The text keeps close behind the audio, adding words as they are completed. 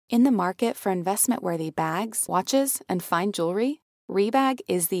In the market for investment-worthy bags, watches, and fine jewelry, Rebag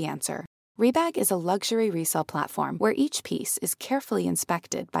is the answer. Rebag is a luxury resale platform where each piece is carefully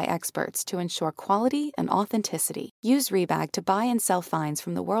inspected by experts to ensure quality and authenticity. Use Rebag to buy and sell finds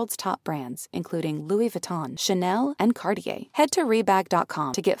from the world's top brands, including Louis Vuitton, Chanel, and Cartier. Head to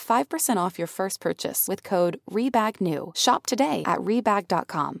Rebag.com to get 5% off your first purchase with code REBAGNEW. Shop today at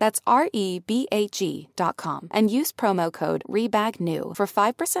Rebag.com. That's REBAG.com. And use promo code REBAGNEW for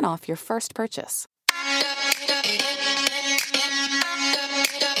 5% off your first purchase.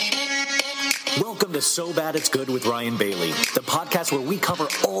 Welcome to So Bad It's Good with Ryan Bailey, the podcast where we cover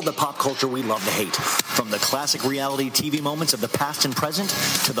all the pop culture we love to hate, from the classic reality TV moments of the past and present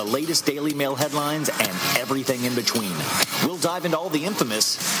to the latest Daily Mail headlines and everything in between. We'll dive into all the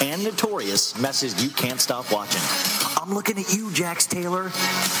infamous and notorious messes you can't stop watching. I'm looking at you, Jax Taylor.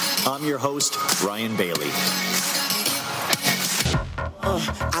 I'm your host, Ryan Bailey.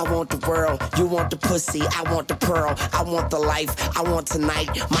 I want the world, you want the pussy, I want the pearl, I want the life, I want tonight,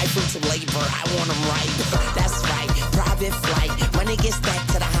 my fruits of labor, I want them right, that's right, private flight, money gets back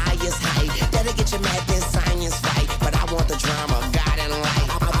to the highest height, that'll get you mad in science fight, but I want the drama, God and light,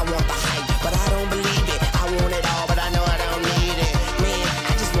 I want the hype, but I don't believe it, I want it all, but I know I don't need it, man,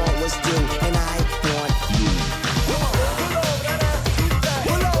 I just want what's due, and I want you.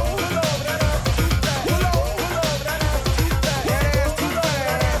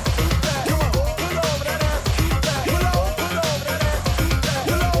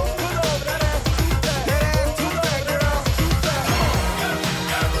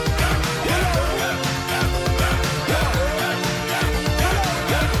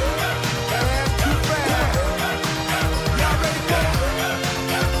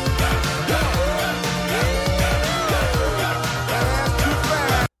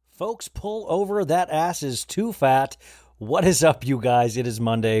 Folks, pull over. That ass is too fat. What is up, you guys? It is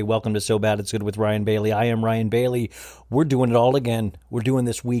Monday. Welcome to So Bad It's Good with Ryan Bailey. I am Ryan Bailey. We're doing it all again. We're doing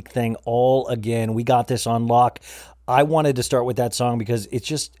this week thing all again. We got this on lock. I wanted to start with that song because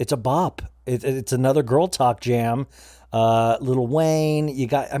it's a bop. It's another girl talk jam. Lil Wayne,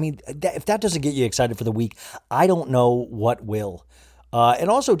 if that doesn't get you excited for the week, I don't know what will. And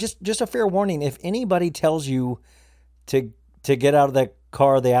also, just a fair warning, if anybody tells you to get out of that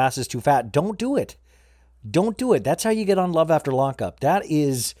car, the ass is too fat, don't do it. Don't do it. That's how you get on Love After Lockup. That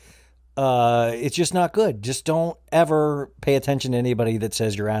is, it's just not good. Just don't ever pay attention to anybody that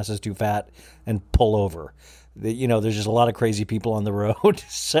says your ass is too fat and pull over. There's just a lot of crazy people on the road.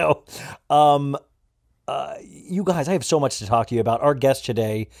 So, you guys, I have so much to talk to you about. Our guest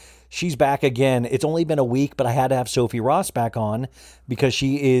today, she's back again. It's only been a week, but I had to have Sophie Ross back on because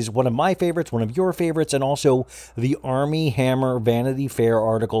she is one of my favorites, one of your favorites, and also the Armie Hammer Vanity Fair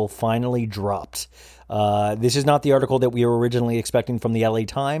article finally dropped. This is not the article that we were originally expecting from the LA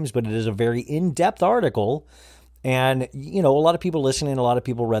Times, but it is a very in-depth article. And, a lot of people listening, a lot of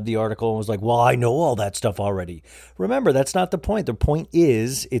people read the article and was like, well, I know all that stuff already. Remember, that's not the point. The point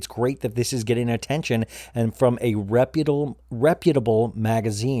is, it's great that this is getting attention and from a reputable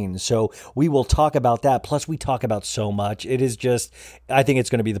magazine. So we will talk about that. Plus, we talk about so much. It is just, I think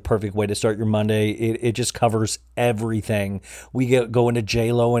it's going to be the perfect way to start your Monday. It just covers everything. We go into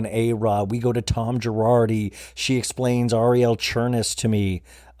J-Lo and Arod. We go to Tom Girardi. She explains Arielle Charnas to me.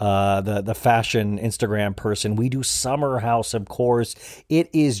 The fashion Instagram person. We do Summer House, of course. It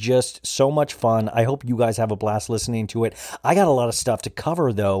is just so much fun. I hope you guys have a blast listening to it. I got a lot of stuff to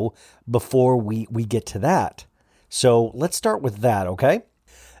cover, though, before we get to that. So let's start with that, okay?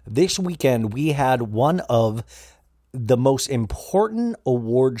 This weekend, we had one of the most important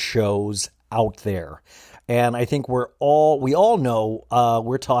award shows out there. And I think we all know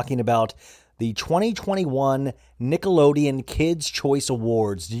we're talking about the 2021 Nickelodeon Kids' Choice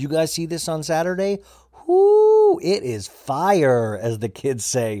Awards. Did you guys see this on Saturday? Whoo, it is fire, as the kids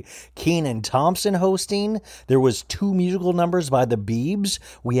say. Kenan Thompson hosting. There was 2 musical numbers by the Biebs.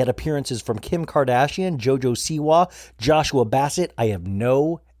 We had appearances from Kim Kardashian, JoJo Siwa, Joshua Bassett. I have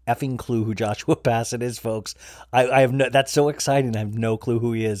no effing clue who Joshua Bassett is, folks. I have no, that's so exciting. I have no clue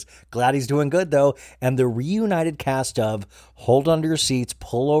who he is. Glad he's doing good, though. And the reunited cast of hold onto your seats,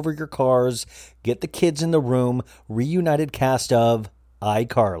 pull over your cars, get the kids in the room, reunited cast of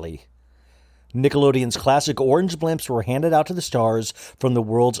iCarly. Nickelodeon's classic orange blimps were handed out to the stars from the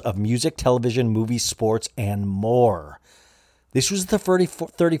worlds of music, television, movies, sports, and more. This was the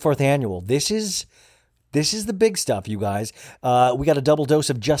 34th annual. This is the big stuff, you guys. We got a double dose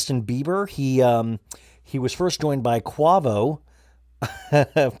of Justin Bieber. He was first joined by Quavo,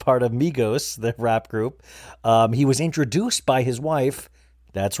 part of Migos, the rap group. He was introduced by his wife.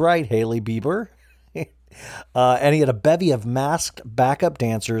 That's right, Hailey Bieber. And he had a bevy of masked backup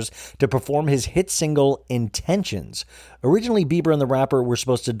dancers to perform his hit single, Intentions. Originally, Bieber and the rapper were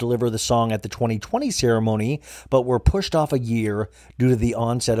supposed to deliver the song at the 2020 ceremony, but were pushed off a year due to the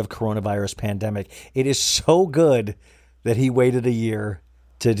onset of coronavirus pandemic. It is so good that he waited a year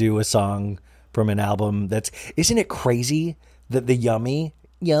to do a song from an album isn't it crazy that the Yummy,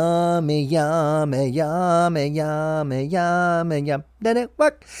 yummy, yummy, yummy, yummy, yummy, yum, did it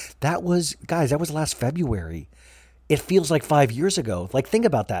work? That was last February. It feels like 5 years ago. Like, think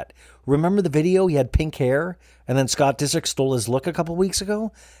about that. Remember the video? He had pink hair, and then Scott Disick stole his look a couple weeks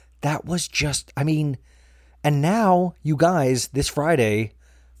ago? That was just, and now, you guys, this Friday,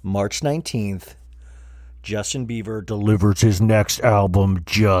 March 19th, Justin Bieber delivers his next album,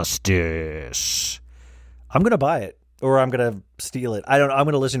 Justice. I'm going to buy it, or I'm going to steal it. I'm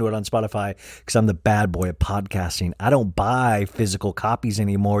going to listen to it on Spotify because I'm the bad boy of podcasting. I don't buy physical copies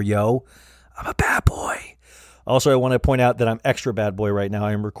anymore, yo. I'm a bad boy. Also, I want to point out that I'm extra bad boy right now.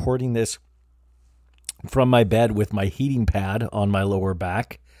 I am recording this from my bed with my heating pad on my lower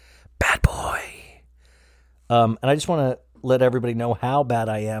back. Bad boy. And I just want to let everybody know how bad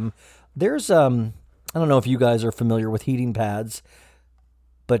I am. There's, I don't know if you guys are familiar with heating pads,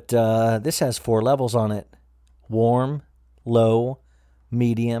 but this has 4 levels on it. Warm, low,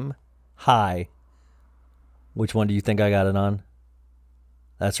 medium, high. Which one do you think I got it on?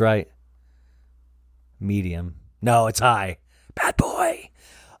 That's right. Medium. No, it's high. Bad boy.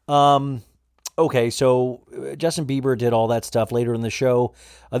 Okay, so Justin Bieber did all that stuff later in the show.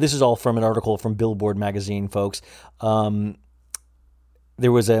 This is all from an article from Billboard magazine, folks.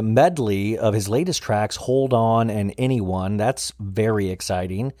 There was a medley of his latest tracks, Hold On and Anyone. That's very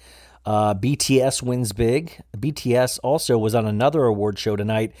exciting. BTS wins big. BTS also was on another award show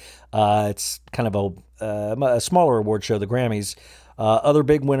tonight. It's kind of a smaller award show, the Grammys. Other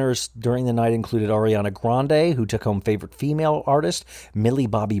big winners during the night included Ariana Grande, who took home favorite female artist, Millie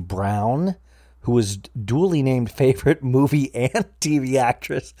Bobby Brown, who was duly named favorite movie and TV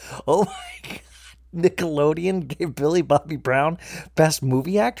actress. Oh my God. Nickelodeon gave Millie Bobby Brown best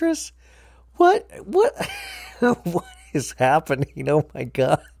movie actress? What is happening? Oh my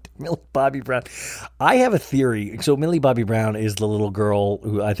God. Millie Bobby Brown. I have a theory. So Millie Bobby Brown is the little girl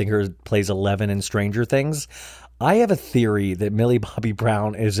who I think plays 11 in Stranger Things. I have a theory that Millie Bobby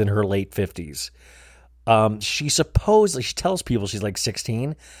Brown is in her late 50s. She tells people she's like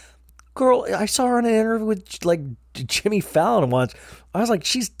 16. Girl, I saw her in an interview with like Jimmy Fallon once. I was like,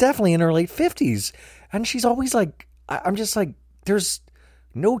 she's definitely in her late 50s. And she's always like, I'm just like, there's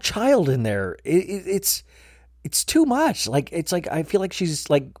no child in there. It's too much. Like, it's like, I feel like she's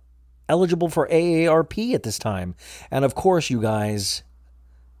like eligible for AARP at this time. And of course, you guys,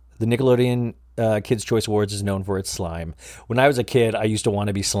 the Nickelodeon Kids' Choice Awards is known for its slime. When I was a kid, I used to want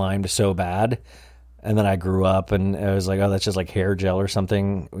to be slimed so bad. And then I grew up and I was like, oh, that's just like hair gel or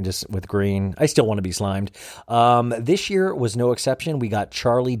something, just with green. I still want to be slimed. This year was no exception. We got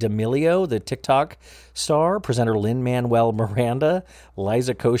Charli D'Amelio, the TikTok star, presenter Lin-Manuel Miranda,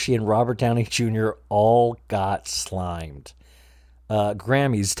 Liza Koshy, and Robert Downey Jr. all got slimed.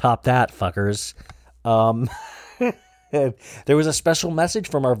 Grammys, top that, fuckers. There was a special message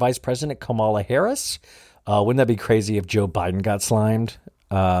from our Vice President, Kamala Harris. Wouldn't that be crazy if Joe Biden got slimed?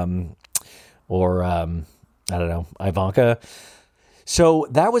 Or, I don't know, Ivanka. So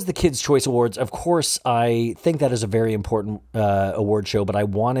that was the Kids' Choice Awards. Of course, I think that is a very important award show, but I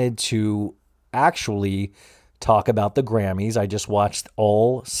wanted to actually talk about the Grammys. I just watched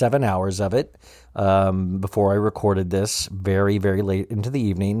all 7 hours of it before I recorded this very, very late into the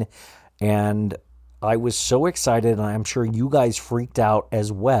evening. And I was so excited, and I'm sure you guys freaked out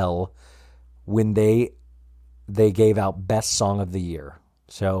as well when they gave out Best Song of the Year.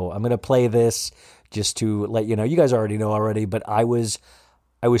 So I'm going to play this just to let you know. You guys already know already, but I was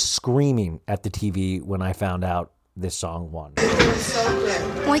screaming at the TV when I found out this song won.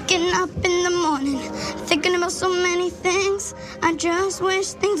 Waking up in the morning, thinking about so many things. I just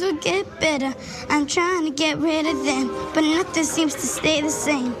wish things would get better. I'm trying to get rid of them, but nothing seems to stay the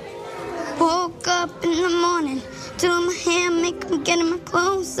same. Woke up in the morning, doing my hair, makeup, getting my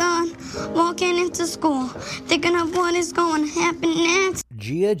clothes on, walking into school, thinking of what is going to happen next.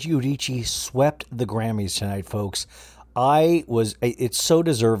 Gia Giudice swept the Grammys tonight, folks. It's so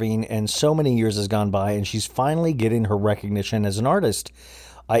deserving, and so many years has gone by, and she's finally getting her recognition as an artist.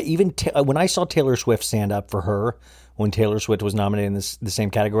 When I saw Taylor Swift stand up for her, when Taylor Swift was nominated in the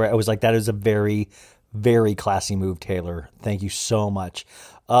same category, I was like, that is a very, very classy move, Taylor. Thank you so much.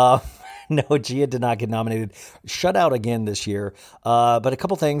 No, Gia did not get nominated. Shut out again this year. But a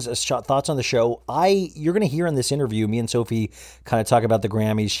couple things, thoughts on the show. You're going to hear in this interview, me and Sophie kind of talk about the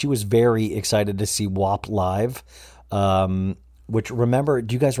Grammys. She was very excited to see WAP live. Do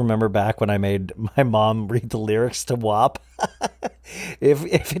you guys remember back when I made my mom read the lyrics to WAP?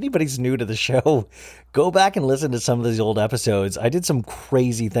 If anybody's new to the show, go back and listen to some of these old episodes. I did some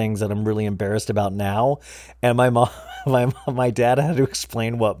crazy things that I'm really embarrassed about now. And my dad had to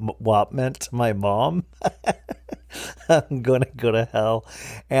explain what WAP meant to my mom. I'm going to go to hell.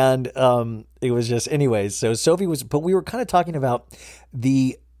 And it was just, anyways, so Sophie but we were kind of talking about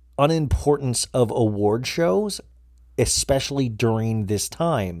the unimportance of award shows, especially during this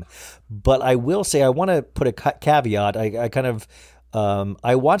time. But I will say, I want to put a caveat.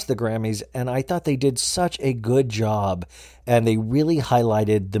 I watched the Grammys and I thought they did such a good job, and they really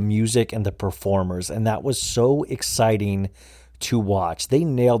highlighted the music and the performers. And that was so exciting to watch. They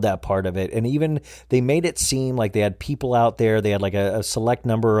nailed that part of it. And even they made it seem like they had people out there. They had like a select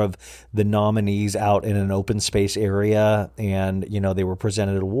number of the nominees out in an open space area. And, they were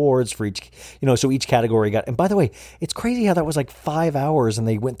presented awards for each, so each category got, and by the way, it's crazy how that was like 5 hours and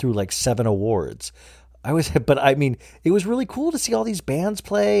they went through like 7 awards. It was really cool to see all these bands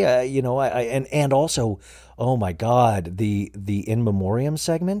play, and also, oh my God, the in memoriam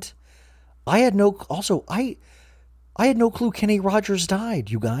segment. I had no clue Kenny Rogers died,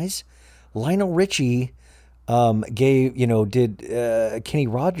 you guys. Lionel Richie did Kenny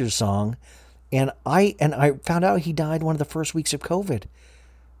Rogers song, and I found out he died one of the first weeks of COVID.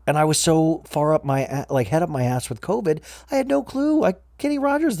 And I was so far up head up my ass with COVID, I had no clue. Kenny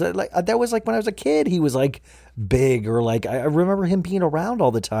Rogers, that was like when I was a kid, he was like big, or like I remember him being around all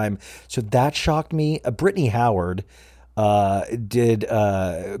the time. So that shocked me. Brittany Howard did.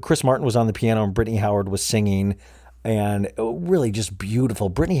 Chris Martin was on the piano and Brittany Howard was singing, and really just beautiful.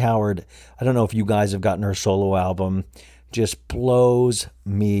 Brittany Howard, I don't know if you guys have gotten her solo album, just blows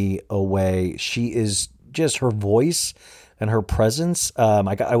me away. She is just, her voice and her presence.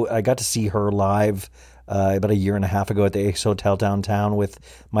 I got to see her live about a year and a half ago at the Ace Hotel downtown with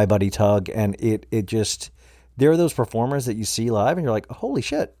my buddy Tug, and it just, there are those performers that you see live and you're like, holy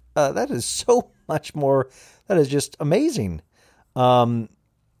shit, that is so much more, that is just amazing. But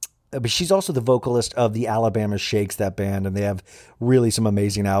she's also the vocalist of the Alabama Shakes, that band, and they have really some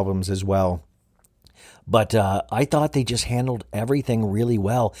amazing albums as well. But I thought they just handled everything really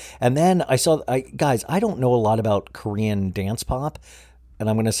well. And then guys, I don't know a lot about Korean dance pop, and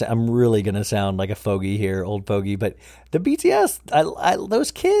I'm really gonna sound like a fogey here, old fogey. But the BTS,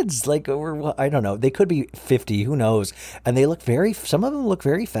 those kids, I don't know, they could be 50, who knows? And they look some of them look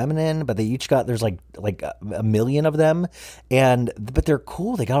very feminine, but they each got, there's like a million of them, but they're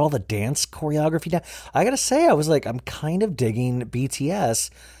cool. They got all the dance choreography down. I gotta say, I'm kind of digging BTS.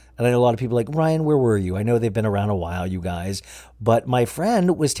 And I know a lot of people like, Ryan, where were you? I know they've been around a while, you guys. But my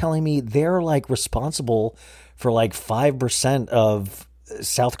friend was telling me they're like responsible for like 5% of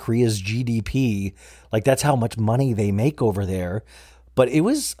South Korea's GDP. Like, that's how much money they make over there. But it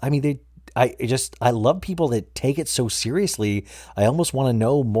was, I love people that take it so seriously. I almost want to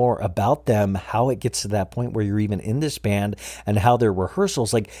know more about them, how it gets to that point where you're even in this band, and how their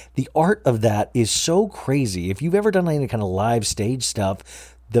rehearsals, like the art of that is so crazy. If you've ever done any kind of live stage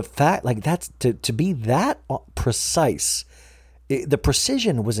stuff, the fact, like, that's to be that precise, the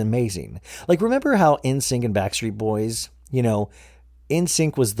precision was amazing. Like, remember how NSYNC and Backstreet Boys,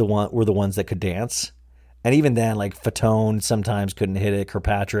 NSYNC were the ones that could dance, and even then, like, Fatone sometimes couldn't hit it,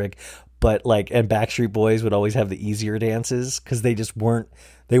 Kirkpatrick, but and Backstreet Boys would always have the easier dances because they just weren't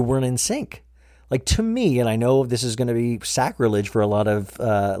in sync. Like, to me, and I know this is going to be sacrilege for a lot of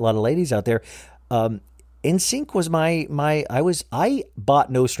ladies out there. NSYNC was I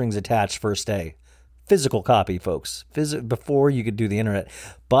bought No Strings Attached first day. Physical copy, folks. Before you could do the internet.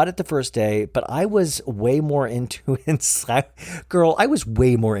 Bought it the first day, but I was way more into NSYNC. Girl, I was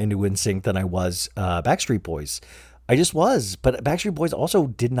way more into NSYNC than I was Backstreet Boys. I just was. But Backstreet Boys also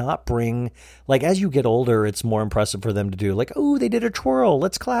did not bring, like, as you get older, it's more impressive for them to do, like, oh, they did a twirl,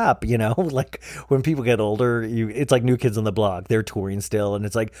 let's clap, like, when people get older, it's like New Kids on the Block, they're touring still, and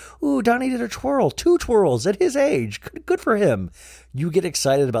it's like, ooh, Donnie did a twirl, 2 twirls at his age, good for him. You get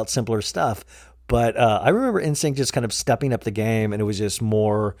excited about simpler stuff. But I remember NSYNC just kind of stepping up the game, and it was just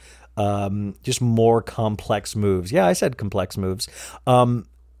more complex moves. Yeah, I said complex moves.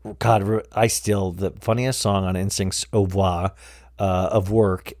 God, the funniest song on NSYNC's Au revoir of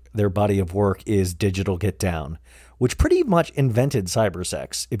work, their body of work, is Digital Get Down, which pretty much invented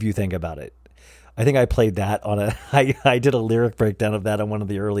cybersex, if you think about it. I think I played that I did a lyric breakdown of that on one of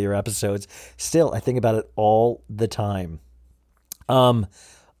the earlier episodes. Still, I think about it all the time.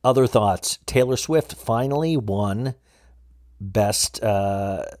 Other thoughts. Taylor Swift finally won best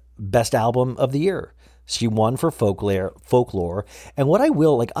album of the year. She won for folklore. And what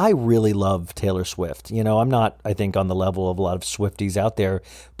I really love Taylor Swift. I'm not, I think, on the level of a lot of Swifties out there,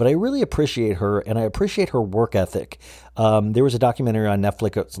 but I really appreciate her, and I appreciate her work ethic. There was a documentary on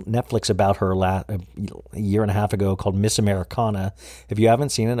Netflix about her a year and a half ago called Miss Americana. If you haven't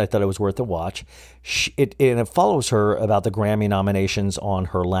seen it, I thought it was worth a watch. It follows her about the Grammy nominations on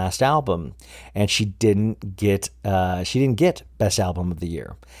her last album, and she didn't get Best Album of the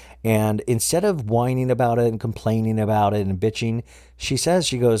Year. And instead of whining about it and complaining about it and bitching, she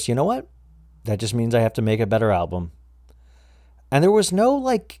goes, you know what? That just means I have to make a better album. And there was no,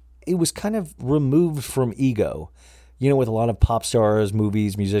 it was kind of removed from ego. With a lot of pop stars,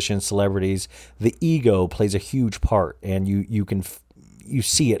 movies, musicians, celebrities, the ego plays a huge part, and you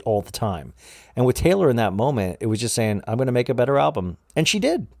see it all the time. And with Taylor in that moment, it was just saying, I'm going to make a better album. And she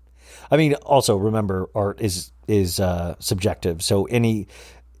did. I mean, also remember, art is subjective. So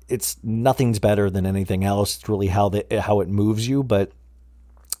nothing's better than anything else. It's really how it moves you. But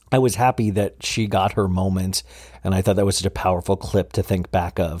I was happy that she got her moment, and I thought that was such a powerful clip to think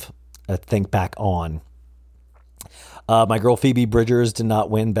back on. My girl Phoebe Bridgers did not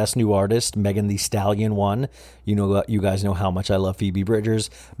win Best New Artist. Megan Thee Stallion won. You guys know how much I love Phoebe Bridgers.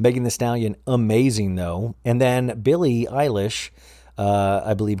 Megan Thee Stallion, amazing though. And then Billie Eilish,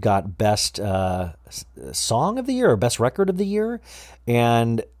 I believe, got Best Song of the Year or Best Record of the Year.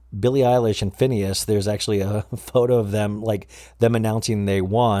 And Billie Eilish and Phineas, there's actually a photo of them, them announcing they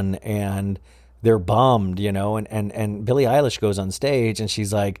won, and they're bummed, and Billie Eilish goes on stage and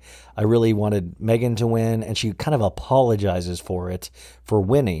she's like, I really wanted Megan to win. And she kind of apologizes for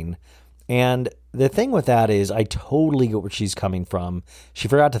winning. And the thing with that is, I totally get where she's coming from. She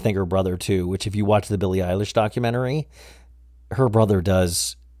forgot to thank her brother too, which if you watch the Billie Eilish documentary, her brother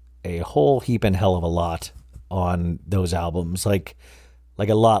does a whole heap and hell of a lot on those albums. Like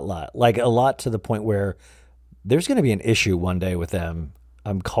a lot to the point where there's going to be an issue one day with them.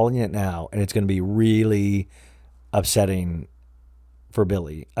 I'm calling it now, and it's going to be really upsetting for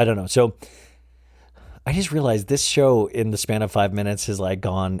Billie. I don't know. So I just realized this show in the span of 5 minutes has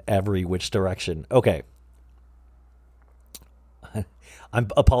gone every which direction. Okay. I'm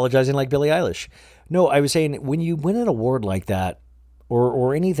apologizing like Billie Eilish. No, I was saying when you win an award like that,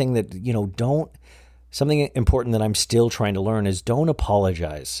 or anything that, something important that I'm still trying to learn is don't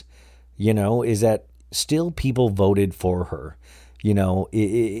apologize, is that still people voted for her. You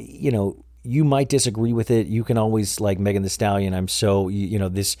might disagree with it. You can always Megan Thee Stallion. I'm so,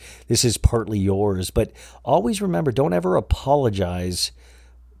 this is partly yours, but always remember, don't ever apologize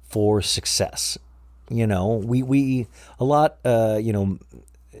for success. We a lot,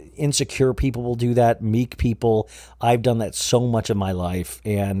 insecure people will do that. Meek people. I've done that so much of my life.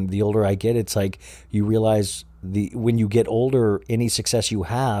 And the older I get, it's you realize when you get older, any success you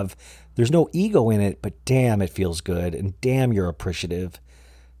have, there's no ego in it, but damn, it feels good. And damn, you're appreciative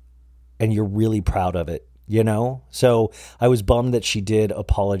and you're really proud of it, So I was bummed that she did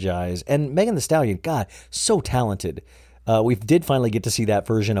apologize. And Megan Thee Stallion, God, so talented. We did finally get to see that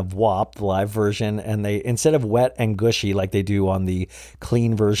version of WAP, the live version, and they, instead of wet and gushy like they do on the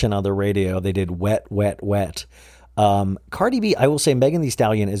clean version on the radio, they did wet, wet, wet. Cardi B, I will say Megan Thee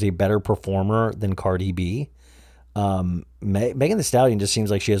Stallion is a better performer than Cardi B. Megan Thee Stallion just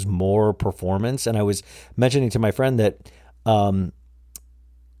seems like she has more performance. And I was mentioning to my friend that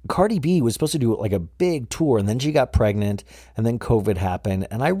Cardi B was supposed to do a big tour, and then she got pregnant, and then COVID happened.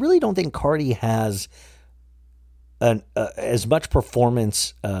 And I really don't think Cardi has as much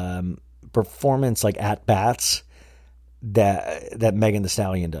performance at bats that Megan Thee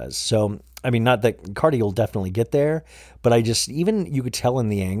Stallion does. So, I mean, not that Cardi will definitely get there, but you could tell in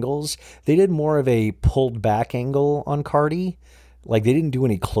the angles, they did more of a pulled back angle on Cardi. They didn't do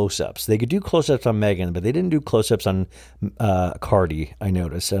any close-ups. They could do close-ups on Megan, but they didn't do close-ups on Cardi, I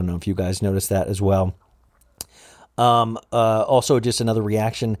noticed. I don't know if you guys noticed that as well. Also, just another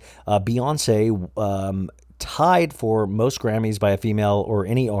reaction, Beyonce tied for most Grammys by a female or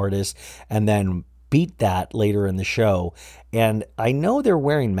any artist, and then beat that later in the show. And I know they're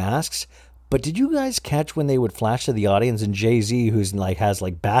wearing masks, but did you guys catch when they would flash to the audience, and Jay-Z, who's has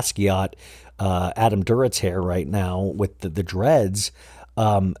Basquiat, Adam Duritz hair right now with the dreads,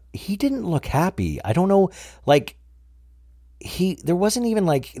 he didn't look happy. I don't know, there wasn't even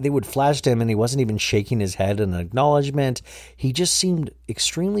they would flash to him and he wasn't even shaking his head in acknowledgement. He just seemed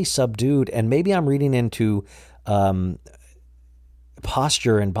extremely subdued, and maybe I'm reading into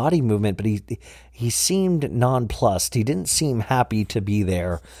posture and body movement, but he seemed nonplussed. He didn't seem happy to be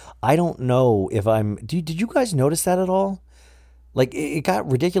there. I don't know if did you guys notice that at all? Like, it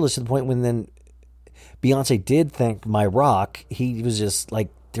got ridiculous to the point when then Beyonce did thank My Rock. He was just like,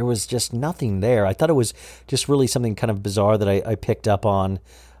 there was just nothing there. I thought it was just really something kind of bizarre that I picked up on.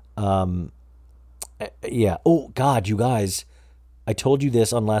 Yeah. Oh, God, you guys. I told you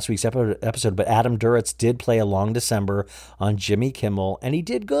this on last week's episode, but Adam Duritz did play a Long December on Jimmy Kimmel, and he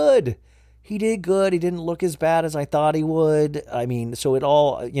did good. He did good. He didn't look as bad as I thought he would. I mean, so it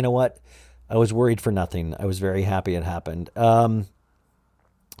all, you know what? I was worried for nothing. I was very happy it happened.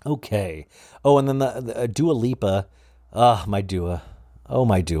 Okay. Oh, and then the Dua Lipa. My Dua. Oh,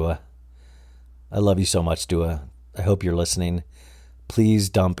 my Dua. I love you so much, Dua. I hope you're listening. Please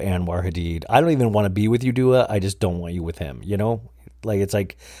dump Anwar Hadid. I don't even want to be with you, Dua. I just don't want you with him, you know? Like, it's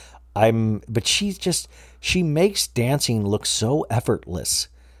like, but she makes dancing look so effortless.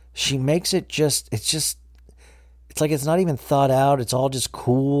 She makes it it's like it's not even thought out. It's all just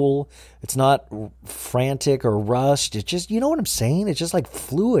cool. It's not frantic or rushed. It's just, you know what I'm saying? It's just like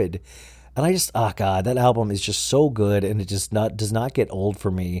fluid. And I just, God, that album is just so good, and it just does not get old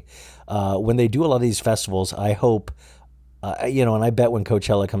for me. When they do a lot of these festivals, I hope, and I bet when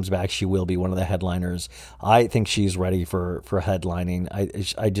Coachella comes back, she will be one of the headliners. I think she's ready for headlining. I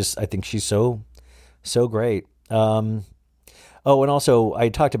think she's so great. Oh, and also I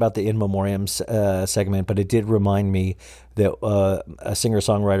talked about the In Memoriam segment, but it did remind me that a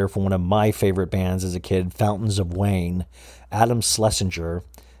singer-songwriter from one of my favorite bands as a kid, Fountains of Wayne, Adam Schlesinger,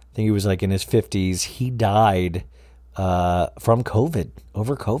 I think he was like in his 50s, he died from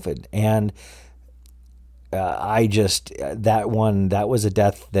over COVID. And that was a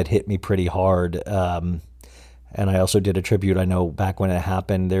death that hit me pretty hard. And I also did a tribute. I know back when it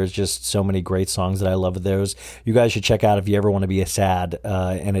happened, there's just so many great songs that I love of those. You guys should check out if you ever want to be sad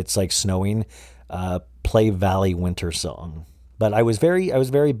and it's like snowing, play Valley Winter Song. But I was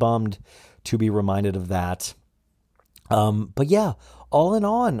very bummed to be reminded of that. But yeah, all in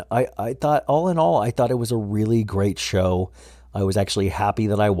all, I thought it was a really great show. I was actually happy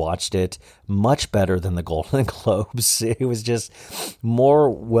that I watched it. Much better than the Golden Globes. It was just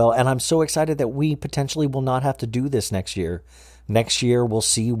and I'm so excited that we potentially will not have to do this next year. Next year, we'll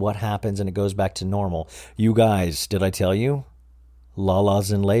see what happens and it goes back to normal. You guys, did I tell you?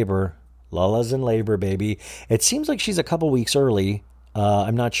 Lala's in labor. Lala's in labor, baby. It seems like she's a couple weeks early.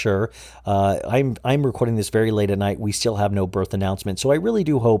 I'm not sure. I'm recording this very late at night. We still have no birth announcement. So I really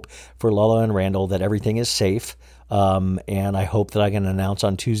do hope for Lala and Randall that everything is safe. And I hope that I can announce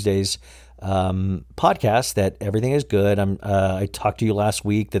on Tuesday's podcast that everything is good. I talked to you last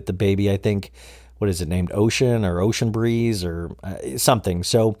week that the baby, I think, what is it named? Ocean or Ocean Breeze or something.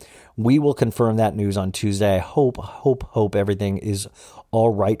 So we will confirm that news on Tuesday. I hope everything is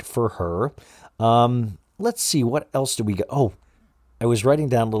all right for her. Let's see. What else do we get? Oh, I was writing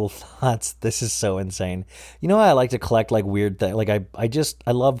down little thoughts. This is so insane. You know how I like to collect like weird things? Like I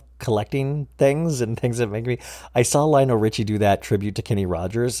love collecting things and things that make me. I saw Lionel Richie do that tribute to Kenny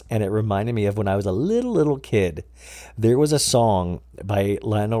Rogers, and it reminded me of when I was a little kid. There was a song by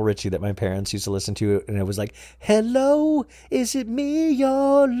Lionel Richie that my parents used to listen to, and it was like, "Hello, is it me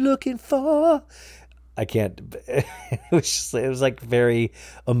you're looking for?" I can't. It was like very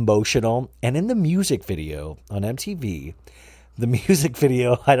emotional. And in the music video on MTV. The music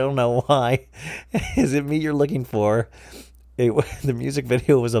video, I don't know why. Is it me you're looking for? The music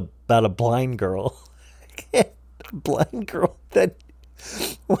video was about a blind girl. A blind girl that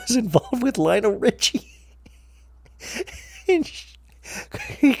was involved with Lionel Richie. And she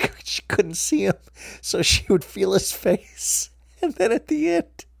couldn't see him, so she would feel his face. And then at the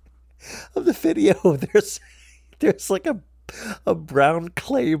end of the video, there's like a brown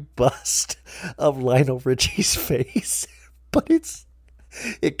clay bust of Lionel Richie's face. But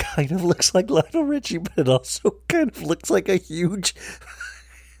it kind of looks like Lionel Richie, but it also kind of looks like a huge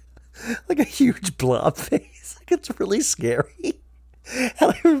blob face. Like it's really scary. And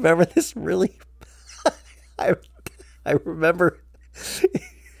I remember this really. I remember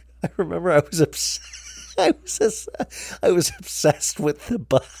I was obsessed. I was obsessed with the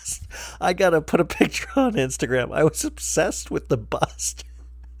bust. I gotta put a picture on Instagram. I was obsessed with the bust,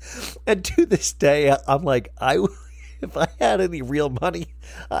 and to this day, I'm like if I had any real money,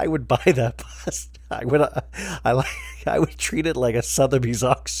 I would buy that bust. I would treat it like a Sotheby's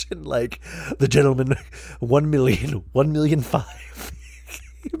auction, like the gentleman, 1 million 5.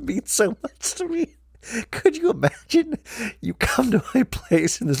 It means so much to me. Could you imagine? You come to my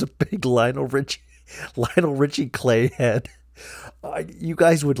place and there's a big Lionel Richie clay head. You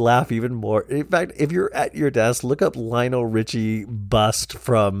guys would laugh even more. In fact, if you're at your desk, look up Lionel Richie bust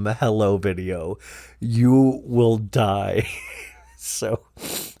from Hello video. You will die. So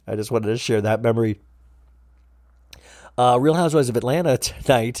I just wanted to share that memory. Real Housewives of Atlanta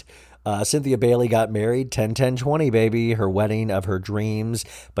tonight. Cynthia Bailey got married, 10-10-20, baby, her wedding of her dreams,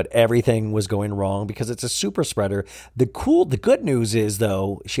 but everything was going wrong because it's a super spreader. The good news is,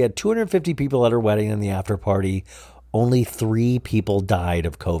 though, she had 250 people at her wedding and the after party. Only 3 people died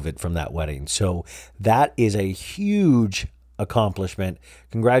of COVID from that wedding. So that is a huge accomplishment.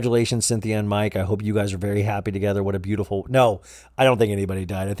 Congratulations, Cynthia and Mike. I hope you guys are very happy together. What a beautiful... No, I don't think anybody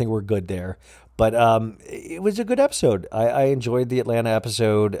died. I think we're good there. But it was a good episode. I enjoyed the Atlanta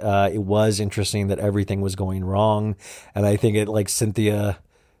episode. It was interesting that everything was going wrong. And I think Cynthia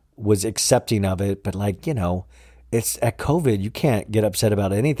was accepting of it. But it's at COVID. You can't get upset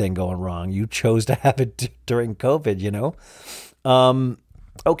about anything going wrong. You chose to have it during COVID,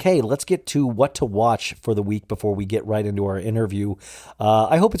 Okay, let's get to what to watch for the week before we get right into our interview.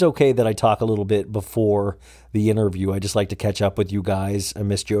 I hope it's okay that I talk a little bit before the interview. I just like to catch up with you guys. I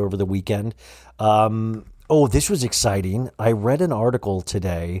missed you over the weekend. This was exciting. I read an article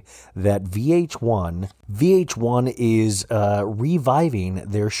today that VH1 is reviving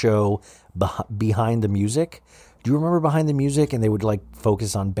their show Behind the Music. Do you remember Behind the Music? And they would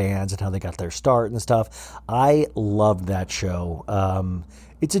focus on bands and how they got their start and stuff. I loved that show.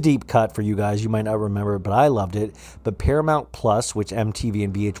 It's a deep cut for you guys. You might not remember it, but I loved it. But Paramount Plus, which MTV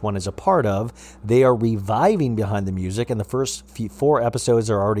and VH1 is a part of, they are reviving Behind the Music. And the first 4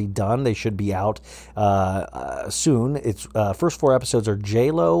 episodes are already done. They should be out soon. It's first 4 episodes are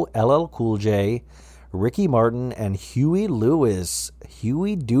J-Lo, LL Cool J, Ricky Martin, and Huey Lewis.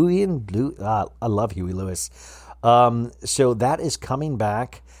 Huey, Dewey, and Blue. I love Huey Lewis. So that is coming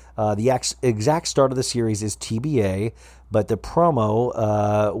back. The exact start of the series is TBA, but the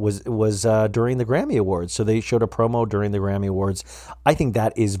promo was during the Grammy Awards. So they showed a promo during the Grammy Awards. I think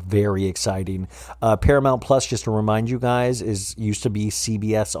that is very exciting. Paramount Plus, just to remind you guys, used to be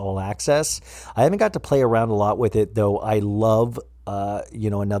CBS All Access. I haven't got to play around a lot with it, though. I love,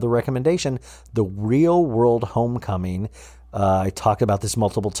 another recommendation, The Real World Homecoming. I talked about this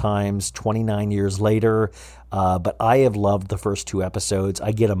multiple times, 29 years later, but I have loved the first 2 episodes.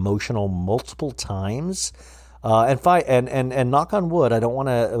 I get emotional multiple times. And knock on wood, I don't want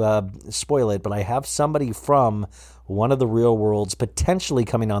to spoil it, but I have somebody from one of the Real Worlds potentially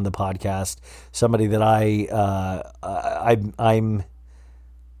coming on the podcast, somebody that I'm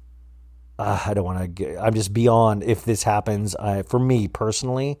just beyond if this happens. For me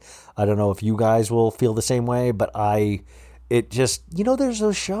personally, I don't know if you guys will feel the same way, but there's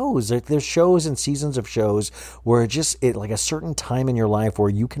those shows. There's shows and seasons of shows where a certain time in your life where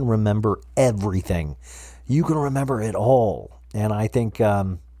you can remember everything. You can remember it all. And I think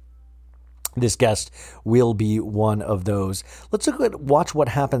this guest will be one of those. Let's watch what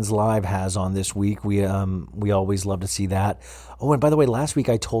Happens Live has on this week. We always love to see that. Oh, and by the way, last week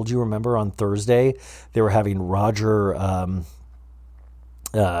I told you, remember on Thursday, they were having Roger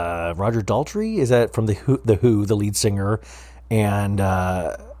Daltrey, is that from the Who, the lead singer, and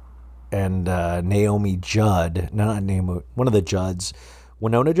Naomi Judd, no, not Naomi, one of the Judds,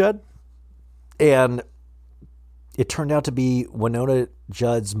 Winona Judd, and it turned out to be Winona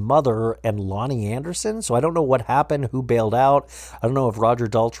Judd's mother and Lonnie Anderson. So I don't know what happened, who bailed out. I don't know if Roger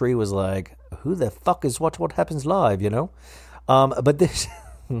Daltrey was like, who the fuck is what happens live, But this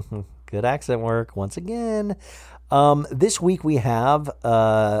good accent work once again. This week we have,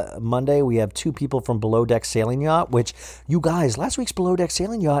 Monday, we have 2 people from Below Deck Sailing Yacht, which, you guys, last week's Below Deck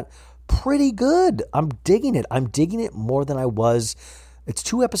Sailing Yacht, pretty good. I'm digging it. I'm digging it more than I was. It's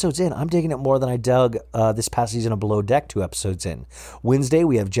 2 episodes in. I'm digging it more than I dug this past season of Below Deck 2 episodes in. Wednesday,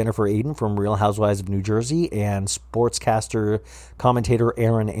 we have Jennifer Aiden from Real Housewives of New Jersey and sportscaster, commentator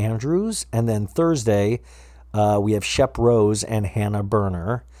Aaron Andrews. And then Thursday, we have Shep Rose and Hannah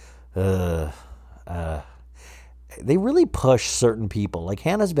Berner. They really push certain people. Like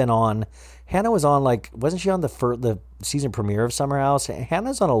Hannah was on, wasn't she on the season premiere of Summer House?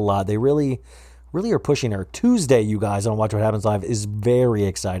 Hannah's on a lot. They really are pushing her. Tuesday, you guys, on Watch What Happens Live is very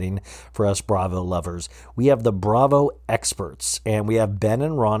exciting for us Bravo lovers. We have the Bravo experts, and we have Ben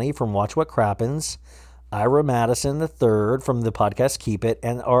and Ronnie from Watch What Crappens, Ira Madison III from the podcast Keep It,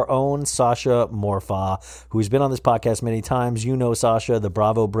 and our own Sasha Morfa, who's been on this podcast many times. You know Sasha, the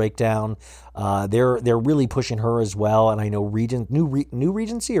Bravo Breakdown. They're really pushing her as well, and I know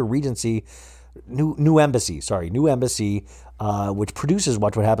New Embassy, which produces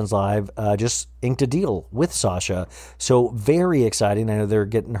Watch What Happens Live, just inked a deal with Sasha. So very exciting. I know they're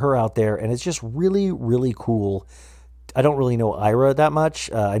getting her out there, and it's just really, really cool. I don't really know Ira that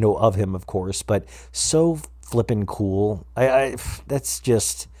much. I know of him, of course, but so flippin' cool. That's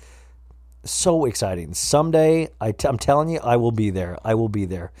just so exciting. Someday, I'm telling you, I will be there.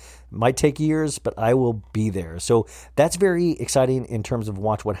 Might take years, but I will be there. So that's very exciting in terms of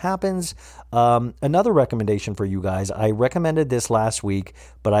Watch What Happens. Another recommendation for you guys. I recommended this last week,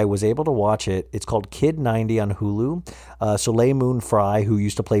 but I was able to watch it. It's called Kid 90 on Hulu. Soleil Moon Frye, who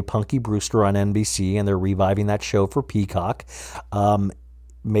used to play Punky Brewster on NBC, and they're reviving that show for Peacock,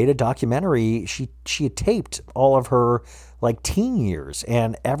 made a documentary. She had taped all of her like teen years,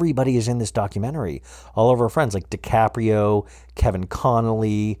 and everybody is in this documentary. All of her friends like DiCaprio, Kevin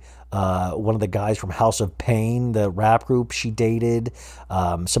Connolly, one of the guys from House of Pain, the rap group she dated,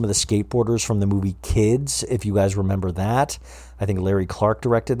 some of the skateboarders from the movie Kids, if you guys remember that. I think Larry Clark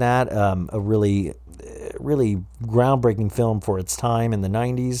directed that. A really groundbreaking film for its time in the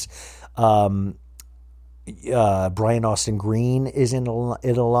 90s. Brian Austin Green is in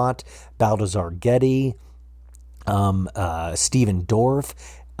it a lot. Balthazar Getty, Stephen Dorff,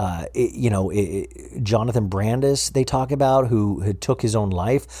 Jonathan Brandis, they talk about, who had took his own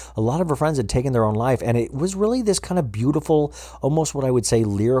life. A lot of her friends had taken their own life, and it was really this kind of beautiful, almost what I would say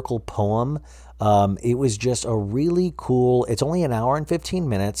lyrical poem. It was just a really cool, it's only an hour and 15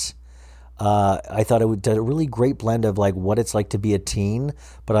 minutes. I thought it did a really great blend of like what it's like to be a teen,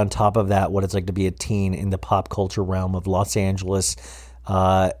 but on top of that, what it's like to be a teen in the pop culture realm of Los Angeles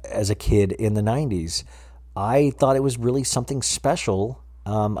as a kid in the 90s. I thought it was really something special.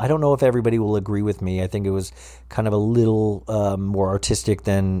 I don't know if everybody will agree with me. I think it was kind of a little more artistic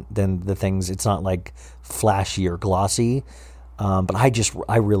than the things. It's not like flashy or glossy, but I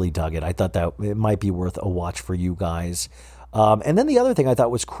really dug it. I thought that it might be worth a watch for you guys. And then the other thing I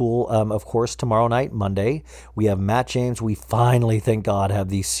thought was cool, of course, tomorrow night, Monday, we have Matt James. We finally, thank God, have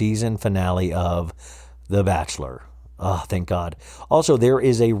the season finale of The Bachelor. Oh, thank God. Also, there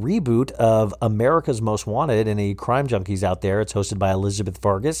is a reboot of America's Most Wanted, any crime junkies out there. It's hosted by Elizabeth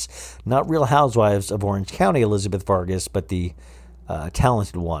Vargas. Not Real Housewives of Orange County Elizabeth Vargas, but the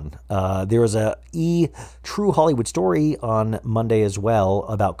talented one. There is a True Hollywood Story on Monday as well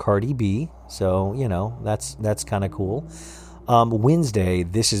about Cardi B. So, that's kind of cool. Wednesday,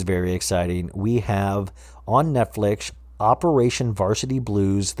 this is very exciting. We have on Netflix Operation Varsity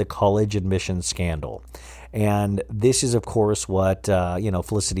Blues, the college admissions scandal. And this is, of course, what,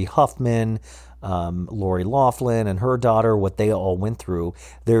 Felicity Huffman, Lori Loughlin and her daughter, what they all went through.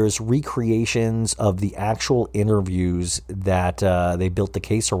 There's recreations of the actual interviews that they built the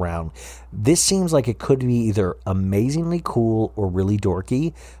case around. This seems like it could be either amazingly cool or really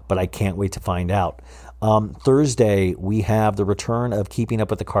dorky, but I can't wait to find out. Thursday, we have the return of Keeping Up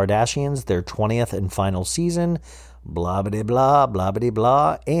with the Kardashians, their 20th and final season. Blah, blah, blah, blah, blah,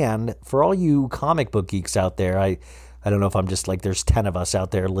 blah. And for all you comic book geeks out there, I don't know if I'm just like, there's 10 of us out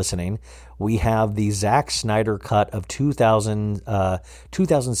there listening. We have the Zack Snyder cut of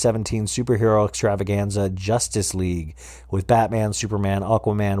 2017 superhero extravaganza Justice League with Batman, Superman,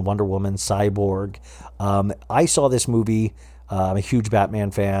 Aquaman, Wonder Woman, Cyborg. I saw this movie. I'm a huge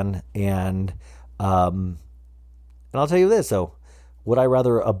Batman fan. And I'll tell you this, though. Would I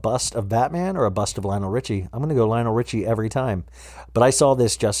rather a bust of Batman or a bust of Lionel Richie? I'm going to go Lionel Richie every time. But I saw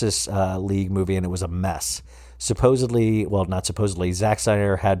this Justice League movie, and it was a mess. Not supposedly, Zack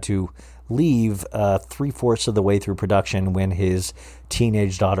Snyder had to leave 3/4 of the way through production when his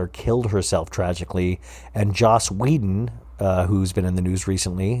teenage daughter killed herself tragically. And Joss Whedon, who's been in the news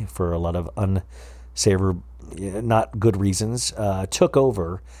recently for a lot of not good reasons, took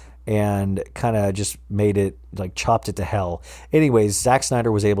over and kind of just made it, like, chopped it to hell. Anyways, Zack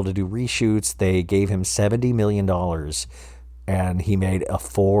Snyder was able to do reshoots. They gave him $70 million, and he made a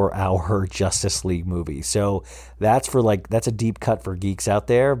 4-hour Justice League movie. So that's a deep cut for geeks out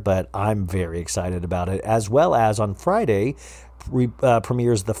there, but I'm very excited about it. As well as on Friday,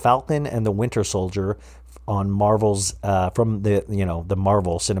 premieres The Falcon and the Winter Soldier on Marvel's from the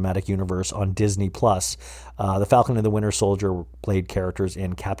Marvel Cinematic Universe on Disney Plus. The Falcon and the Winter Soldier played characters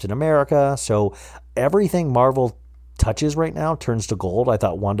in Captain America. So everything Marvel touches right now turns to gold. I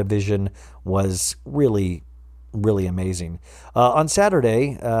thought WandaVision was really, really amazing. On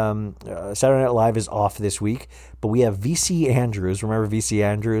Saturday, Saturday Night Live is off this week, but we have VC Andrews. Remember VC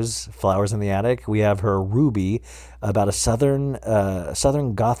Andrews, Flowers in the Attic? We have her Ruby, about a Southern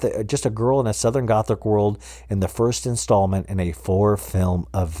Gothic, just a girl in a Southern Gothic world, in the first installment in a 4-film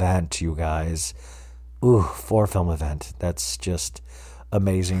event, you guys. Ooh, 4-film event. That's just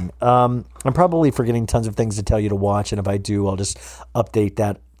amazing. I'm probably forgetting tons of things to tell you to watch, and if I do, I'll just update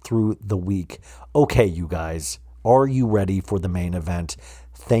that through the week. Okay, you guys, are you ready for the main event?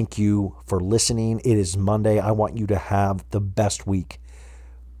 Thank you for listening. It is Monday. I want you to have the best week.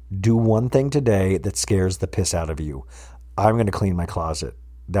 Do one thing today that scares the piss out of you. I'm going to clean my closet.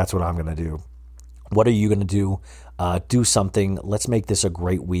 That's what I'm going to do. What are you going to do? Do something. Let's make this a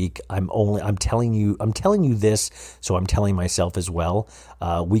great week. I'm telling you this, so I'm telling myself as well.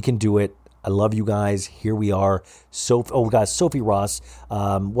 We can do it. I love you guys. Here we are. Sophie Ross.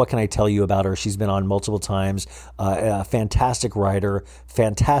 What can I tell you about her? She's been on multiple times. A fantastic writer,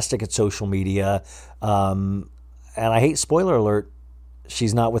 fantastic at social media. And I hate, spoiler alert,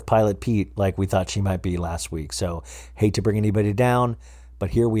 she's not with Pilot Pete like we thought she might be last week. So hate to bring anybody down, but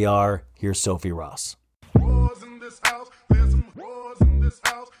here we are. Here's Sophie Ross. Whores in this house. There's some whores in this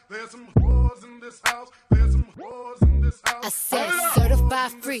house. There's some whores in this house. There's some whores in this house. I said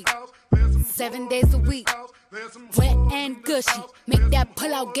certified freak, 7 days a week, wet and gushy, make that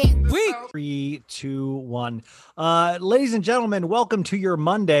pull-out game weak. 3, 2, 1. Ladies and gentlemen, welcome to your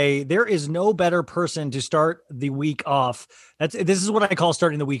Monday. There is no better person to start the week off. This is what I call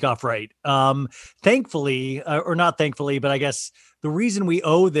starting the week off right. Thankfully, or not thankfully, but I guess the reason we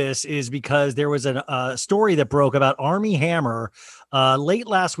owe this is because there was a story that broke about Armie Hammer late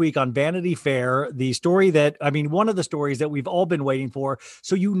last week on Vanity Fair. The story one of the stories that we've all been waiting for.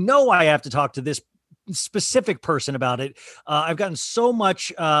 So I have to talk to this specific person about it. I've gotten so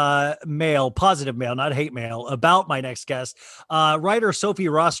much mail, positive mail, not hate mail, about my next guest. Writer Sophie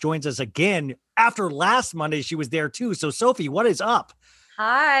Ross joins us again after last Monday. She was there too. So Sophie, what is up?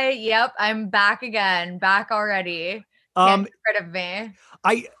 Hi. Yep. I'm back again. Back already. Can't get rid of me.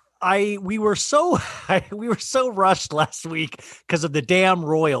 We were so rushed last week because of the damn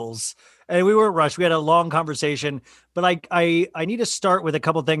Royals. And we weren't rushed. We had a long conversation, but I need to start with a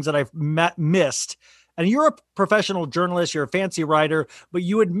couple of things that I've missed. And you're a professional journalist, you're a fancy writer, but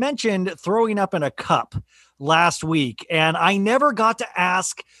you had mentioned throwing up in a cup last week. And I never got to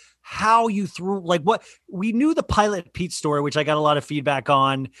ask how you threw, like, what we knew the Pilot Pete story, which I got a lot of feedback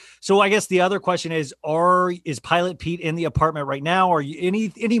on. So I guess the other question is Pilot Pete in the apartment right now? Or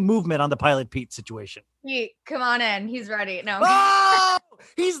any movement on the Pilot Pete situation? Come on in. He's ready. No. Oh,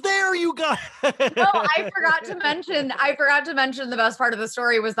 he's there, you guys. No, I forgot to mention the best part of the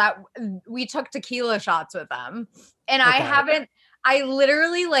story was that we took tequila shots with them. And okay. I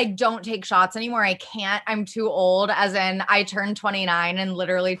literally don't take shots anymore. I can't. I'm too old, as in I turned 29 in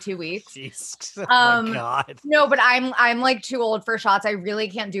literally 2 weeks. Jeez. Oh my God. No, but I'm too old for shots. I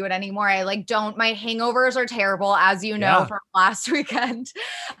really can't do it anymore. I don't, my hangovers are terrible, as you know, from last weekend.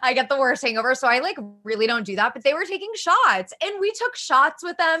 I get the worst hangover. So I really don't do that, but they were taking shots and we took shots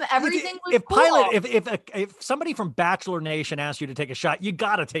with them. Everything was cool. If somebody from Bachelor Nation asks you to take a shot, you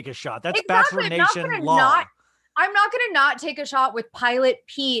got to take a shot. That's exactly. Bachelor Nation law. I'm not going to not take a shot with Pilot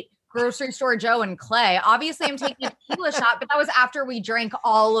Pete, Grocery Store Joe, and Clay. Obviously, I'm taking a tequila shot, but that was after we drank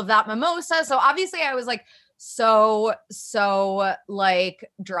all of that mimosa. So obviously I was so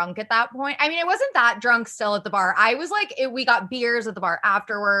drunk at that point. I mean, I wasn't that drunk still at the bar. I was we got beers at the bar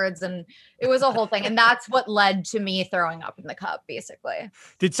afterwards and it was a whole thing. And that's what led to me throwing up in the cup, basically.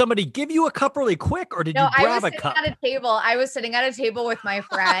 Did somebody give you a cup really quick or did you grab a cup? I was sitting at a table with my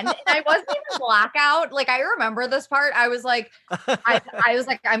friend and I wasn't even blackout. I remember this part. I was I was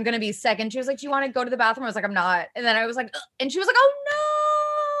I'm going to be sick. And she was like, do you want to go to the bathroom? I was like, I'm not. And then I was like, and she was like, oh no.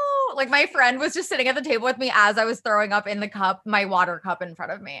 My friend was just sitting at the table with me as I was throwing up in the cup, my water cup in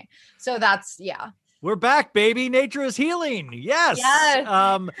front of me. So we're back, baby. Nature is healing. Yes.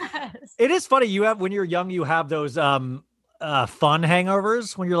 Yes. It is funny. When you're young, you have those fun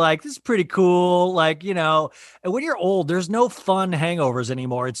hangovers when you're like, this is pretty cool. And when you're old, there's no fun hangovers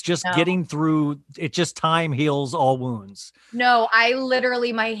anymore. It's just getting through. It just time heals all wounds. No, my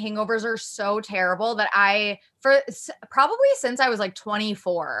hangovers are so terrible that probably since I was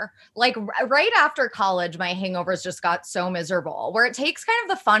 24, right after college, my hangovers just got so miserable where it takes kind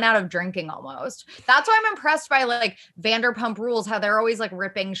of the fun out of drinking almost. That's why I'm impressed by Vanderpump Rules, how they're always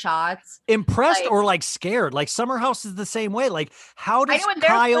ripping shots. Impressed or scared? Summer House is the same way. How does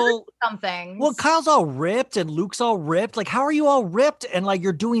Kyle something? Well, Kyle's all ripped and Luke's all ripped. How are you all ripped? And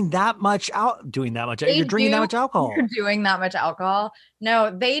you're doing that much you're drinking that much alcohol. You're doing that much alcohol.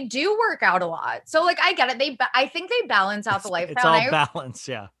 No, they do work out a lot. So I get it. I think they balance out the lifestyle. It's all balance,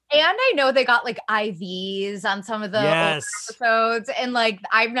 yeah. And I know they got IVs on some of the episodes. And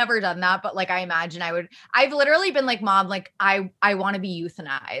I've never done that, but I imagine I would. I've literally been Mom, I want to be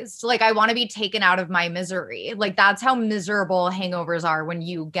euthanized. I want to be taken out of my misery. That's how miserable hangovers are when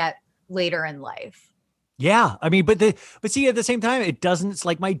you get later in life. Yeah. I mean, but see, at the same time, it doesn't, it's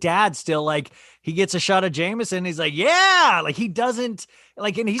my dad still, he gets a shot of Jameson. He's yeah, he doesn't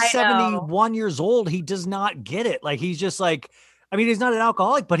and he's 71 years old. He does not get it. He's just he's not an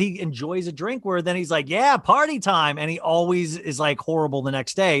alcoholic, but he enjoys a drink where then he's yeah, party time. And he always is horrible the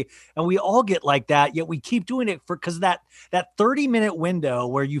next day. And we all get like that. Yet we keep doing it because that 30-minute window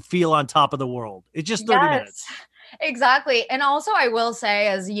where you feel on top of the world. It's just 30 minutes. Exactly. And also I will say,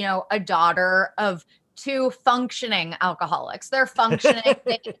 as a daughter of two functioning alcoholics, they're functioning.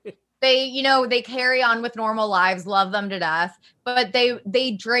 They carry on with normal lives, love them to death, but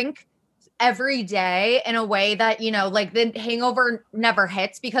they drink every day in a way that, like the hangover never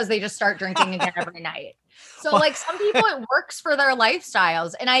hits because they just start drinking again every night. So like some people, it works for their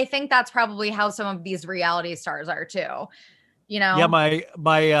lifestyles. And I think that's probably how some of these reality stars are too. Yeah,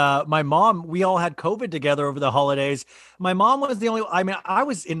 my mom, we all had COVID together over the holidays. My mom was the only, I mean, I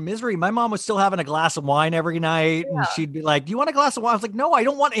was in misery. My mom was still having a glass of wine every night, and she'd be like, "Do you want a glass of wine?" I was like, "No, I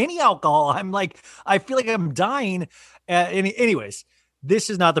don't want any alcohol." I'm like, I feel like I'm dying. Anyways, this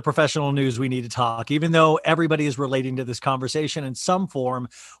is not the professional news we need to talk, even though everybody is relating to this conversation in some form.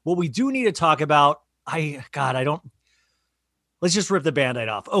 What we do need to talk about, let's just rip the Band-Aid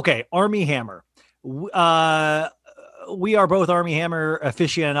off. Okay, Armie Hammer. We are both Armie Hammer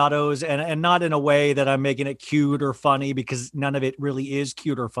aficionados, and not in a way that I'm making it cute or funny, because none of it really is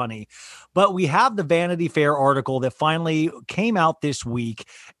cute or funny. But we have the Vanity Fair article that finally came out this week.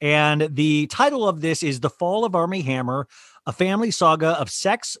 And the title of this is The Fall of Armie Hammer, a family saga of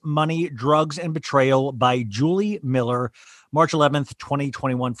sex, money, drugs, and betrayal by Julie Miller, March 11th,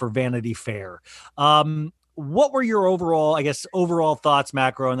 2021 for Vanity Fair. What were your overall thoughts,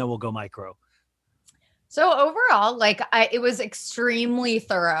 macro, and then we'll go micro? So overall, it was extremely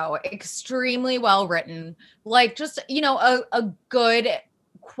thorough, extremely well written, like just, a good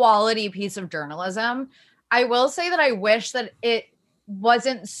quality piece of journalism. I will say that I wish that it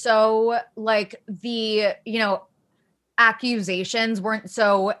wasn't so like the, accusations weren't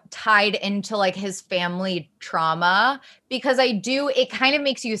so tied into like his family trauma, because it kind of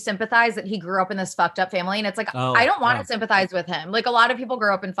makes you sympathize that he grew up in this fucked up family. And it's like, I don't want to sympathize with him. Like a lot of people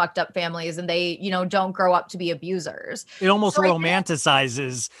grow up in fucked up families and they, don't grow up to be abusers. It almost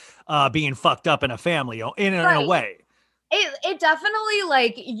romanticizes being fucked up in a family in a way. It definitely,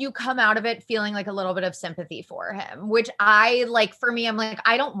 like, you come out of it feeling like a little bit of sympathy for him, which I like. For me, I'm like,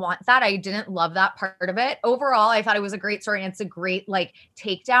 I don't want that. I didn't love that part of it. Overall, I thought it was a great story, and it's a great like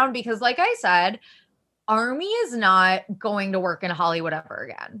takedown, because like I said, Armie is not going to work in Hollywood ever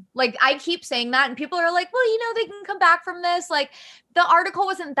again. Like I keep saying that, and people are like, well, they can come back from this. Like the article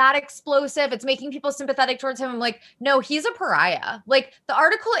wasn't that explosive. It's making people sympathetic towards him. I'm like, no, he's a pariah. Like the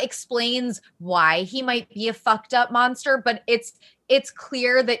article explains why he might be a fucked up monster, but it's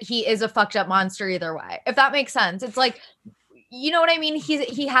clear that he is a fucked up monster either way. If that makes sense. It's like, you know what I mean?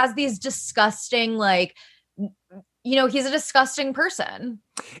 He has these disgusting, like, he's a disgusting person.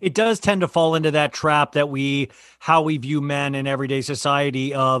 It does tend to fall into that trap that how we view men in everyday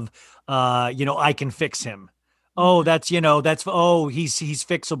society of, I can fix him. Oh, he's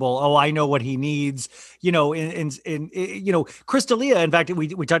fixable. Oh, I know what he needs. Chris D'Elia, in fact,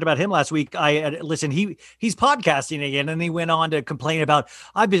 we talked about him last week. He's podcasting again, and he went on to complain about,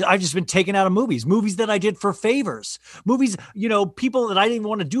 I've just been taken out of movies that I did for favors, movies, people that I didn't even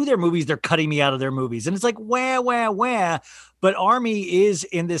want to do their movies. They're cutting me out of their movies. And it's like, where, but Armie is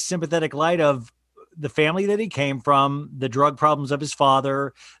in this sympathetic light of the family that he came from, the drug problems of his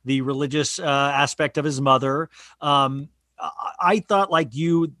father, the religious aspect of his mother. I thought, like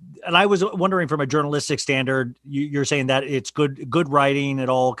you, and I was wondering from a journalistic standard, you're saying that it's good writing. It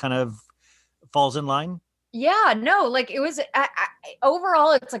all kind of falls in line. Yeah, no, like it was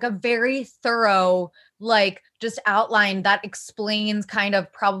overall, it's like a very thorough, like just outline that explains kind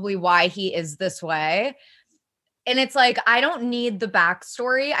of probably why he is this way. And it's like, I don't need the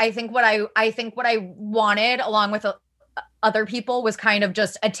backstory. I think what I wanted, along with other people, was kind of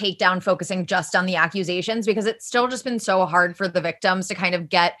just a takedown focusing just on the accusations, because it's still just been so hard for the victims to kind of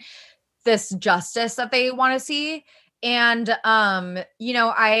get this justice that they want to see. And, I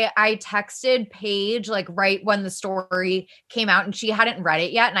texted Paige like right when the story came out, and she hadn't read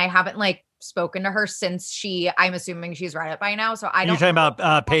it yet. And I haven't like spoken to her since I'm assuming she's read it by now. So I don't. You're talking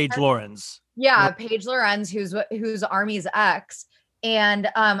about Paige Lawrence. Yeah, Paige Lorenz, who's Armie's ex, and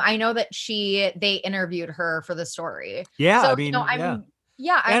I know that they interviewed her for the story. Yeah, so,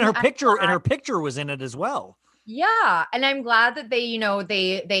 and her picture was in it as well. Yeah, and I'm glad that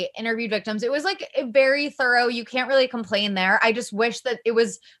they interviewed victims. It was like very thorough. You can't really complain there. I just wish that it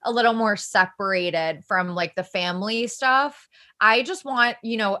was a little more separated from like the family stuff. I just want,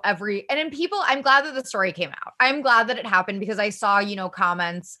 I'm glad that the story came out. I'm glad that it happened, because I saw,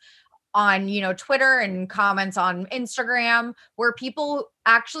 comments on, Twitter and comments on Instagram where people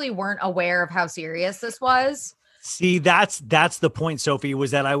actually weren't aware of how serious this was. See, that's the point, Sophie, was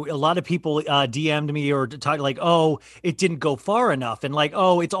that a lot of people DM'd me or talked like, oh, it didn't go far enough. And like,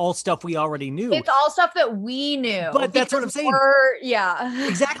 oh, it's all stuff we already knew. It's all stuff that we knew. But that's what I'm saying. Yeah.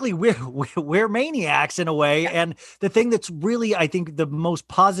 Exactly. We're maniacs in a way. And the thing that's really, I think the most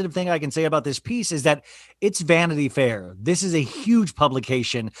positive thing I can say about this piece is that it's Vanity Fair. This is a huge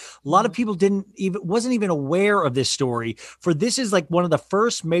publication. A lot of people wasn't even aware of this story. For this is like one of the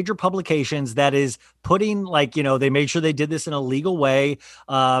first major publications that is putting like, they made sure they did this in a legal way.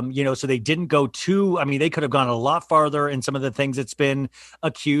 So they didn't go they could have gone a lot farther in some of the things that's been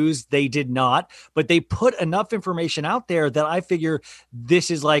accused. They did not, but they put enough information out there that I figure this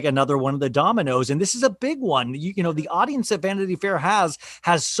is like another one of the dominoes. And this is a big one. The audience that Vanity Fair has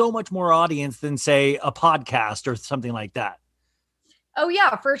so much more audience than say a podcast or something like that. Oh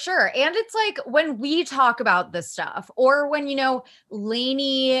yeah, for sure. And it's like when we talk about this stuff or when,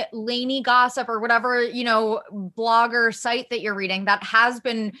 Lainey Gossip or whatever, blogger site that you're reading that has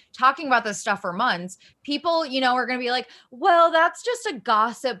been talking about this stuff for months, people, are going to be like, well, that's just a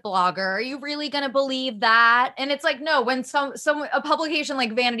gossip blogger. Are you really going to believe that? And it's like, no, when a publication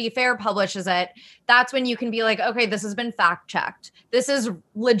like Vanity Fair publishes it, that's when you can be like, okay, this has been fact checked. This is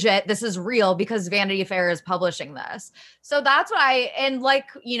legit. This is real because Vanity Fair is publishing this. So that's what and like,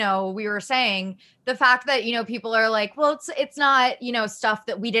 we were saying, the fact that, people are like, well, it's not, stuff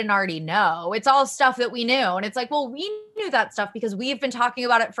that we didn't already know. It's all stuff that we knew. And it's like, well, we knew that stuff because we've been talking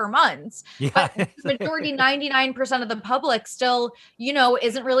about it for months. Yeah. But the majority, 99% of the public still,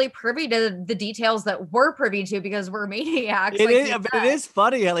 isn't really privy to the details that we're privy to because we're maniacs. It is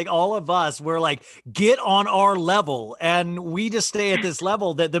funny. Like all of us, we're like, get on our level. And we just stay at this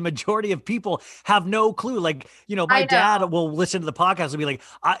level that the majority of people have no clue. Like, my dad will listen to the podcast and be like,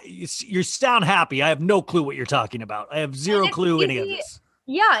 you sound happy. I have no clue what you're talking about. I have zero clue any of this.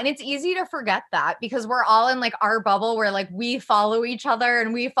 Yeah. And it's easy to forget that because we're all in like our bubble where like we follow each other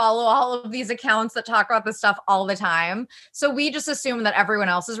and we follow all of these accounts that talk about this stuff all the time. So we just assume that everyone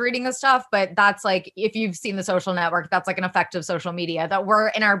else is reading this stuff. But that's like, if you've seen The Social Network, that's like an effect of social media that we're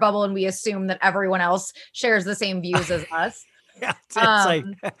in our bubble and we assume that everyone else shares the same views as us. Yeah, it's like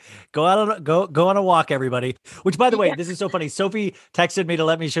go on a walk, everybody. Which, by the way, this is so funny. Sophie texted me to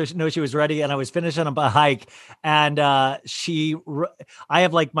let me know she was ready, and I was finishing a hike, and I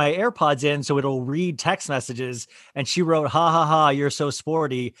have like my AirPods in, so it'll read text messages, and she wrote, "Ha ha ha, you're so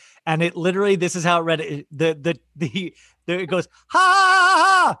sporty," and it literally, this is how it read. It goes, ha, ha,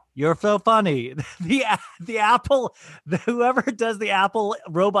 ha, you're so funny. The Apple, whoever does the Apple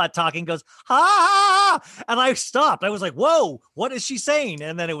robot talking goes, ha, ha, ha. And I stopped. I was like, whoa, what is she saying?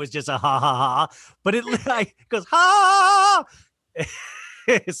 And then it was just a ha, ha, ha. But it goes, ha, ha, ha.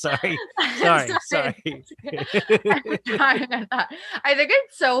 Sorry. I think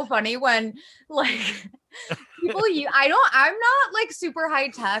it's so funny when like people I'm not like super high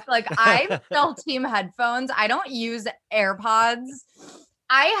tech. Like I'm still team headphones. I don't use AirPods.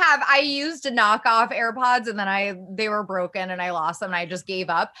 I used to knock off AirPods and then they were broken and I lost them and I just gave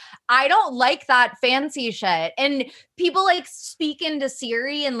up. I don't like that fancy shit. And people like speak into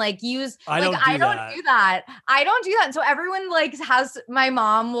Siri and like use, I don't do that. I don't do that. And so everyone like my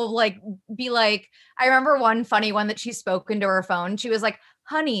mom will like be like, I remember one funny one that she spoke into her phone. She was like,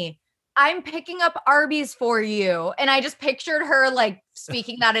 honey, I'm picking up Arby's for you. And I just pictured her like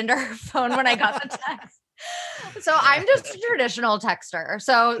speaking that into her phone when I got the text. So I'm just a traditional texter.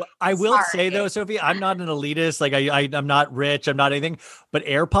 So I will say though, Sophie, I'm not an elitist. Like I'm not rich. I'm not anything, but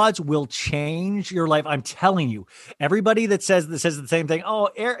AirPods will change your life. I'm telling you, everybody that says the same thing.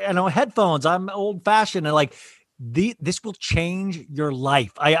 Oh, headphones. I'm old fashioned. And like this will change your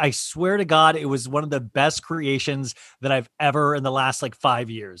life. I swear to God, it was one of the best creations that I've ever in the last like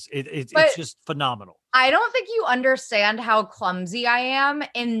 5 years. It's just phenomenal. I don't think you understand how clumsy I am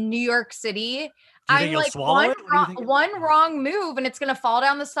in New York City. I'm like one wrong move and it's going to fall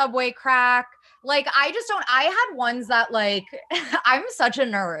down the subway crack. Like, I had ones that like, I'm such a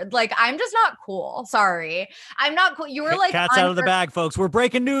nerd. Like, I'm just not cool. Sorry. I'm not cool. You were like, cat's out of the bag, folks. We're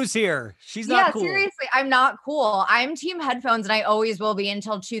breaking news here. She's not cool. Seriously. I'm not cool. I'm team headphones and I always will be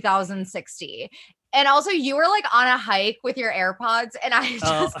until 2060. And also you were like on a hike with your AirPods and I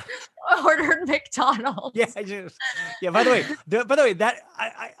just ordered McDonald's. Yeah, I just, by the way, that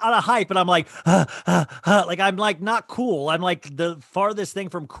I on a hike, but I'm like, like I'm like not cool. I'm like the farthest thing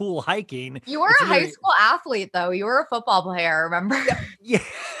from cool hiking. You were a high school athlete though. You were a football player, remember? Yeah.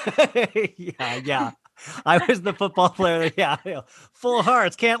 Yeah. I was the football player. Yeah, full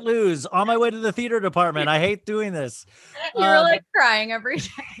hearts, can't lose. On my way to the theater department. I hate doing this. You were like crying every day.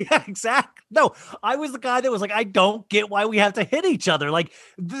 Yeah, exactly. No, I was the guy that was like, I don't get why we have to hit each other. Like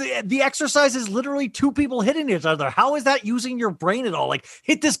the exercise is literally two people hitting each other. How is that using your brain at all? Like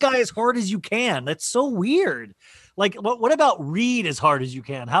hit this guy as hard as you can. That's so weird. Like what about read as hard as you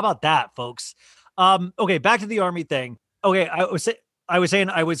can? How about that, folks? Okay, back to the Army thing. Okay, I was saying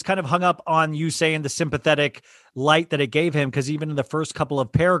I was kind of hung up on you saying the sympathetic light that it gave him, because even in the first couple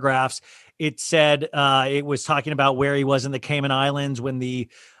of paragraphs, it said it was talking about where he was in the Cayman Islands when the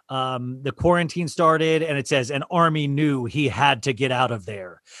quarantine started, and it says an Army knew he had to get out of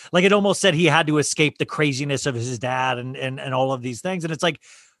there. Like it almost said he had to escape the craziness of his dad and all of these things. And it's like,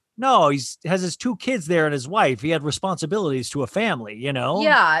 no, has his two kids there and his wife. He had responsibilities to a family, you know?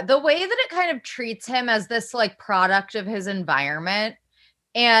 Yeah. The way that it kind of treats him as this like product of his environment.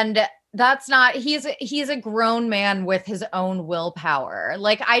 And that's not, he's a grown man with his own willpower.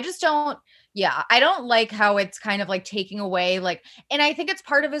 Like, I just don't, I don't like how it's kind of like taking away, like, and I think it's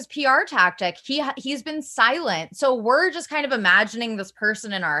part of his PR tactic. He's been silent. So we're just kind of imagining this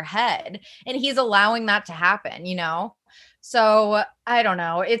person in our head, and he's allowing that to happen, you know? So I don't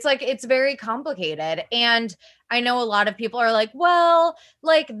know. It's like, it's very complicated. And I know a lot of people are like, well,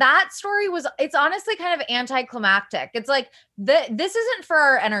 like that story it's honestly kind of anticlimactic. It's like, this isn't for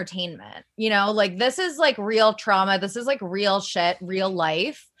our entertainment, you know, like this is like real trauma. This is like real shit, real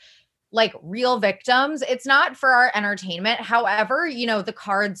life, like real victims. It's not for our entertainment. However, you know, the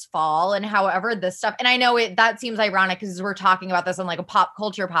cards fall, and however this stuff, and I know that seems ironic because we're talking about this on like a pop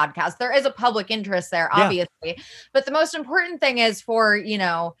culture podcast. There is a public interest there, obviously, but the most important thing is for, you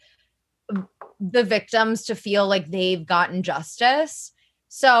know, the victims to feel like they've gotten justice.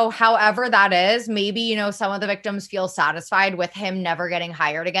 So however that is, maybe, you know, some of the victims feel satisfied with him never getting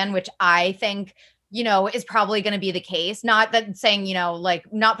hired again, which I think, you know, is probably going to be the case. Not that saying, you know,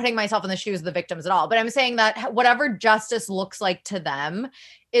 like not putting myself in the shoes of the victims at all, but I'm saying that whatever justice looks like to them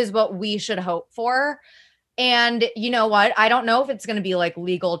is what we should hope for. And you know what? I don't know if it's going to be like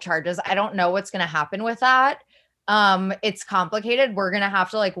legal charges. I don't know what's going to happen with that. It's complicated. We're going to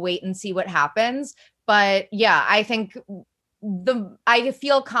have to like wait and see what happens. But yeah, I think I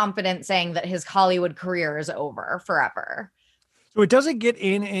feel confident saying that his Hollywood career is over forever. So it doesn't get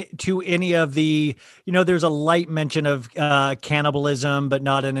into any of the, you know, there's a light mention of cannibalism, but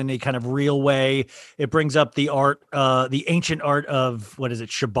not in any kind of real way. It brings up the art, the ancient art of, what is it,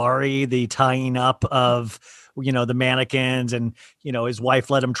 shibari, the tying up of, you know, the mannequins, and, you know, his wife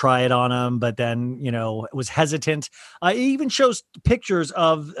let him try it on him, but then, you know, was hesitant. It even shows pictures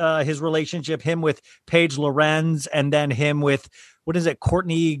of his relationship, him with Paige Lorenz, and then him with, what is it,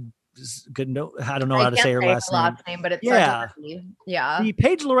 Courtney, I don't know how to say her last name, but it's The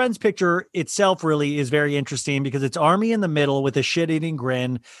Paige Lorenz picture itself really is very interesting because it's Armie in the middle with a shit-eating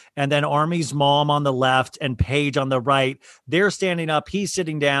grin, and then Armie's mom on the left and Paige on the right. They're standing up, he's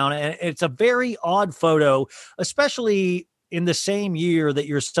sitting down, and it's a very odd photo, especially in the same year that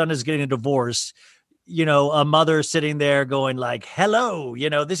your son is getting a divorce. You know, a mother sitting there going like, hello, you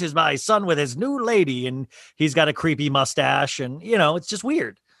know, this is my son with his new lady, and he's got a creepy mustache, and, you know, it's just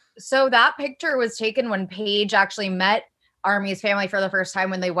weird. So that picture was taken when Paige actually met Armie's family for the first time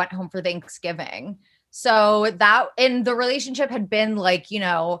when they went home for Thanksgiving. So that, and the relationship had been like, you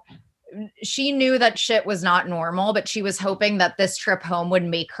know, she knew that shit was not normal, but she was hoping that this trip home would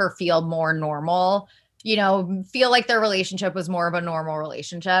make her feel more normal, you know, feel like their relationship was more of a normal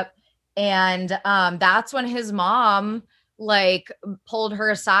relationship. And that's when his mom like pulled her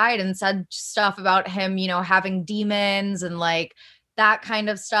aside and said stuff about him, you know, having demons and like that kind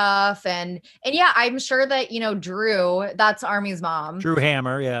of stuff. And yeah, I'm sure that, you know, Drew, that's Armie's mom. Drew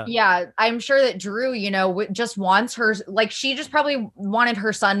Hammer. Yeah. Yeah. I'm sure that Drew, you know, just wants her, like, she just probably wanted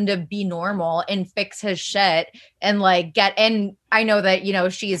her son to be normal and fix his shit and like and I know that, you know,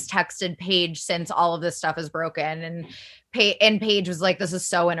 she's texted Paige since all of this stuff is broken, and Paige was like, this is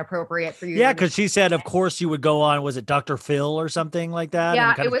so inappropriate for you. Yeah, because she said, of course you would go on, was it Dr. Phil or something like that? Yeah,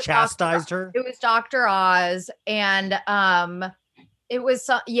 and kind of chastised her. It was Dr. Oz, and it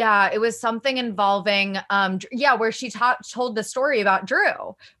was something involving, where she told the story about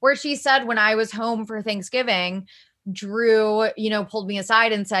Drew, where she said, when I was home for Thanksgiving, Drew, you know, pulled me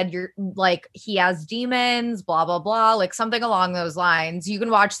aside and said, you're like, he has demons, blah, blah, blah, like something along those lines. You can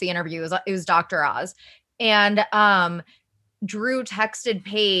watch the interview. It was Dr. Oz. And Drew texted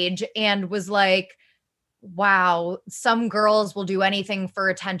Paige and was like, wow, some girls will do anything for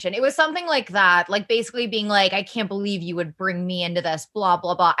attention. It was something like that, like basically being like, I can't believe you would bring me into this, blah,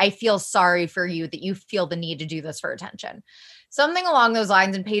 blah, blah. I feel sorry for you that you feel the need to do this for attention. Something along those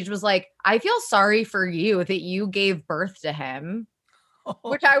lines. And Paige was like, I feel sorry for you that you gave birth to him,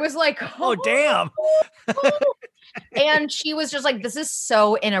 which I was like, oh damn. And she was just like, this is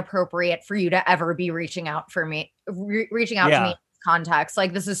so inappropriate for you to ever be reaching out for me, reaching out to me in this context.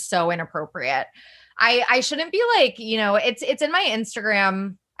 Like, this is so inappropriate. I shouldn't be like, you know, it's in my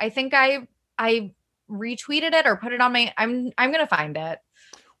Instagram. I think I retweeted it or put it on my, I'm going to find it.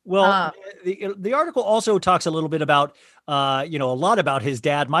 Well, the article also talks a little bit about, a lot about his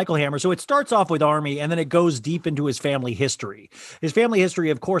dad, Michael Hammer. So it starts off with Armie and then it goes deep into his family history. His family history,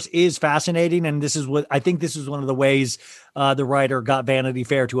 of course, is fascinating. And this is what I think this is one of the ways the writer got Vanity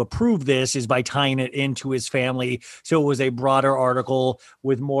Fair to approve this is by tying it into his family. So it was a broader article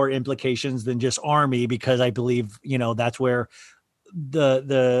with more implications than just Armie, because I believe, that's where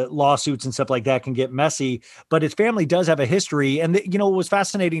the lawsuits and stuff like that can get messy, but his family does have a history. And, what was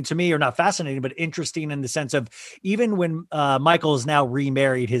fascinating to me, or not fascinating, but interesting in the sense of even when Michael is now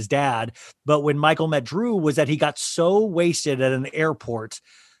remarried his dad, but when Michael met Drew was that he got so wasted at an airport,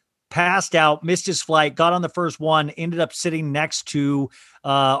 passed out, missed his flight, got on the first one, ended up sitting next to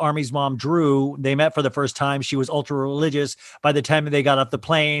Armie's mom, Drew. They met for the first time. She was ultra religious. By the time they got off the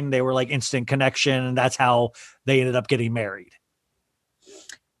plane, they were like instant connection. And that's how they ended up getting married.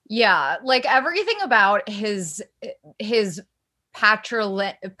 Yeah, like everything about his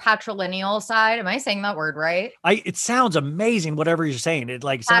patrilineal side. Am I saying that word right? It sounds amazing. Whatever you're saying, it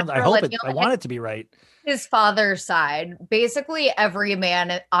like sounds. I want it to be right. His father's side, basically every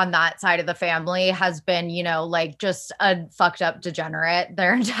man on that side of the family has been, like just a fucked up degenerate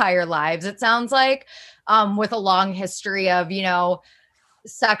their entire lives. It sounds like, with a long history of,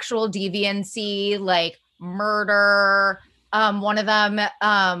 sexual deviancy, like murder. One of them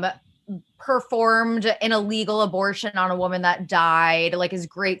performed an illegal abortion on a woman that died, like his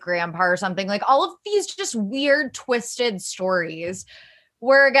great grandpa or something. Like all of these just weird, twisted stories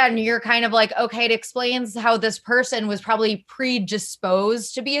where, again, you're kind of like, okay, it explains how this person was probably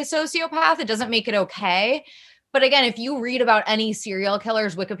predisposed to be a sociopath. It doesn't make it okay. But again, if you read about any serial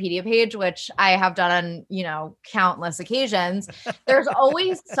killer's Wikipedia page, which I have done on, countless occasions, there's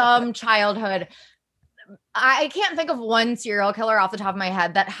always some childhood. I can't think of one serial killer off the top of my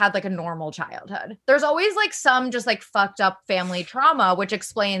head that had like a normal childhood. There's always like some just like fucked up family trauma, which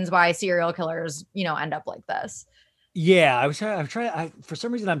explains why serial killers, end up like this. Yeah, I'm trying. For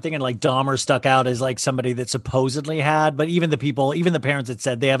some reason, I'm thinking like Dahmer stuck out as like somebody that supposedly had, but even the parents that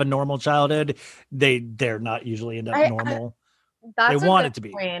said they have a normal childhood, they're not usually end up normal. They want it to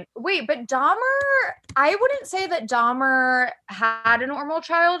be. Wait, but Dahmer, I wouldn't say that Dahmer had a normal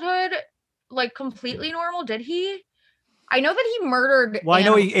childhood. Like completely normal, did he? I know that he murdered I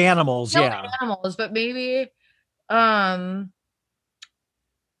know animals, but maybe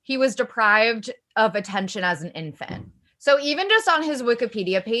he was deprived of attention as an infant. So even just on his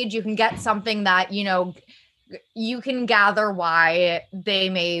Wikipedia page, you can get something that, you can gather why they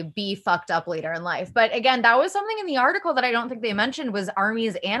may be fucked up later in life. But again, that was something in the article that I don't think they mentioned was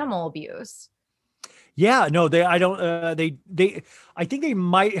Armie's animal abuse. Yeah, no, I think they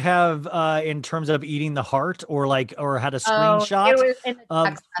might have in terms of eating the heart or had a screenshot it was in the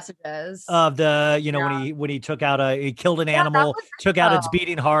text messages of the, when he took out he killed an animal, took out its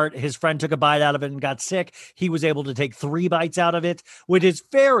beating heart. His friend took a bite out of it and got sick. He was able to take 3 bites out of it, which is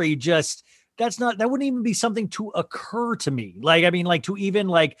very just, that wouldn't even be something to occur to me. Like, I mean, like to even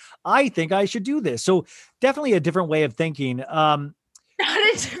like, I think I should do this. So definitely a different way of thinking. Not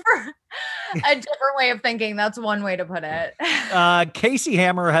a different way of thinking. That's one way to put it. Casey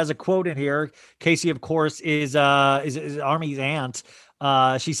Hammer has a quote in here. Casey, of course, is Armie's aunt.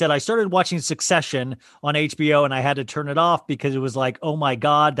 She said, I started watching Succession on HBO and I had to turn it off because it was like, oh my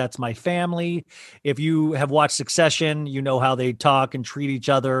God, that's my family. If you have watched Succession, you know how they talk and treat each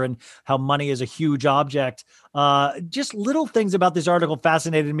other and how money is a huge object. Just little things about this article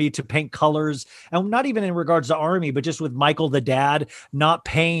fascinated me to paint colors, and not even in regards to Armie, but just with Michael, the dad, not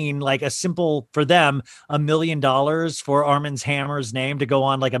paying like for them, $1 million for Armie's Hammer's name to go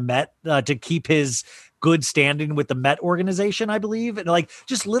on like a Met to keep his good standing with the Met organization, I believe. And like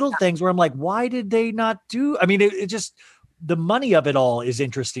just little things where I'm like, why did they not do? I mean, it just, the money of it all is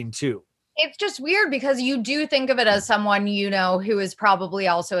interesting too. It's just weird because you do think of it as someone, who is probably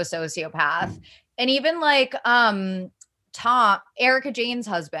also a sociopath. And even like Erica Jane's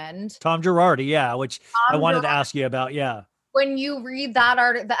husband, Tom Girardi. Yeah. Which I wanted to ask you about. Yeah. When you read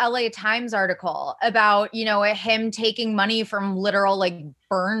that the LA Times article about, him taking money from literal like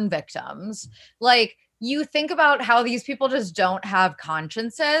burn victims, like you think about how these people just don't have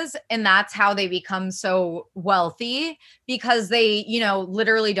consciences, and that's how they become so wealthy, because they,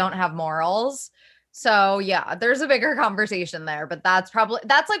 literally don't have morals. So yeah, there's a bigger conversation there, but that's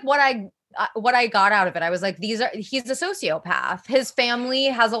like what I got out of it. I was like, he's a sociopath. His family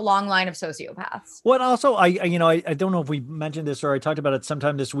has a long line of sociopaths. Well, also, I don't know if we mentioned this or I talked about it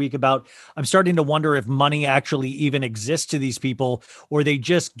sometime this week about, I'm starting to wonder if money actually even exists to these people, or they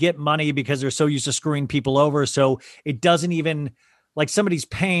just get money because they're so used to screwing people over. So it doesn't even, like, somebody's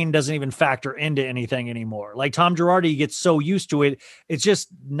pain doesn't even factor into anything anymore. Like Tom Girardi gets so used to it. It's just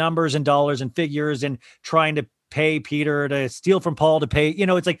numbers and dollars and figures and trying to pay Peter to steal from Paul to pay,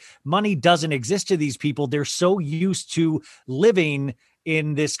 it's like money doesn't exist to these people. They're so used to living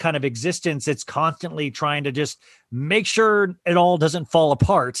in this kind of existence. It's constantly trying to just make sure it all doesn't fall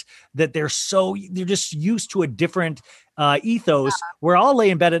apart, that they're just used to a different ethos where I'll lay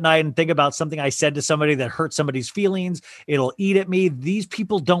in bed at night and think about something I said to somebody that hurt somebody's feelings. It'll eat at me. These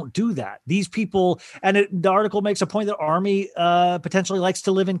people don't do that. These people, and the article makes a point that Armie potentially likes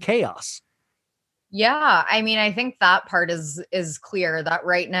to live in chaos. Yeah, I mean, I think that part is clear, that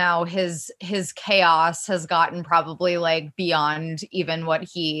right now his chaos has gotten probably like beyond even what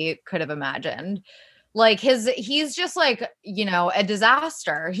he could have imagined. Like he's just like, a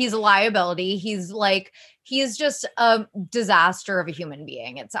disaster. He's a liability. He's just a disaster of a human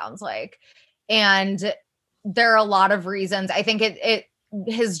being, it sounds like. And there are a lot of reasons. I think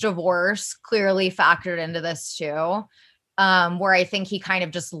his divorce clearly factored into this too, where I think he kind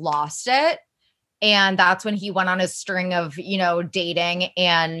of just lost it. And that's when he went on his string of, dating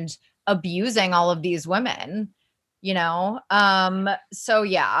and abusing all of these women, So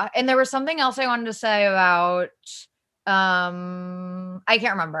yeah. And there was something else I wanted to say about, I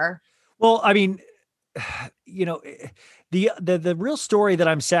can't remember. Well, I mean, the real story that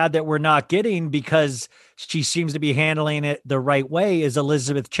I'm sad that we're not getting, because she seems to be handling it the right way, is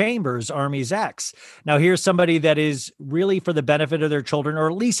Elizabeth Chambers, Armie's ex. Now, here's somebody that is really for the benefit of their children, or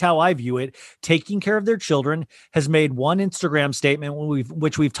at least how I view it, taking care of their children, has made one Instagram statement,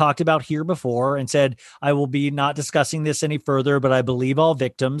 which we've talked about here before, and said, I will be not discussing this any further, but I believe all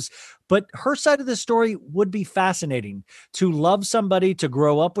victims. But her side of the story would be fascinating. To love somebody, to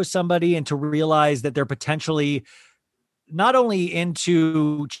grow up with somebody, and to realize that they're potentially not only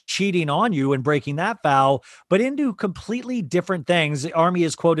into cheating on you and breaking that vow, but into completely different things. Armie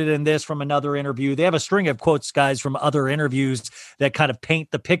is quoted in this from another interview. They have a string of quotes, guys, from other interviews that kind of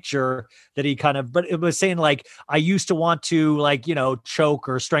paint the picture that he but it was saying like, I used to want to choke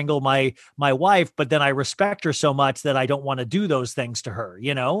or strangle my wife, but then I respect her so much that I don't want to do those things to her,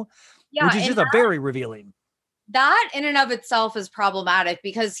 Yeah, which is just a very revealing. That in and of itself is problematic,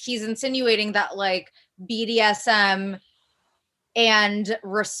 because he's insinuating that like BDSM and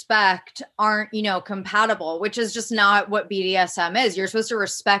respect aren't, compatible, which is just not what BDSM is. You're supposed to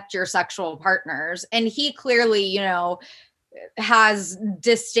respect your sexual partners. And he clearly, has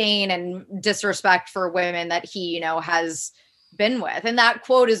disdain and disrespect for women that he, has been with. And that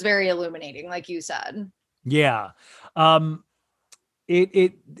quote is very illuminating, like you said. Yeah. That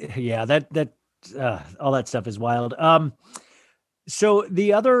all that stuff is wild. So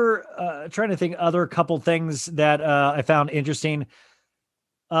the other, trying to think other couple things that I found interesting.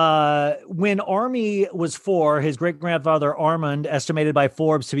 When Armie was 4, his great-grandfather Armand, estimated by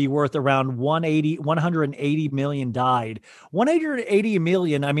Forbes to be worth around 180 million, died. 180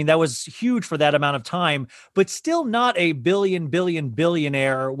 million, I mean, that was huge for that amount of time, but still not a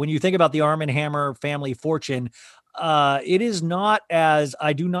billionaire. When you think about the Arm & Hammer family fortune, it is not as,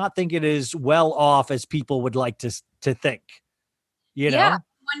 I do not think it is well off as people would like to think. Yeah.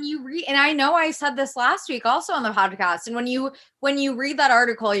 When you read, and I know I said this last week also on the podcast, and when you read that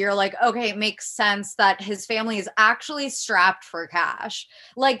article, you're like, okay, it makes sense that his family is actually strapped for cash.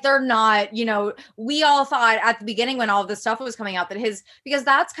 Like they're not, we all thought at the beginning when all of this stuff was coming out that because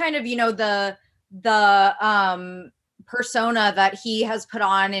that's kind of, the persona that he has put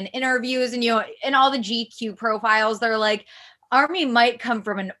on in interviews and, in all the GQ profiles, they're like, Armie might come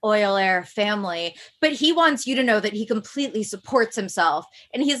from an oil heir family, but he wants you to know that he completely supports himself.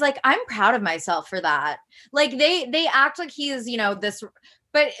 And he's like, I'm proud of myself for that. Like they act like he is, this,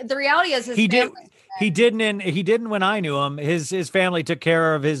 but the reality is he didn't when I knew him. His family took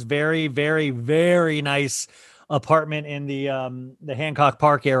care of his very, very, very nice apartment in the Hancock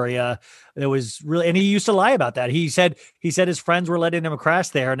Park area. It was really, and he used to lie about that. He said his friends were letting him crash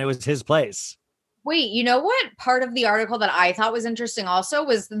there and it was his place. Wait, you know what part of the article that I thought was interesting also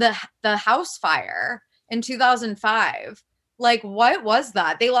was the house fire in 2005. Like, what was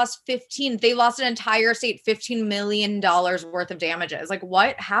that? They lost an entire state, $15 million worth of damages. Like,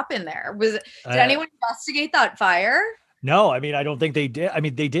 what happened there? Did anyone investigate that fire? No, I mean, I don't think they did. I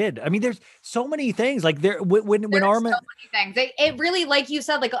mean, they did. I mean, there's so many things like when Armin, so many things. It really, like you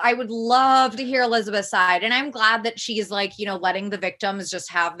said, like I would love to hear Elizabeth's side, and I'm glad that she's like, letting the victims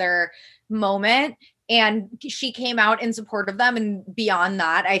just have their moment. And she came out in support of them. And beyond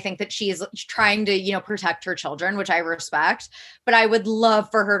that, I think that she's trying to, protect her children, which I respect. But I would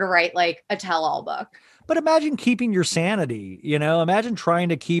love for her to write like a tell-all book. But imagine keeping your sanity, imagine trying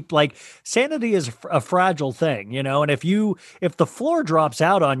to keep sanity is a fragile thing, and if the floor drops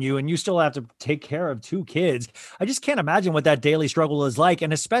out on you and you still have to take care of 2 kids, I just can't imagine what that daily struggle is like.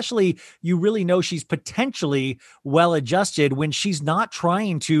 And especially you really know she's potentially well adjusted when she's not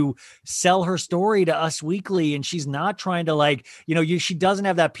trying to sell her story to Us Weekly. And she's not trying to she doesn't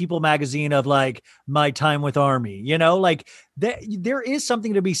have that People magazine of my time with Armie, there is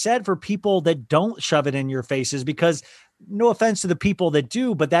something to be said for people that don't shove it in your faces, because no offense to the people that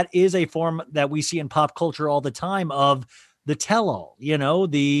do, but that is a form that we see in pop culture all the time of the tell-all,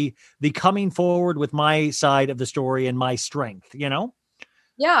 the coming forward with my side of the story and my strength, Yeah,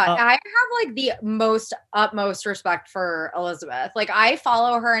 I have the utmost respect for Elizabeth. Like I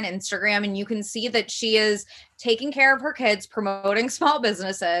follow her on Instagram and you can see that she is taking care of her kids, promoting small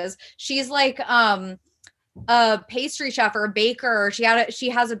businesses. She's like a pastry chef or a baker. She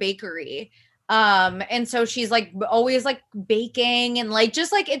has a bakery. And so she's always baking and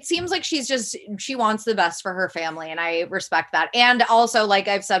it seems like she wants the best for her family. And I respect that. And also, like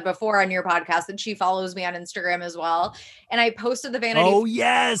I've said before on your podcast, that she follows me on Instagram as well. And I posted the Vanity. Oh,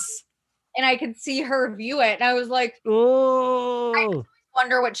 yes. And I could see her view it. And I was like, oh, I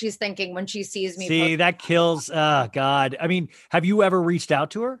wonder what she's thinking when she sees me. See, that kills. God. I mean, have you ever reached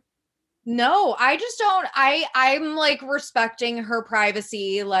out to her? No, I just don't. I'm respecting her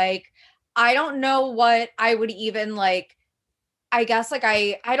privacy. I don't know what I would even I guess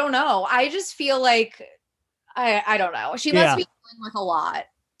I don't know. I just feel like I don't know. She must be dealing with a lot.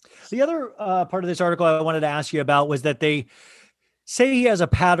 The other part of this article I wanted to ask you about was that they say he has a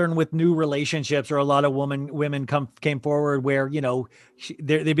pattern with new relationships, or a lot of women came forward where,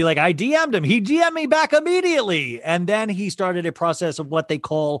 they'd be like, I DM'd him. He DM'd me back immediately. And then he started a process of what they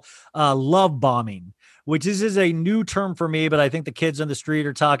call love bombing, which is a new term for me, but I think the kids on the street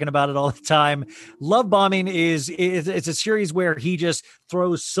are talking about it all the time. Love bombing it's a series where he just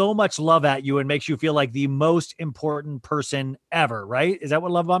throws so much love at you and makes you feel like the most important person ever, right? Is that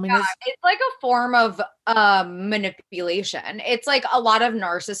what love bombing is? It's like a form of manipulation. It's like a lot of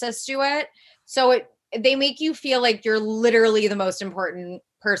narcissists do it. So they make you feel like you're literally the most important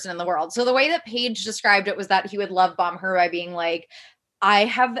person in the world. So the way that Paige described it was that he would love bomb her by being like, I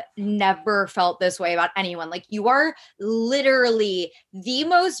have never felt this way about anyone. Like, you are literally the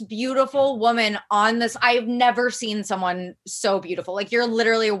most beautiful woman on this. I've never seen someone so beautiful. Like, you're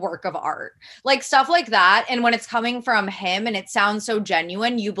literally a work of art, like stuff like that. And when it's coming from him and it sounds so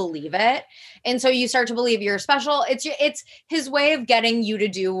genuine, you believe it. And so you start to believe you're special. It's his way of getting you to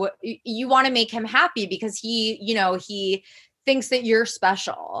do, you want to make him happy because he thinks that you're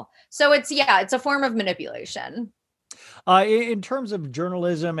special. So it's a form of manipulation. In terms of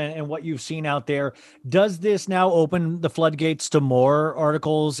journalism and what you've seen out there, does this now open the floodgates to more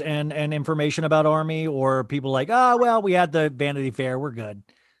articles and information about Armie, or people like, we had the Vanity Fair, we're good?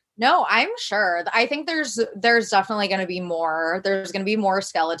 No, I'm sure. I think there's definitely going to be more. There's going to be more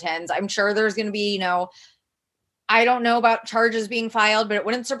skeletons. I'm sure there's going to be, I don't know about charges being filed, but it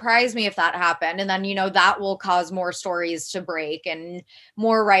wouldn't surprise me if that happened. And then, that will cause more stories to break and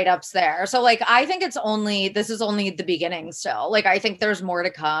more write-ups there. So I think this is only the beginning still. I think there's more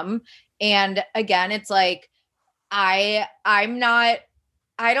to come. And again, it's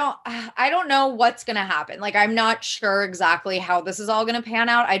I don't know what's going to happen. I'm not sure exactly how this is all going to pan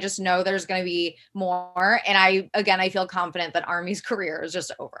out. I just know there's going to be more. And I feel confident that Armie's career is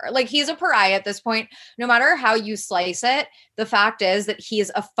just over. He's a pariah at this point, no matter how you slice it. The fact is that he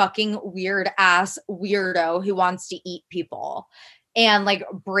is a fucking weird ass weirdo who wants to eat people and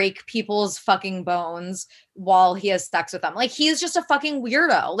break people's fucking bones while he has sex with them. He's just a fucking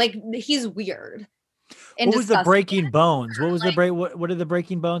weirdo. He's weird. What was the breaking bones? What was what are the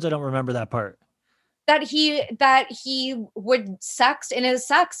breaking bones? I don't remember that part. That he would sex in his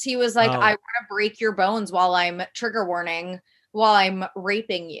sex. He was like, I want to break your bones while I'm trigger warning, while I'm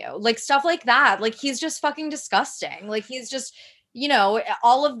raping you. Stuff like that. He's just fucking disgusting. He's just,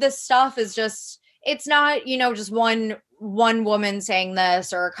 all of this stuff is just, it's not, just one woman saying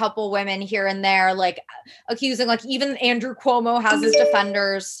this or a couple women here and there, accusing, even Andrew Cuomo has his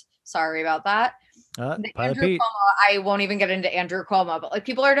defenders. Sorry about that. Pilot Andrew Pete. Cuomo, I won't even get into Andrew Cuomo, but like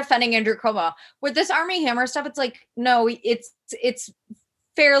people are defending Andrew Cuomo with this Armie Hammer stuff. It's like, no, it's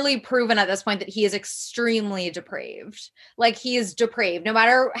fairly proven at this point that he is extremely depraved. Like he is depraved, no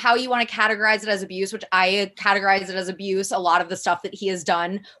matter how you want to categorize it as abuse, which I categorize it as abuse. A lot of the stuff that he has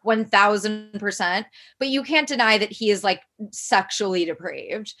done 1000%, but you can't deny that he is like sexually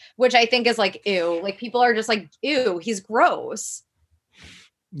depraved, which I think is like, ew, like people are just like, ew, he's gross.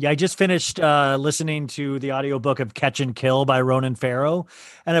 Yeah, I just finished listening to the audiobook of Catch and Kill by Ronan Farrow.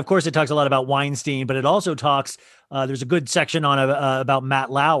 And of course, it talks a lot about Weinstein, but it also talks, there's a good section on about Matt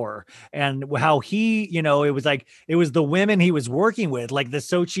Lauer and how he, it was the women he was working with, like the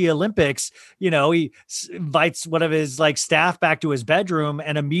Sochi Olympics, he invites one of his like staff back to his bedroom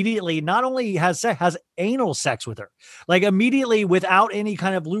and immediately not only has anal sex with her, like immediately without any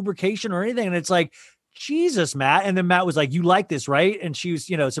kind of lubrication or anything. And it's like, Jesus, Matt. And then Matt was like, you like this, right? And she was,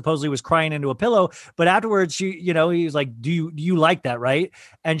 supposedly was crying into a pillow, but afterwards he was like, do you like that? Right.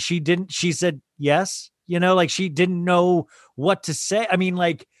 And she didn't, she said, yes, like she didn't know what to say. I mean,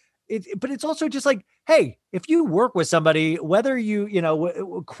 like but it's also just like, hey, if you work with somebody, whether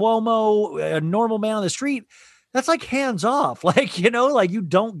Cuomo, a normal man on the street, that's like hands off. Like, like you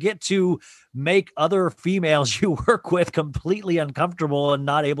don't get to make other females you work with completely uncomfortable and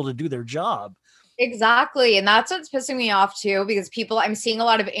not able to do their job. Exactly. And that's what's pissing me off too, because I'm seeing a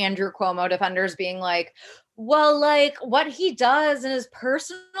lot of Andrew Cuomo defenders being like, well, like what he does in his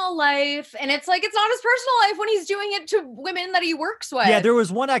personal life. And it's like, it's not his personal life when he's doing it to women that he works with. Yeah. There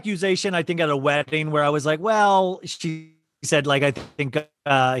was one accusation, I think at a wedding where I was like, well, she said like, I think,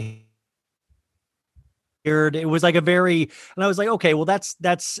 it was like and I was like, okay, well, that's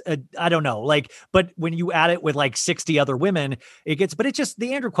I don't know. Like, but when you add it with like 60 other women, but it's just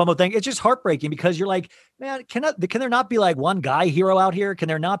the Andrew Cuomo thing. It's just heartbreaking because you're like, man, can there not be like one guy hero out here? Can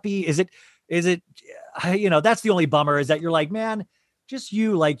there not be, is it, that's the only bummer is that you're like, man, just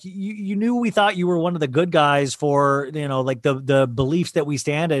you knew we thought you were one of the good guys for, like the beliefs that we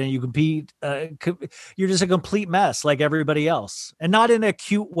stand in and you compete. You're just a complete mess like everybody else, and not in a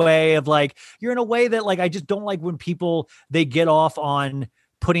cute way of like, you're in a way that like, I just don't like when people, they get off on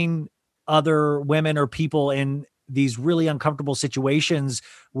putting other women or people in these really uncomfortable situations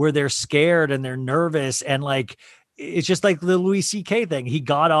where they're scared and they're nervous. And like, it's just like the Louis C.K. thing. He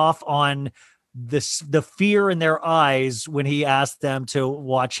got off on the fear in their eyes when he asked them to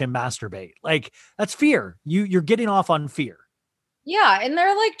watch him masturbate. Like that's fear. You're getting off on fear. Yeah. And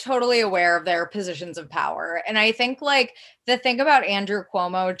they're like totally aware of their positions of power. And I think like the thing about Andrew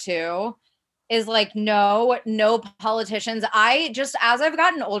Cuomo too is like, no politicians. As I've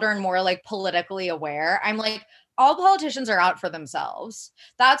gotten older and more like politically aware, I'm like, all politicians are out for themselves.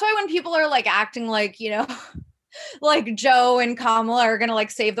 That's why when people are like acting like, like Joe and Kamala are going to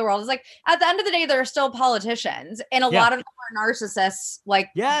like save the world. It's like, at the end of the day, they're still politicians. And a lot of them are narcissists. Like,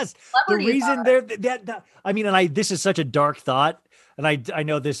 yes, the reason this is such a dark thought. And I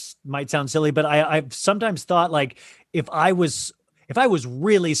know this might sound silly, but I've sometimes thought like, if I was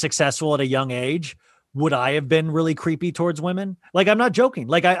really successful at a young age, would I have been really creepy towards women? Like, I'm not joking.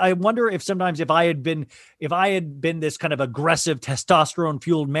 Like, I wonder if sometimes if I had been this kind of aggressive testosterone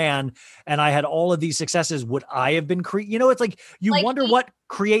fueled man and I had all of these successes, would I have been creepy? It's like, you like wonder what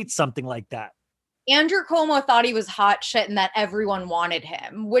creates something like that. Andrew Cuomo thought he was hot shit and that everyone wanted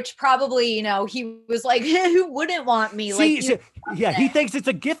him, which probably, he was like, who wouldn't want me? He thinks it's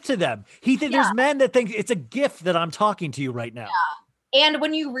a gift to them. There's men that think it's a gift that I'm talking to you right now. Yeah. And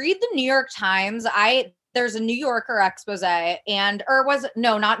when you read the New York Times, there's a New Yorker expose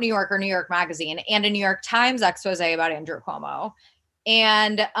not New Yorker, New York Magazine, and a New York Times expose about Andrew Cuomo.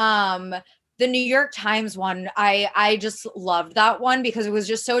 And the New York Times one, I just loved that one because it was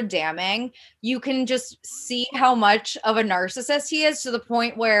just so damning. You can just see how much of a narcissist he is to the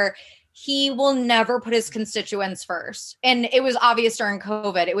point where he will never put his constituents first. And it was obvious during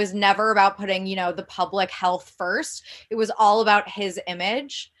COVID. It was never about putting, the public health first. It was all about his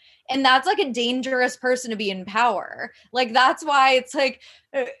image. And that's like a dangerous person to be in power. Like, that's why it's like,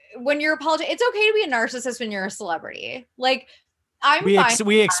 when you're a politician, it's okay to be a narcissist when you're a celebrity. Like,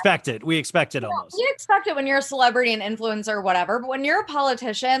 we expect it. We expect it almost. You expect it when you're a celebrity and influencer or whatever. But when you're a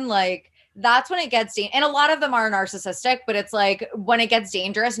politician, like, that's when it gets and a lot of them are narcissistic, but it's like when it gets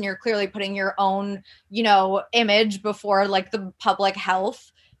dangerous and you're clearly putting your own, image before like the public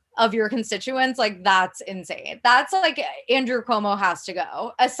health of your constituents, like that's insane. That's like Andrew Cuomo has to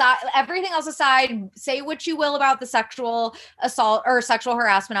go. Aside, everything else aside, say what you will about the sexual assault or sexual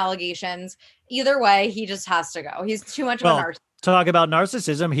harassment allegations. Either way, he just has to go. He's too much of a narcissist. Talk about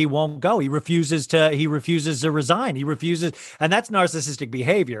narcissism. He won't go. He refuses to resign. He refuses. And that's narcissistic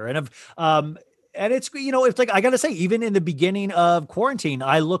behavior. And And it's, it's like, I got to say, even in the beginning of quarantine,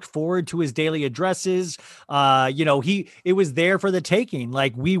 I looked forward to his daily addresses. It was there for the taking.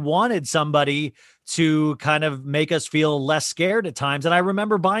 Like, we wanted somebody to kind of make us feel less scared at times. And I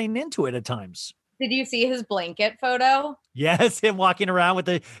remember buying into it at times. Did you see his blanket photo? Yes, him walking around with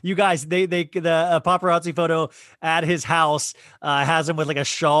the paparazzi photo at his house has him with like a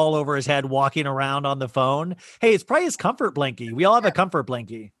shawl over his head walking around on the phone. Hey, it's probably his comfort blankie. We all have a comfort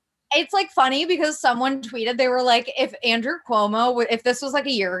blankie. It's like funny because someone tweeted, they were like, if this was like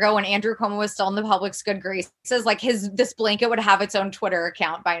a year ago when Andrew Cuomo was still in the public's good graces, like this blanket would have its own Twitter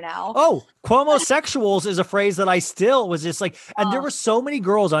account by now. Oh, Cuomo-sexuals is a phrase that I still was just like, and there were so many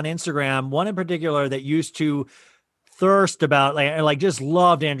girls on Instagram, one in particular that used to thirst about like just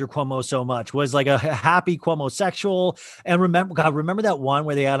loved Andrew Cuomo so much, was like a happy Cuomo-sexual. And remember that one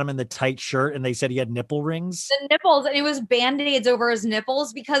where they had him in the tight shirt and they said he had nipple rings? The nipples, and it was Band-Aids over his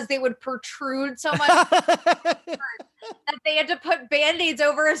nipples because they would protrude so much that they had to put Band-Aids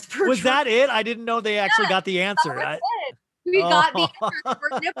over his protrusion. Was that it? I didn't know they actually got the answer. We got the answer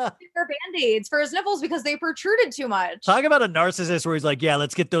for nipples for Band-Aids for his nipples because they protruded too much. Talk about a narcissist where he's like, yeah,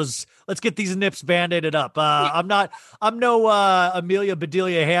 let's get these nips Band-Aided up. I'm no Amelia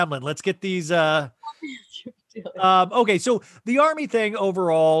Bedelia Hamlin. Let's get these. Okay. So the Army thing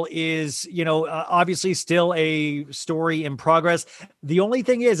overall is, obviously still a story in progress. The only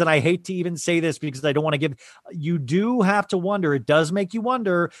thing is, and I hate to even say this because I don't want to you do have to wonder, it does make you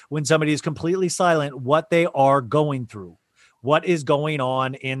wonder when somebody is completely silent, what they are going through. What is going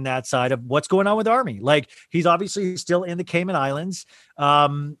on in that side of what's going on with Armie? Like, he's obviously still in the Cayman Islands.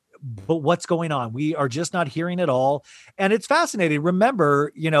 But what's going on? We are just not hearing it all. And it's fascinating.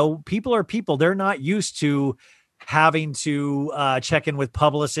 Remember, people are people. They're not used to having to check in with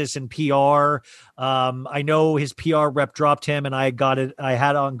publicists and PR. I know his PR rep dropped him, and I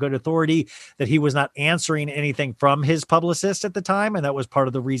had on good authority that he was not answering anything from his publicist at the time. And that was part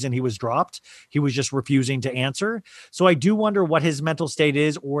of the reason he was dropped. He was just refusing to answer. So I do wonder what his mental state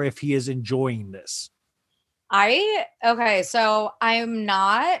is, or if he is enjoying this. So I'm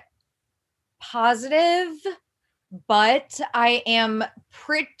not positive, but I am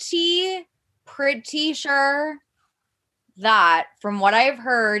pretty sure that from what I've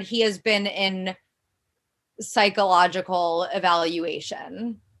heard, he has been in psychological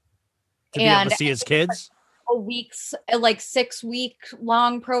evaluation. To be able to see his kids? Like 6-week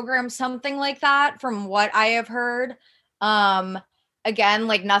long program, something like that, from what I have heard. Again,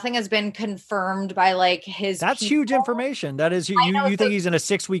 like nothing has been confirmed by like his That's people. Huge information. That is, you think he's in a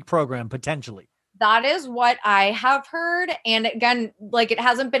 6-week program, potentially. That is what I have heard. And again, like it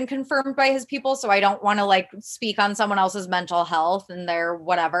hasn't been confirmed by his people. So I don't want to like speak on someone else's mental health and their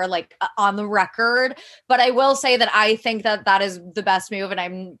whatever, like on the record. But I will say that I think that is the best move. And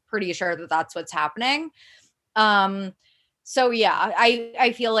I'm pretty sure that that's what's happening. So yeah,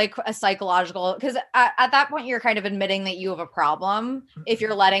 I feel like a psychological, because at that point you're kind of admitting that you have a problem if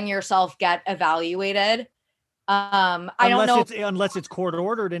you're letting yourself get evaluated. I don't know unless it's court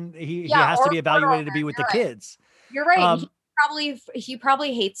ordered and he has to be evaluated to be with the kids. You're right. He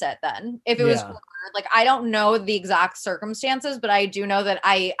probably hates it then if it was court ordered. Like, I don't know the exact circumstances, but I do know that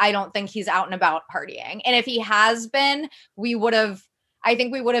I don't think he's out and about partying. And if he has been, I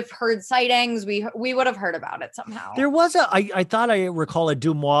think we would have heard sightings. We would have heard about it somehow. There was I thought I recall a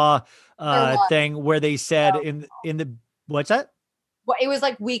Dumois thing where they said in the, what's that? Well, it was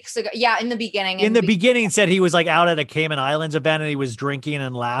like weeks ago. Yeah, in the beginning. In the beginning, said he was like out at a Cayman Islands event and he was drinking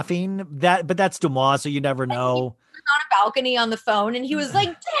and laughing. But that's Dumois, so you never know. He was on a balcony on the phone and he was like,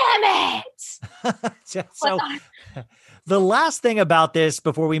 "Damn it!" So, the last thing about this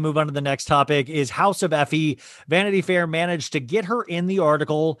before we move on to the next topic is House of Effie. Vanity Fair managed to get her in the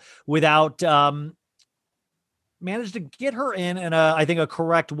article without managed to get her in I think a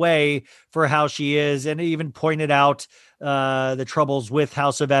correct way for how she is, and even pointed out the troubles with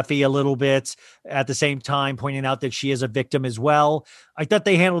House of Effie a little bit, at the same time pointing out that she is a victim as well. I thought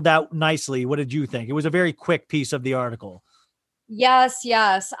they handled that nicely. What did you think? It was a very quick piece of the article. Yes.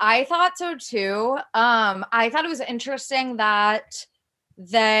 I thought so too. I thought it was interesting that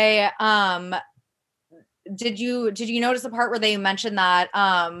they did you notice the part where they mentioned that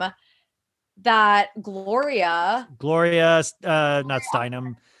that Gloria, not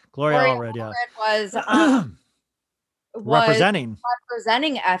Steinem, Gloria Allred, was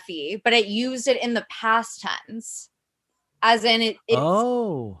representing Effie, but it used it in the past tense, as in it's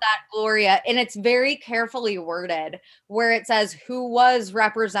that Gloria, and it's very carefully worded where it says who was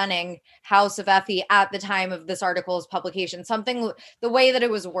representing House of Effie at the time of this article's publication, something the way that it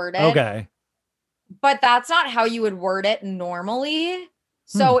was worded. Okay. But that's not how you would word it normally.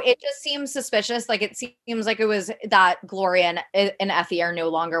 So it just seems suspicious. Like it seems like it was that Gloria and Effie are no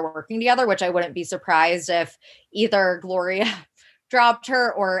longer working together, which I wouldn't be surprised if either Gloria dropped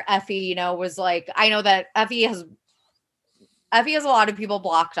her or Effie, you know, was like, I know that Effie has a lot of people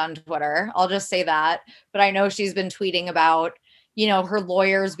blocked on Twitter. I'll just say that. But I know she's been tweeting about, you know, her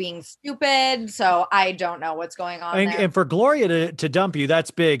lawyers being stupid. So I don't know what's going on there. And for Gloria to dump you,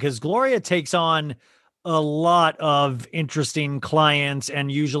 that's big because Gloria takes on a lot of interesting clients.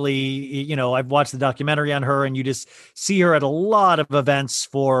 And usually, you know, I've watched the documentary on her and you just see her at a lot of events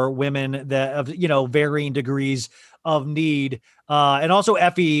for women that of, you know, varying degrees of need. And also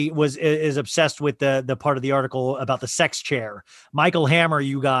Effie is obsessed with the part of the article about the sex chair. Michael Hammer,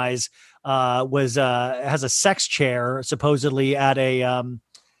 you guys, has a sex chair supposedly at a,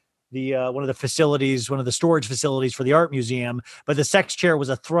 one of the facilities, one of the storage facilities for the art museum, but the sex chair was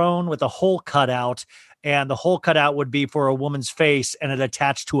a throne with a hole cut out, and the hole cut out would be for a woman's face and it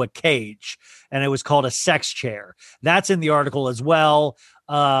attached to a cage, and it was called a sex chair. That's in the article as well.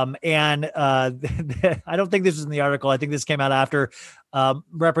 I don't think this was in the article. I think this came out after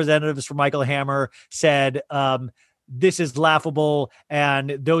representatives from Michael Hammer said, this is laughable.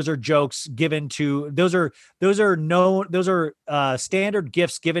 And those are jokes given to, those are standard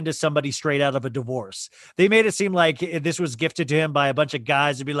gifts given to somebody straight out of a divorce. They made it seem like this was gifted to him by a bunch of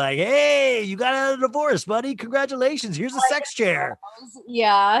guys to be like, hey, you got out of a divorce, buddy. Congratulations. Here's a sex chair.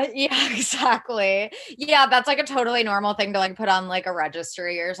 Yeah, exactly. Yeah. That's like a totally normal thing to like put on like a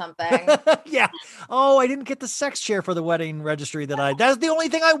registry or something. Yeah. Oh, I didn't get the sex chair for the wedding registry that's the only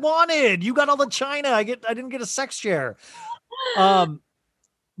thing I wanted. You got all the china. I didn't get a sex chair.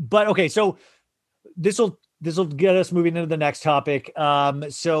 But okay, so this will get us moving into the next topic.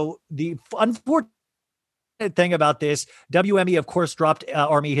 So the unfortunate thing about this, WME of course dropped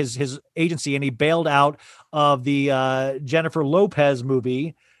Armie, his agency, and he bailed out of the Jennifer Lopez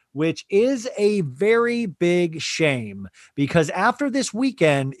movie, which is a very big shame because after this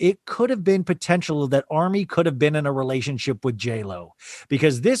weekend, it could have been potential that Armie could have been in a relationship with J-Lo,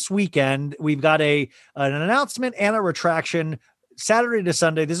 because this weekend we've got an announcement and a retraction. Saturday to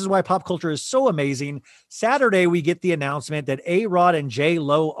Sunday. This is why pop culture is so amazing. Saturday, we get the announcement that Arod and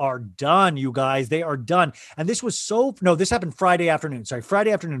J-Lo are done, you guys. They are done. And this happened Friday afternoon.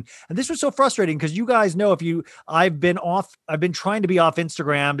 And this was so frustrating because you guys know I've been trying to be off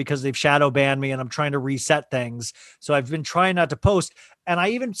Instagram because they've shadow banned me and I'm trying to reset things. So I've been trying not to post. And I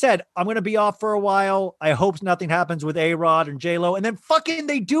even said, I'm going to be off for a while. I hope nothing happens with Arod and J-Lo. And then fucking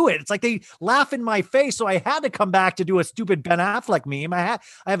they do it. It's like they laugh in my face. So I had to come back to do a stupid Ben Affleck meme. I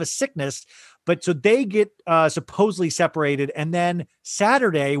have a sickness. But so they get supposedly separated. And then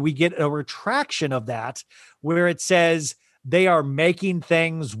Saturday, we get a retraction of that where it says they are making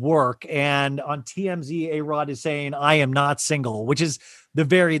things work. And on TMZ, Arod is saying, I am not single, which is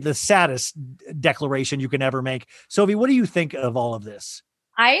the saddest declaration you can ever make. Sophie, what do you think of all of this?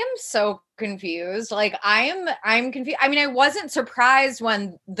 I am so confused. Like I'm confused. I mean, I wasn't surprised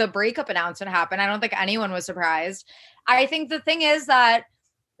when the breakup announcement happened. I don't think anyone was surprised. I think the thing is that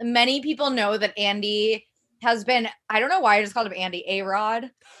many people know that Andy has been, I don't know why I just called him Andy, Arod.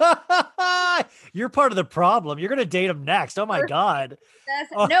 You're part of the problem. You're going to date him next. Oh my God.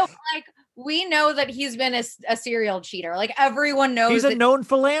 No, like we know that he's been a serial cheater. Like everyone knows he's a known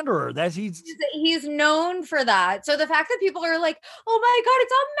philanderer. He's known for that. So the fact that people are like, oh my God,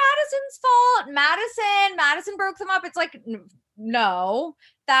 it's all Madison's fault. Madison broke them up. It's like, no,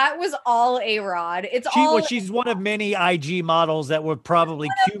 that was all Arod. She's one of many IG models that were probably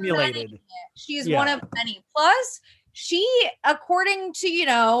accumulated. She's one of many. Plus, she, according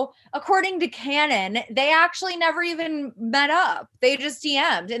to canon, they actually never even met up. They just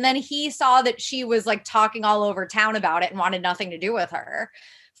DM'd. And then he saw that she was like talking all over town about it and wanted nothing to do with her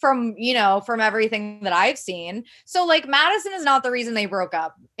from everything that I've seen. So like Madison is not the reason they broke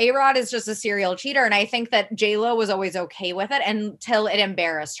up. Arod is just a serial cheater. And I think that J-Lo was always okay with it until it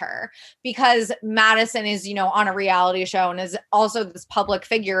embarrassed her, because Madison is, on a reality show and is also this public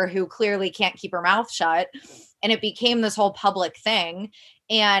figure who clearly can't keep her mouth shut. And it became this whole public thing.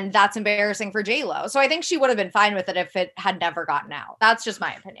 And that's embarrassing for J-Lo. So I think she would have been fine with it if it had never gotten out. That's just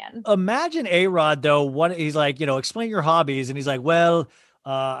my opinion. Imagine Arod though, he's like, explain your hobbies. And he's like, well,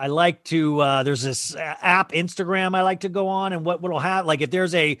 I like to, there's this app, Instagram, I like to go on, and what'll have, like, if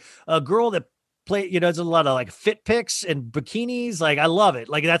there's a girl that does a lot of like fit pics and bikinis, like, I love it.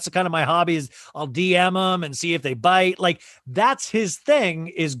 Like, that's kind of my hobby is I'll DM them and see if they bite. Like, that's his thing,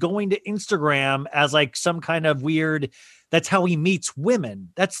 is going to Instagram as like some kind of weird, that's how he meets women.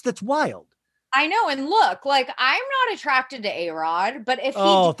 That's wild. I know. And look, like, I'm not attracted to Arod, but if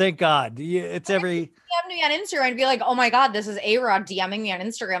thank God. It's every DM me on Instagram and be like, oh my God, this is Arod DMing me on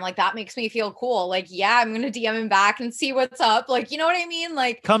Instagram. Like, that makes me feel cool. Like, yeah, I'm going to DM him back and see what's up. Like, you know what I mean?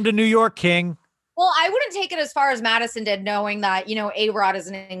 Like, come to New York, King. well, I wouldn't take it as far as Madison did, knowing that, you know, A-Rod is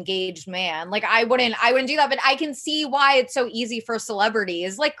an engaged man. Like, I wouldn't do that, but I can see why it's so easy for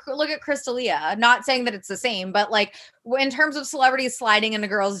celebrities. Like, look at Crystalia. Not saying that it's the same, but like, in terms of celebrities sliding into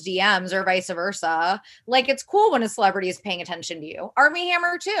girls' DMs or vice versa, like, it's cool when a celebrity is paying attention to you. Armie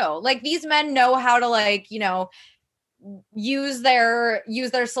Hammer too. Like, these men know how to, like, you know, use their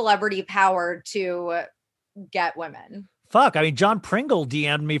celebrity power to get women. Fuck. I mean, John Pringle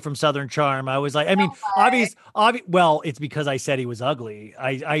DM'd me from Southern Charm. I was like, I mean, obvious. Well, it's because I said he was ugly.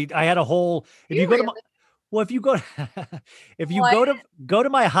 I had a whole, if you go to my, well, if you go, if you go to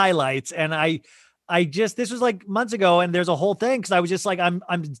my highlights, and I just, this was like months ago, and there's a whole thing. Cause I was just like, I'm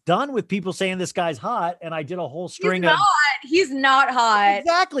done with people saying this guy's hot. And I did a whole string of. He's not hot.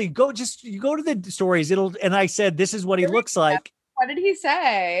 Exactly. You go to the stories. And I said, this is what he looks like. What did he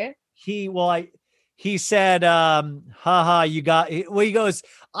say? He said, haha, you got, well, he goes,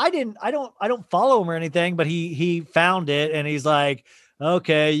 I don't follow him or anything, but he found it. And he's like,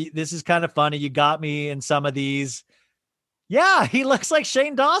 okay, this is kind of funny. You got me in some of these. Yeah. He looks like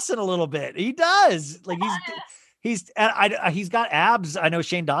Shane Dawson a little bit. He does. Like he's got abs. I know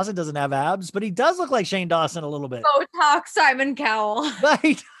Shane Dawson doesn't have abs, but he does look like Shane Dawson a little bit. Botox Simon Cowell. But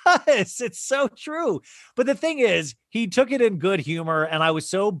he does. It's so true. But the thing is, he took it in good humor, and I was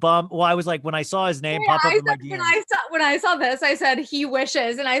so bummed. Well, I was like, when I saw his name pop up in my DMs. When I saw this, I said, he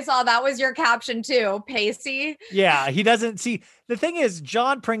wishes. And I saw that was your caption too, Pacey. Yeah, he doesn't see. The thing is,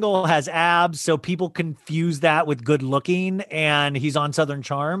 John Pringle has abs, so people confuse that with good looking, and he's on Southern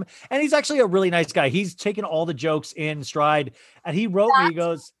Charm. And he's actually a really nice guy. He's taken all the jokes in stride. And he wrote me, he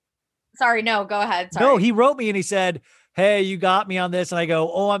goes, sorry, no, go ahead. Sorry. No, he wrote me and he said, hey, you got me on this. And I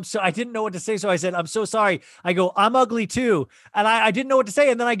go, oh, I didn't know what to say. So I said, I'm so sorry. I go, I'm ugly too. And I didn't know what to say.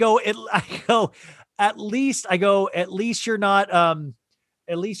 And then I go, at least you're not,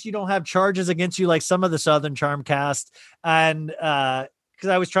 at least you don't have charges against you like some of the Southern Charm cast. And, cause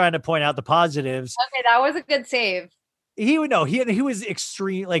I was trying to point out the positives. Okay. That was a good save. He was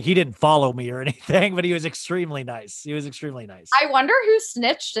extreme. Like, he didn't follow me or anything, but he was extremely nice. I wonder who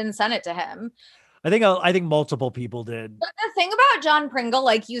snitched and sent it to him. I think multiple people did. But the thing about John Pringle,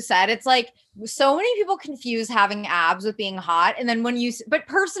 like you said, it's like so many people confuse having abs with being hot. And then but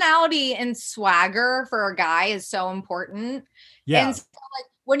personality and swagger for a guy is so important. Yeah. And so, like,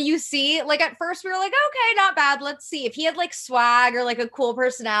 when you see, like, at first we were like, okay, not bad. Let's see if he had like swag or like a cool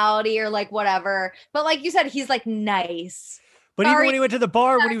personality or like whatever. But like you said, he's like nice. But even when he went to the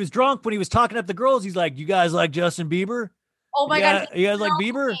bar, when he was drunk, when he was talking up the girls, he's like, you guys like Justin Bieber? Oh my God. You guys like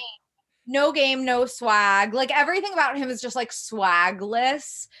Bieber? No game, no swag. Like, everything about him is just like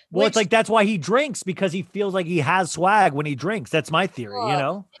swagless. Well, it's like, that's why he drinks, because he feels like he has swag when he drinks. That's my theory, you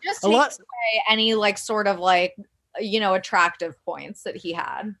know? It just takes away any like sort of like, you know, attractive points that he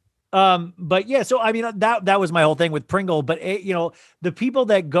had. But yeah, so I mean, that was my whole thing with Pringle, but you know, the people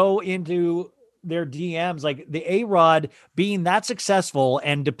that go into their DMs, like the A-Rod being that successful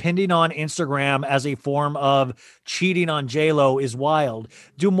and depending on Instagram as a form of cheating on J-Lo is wild.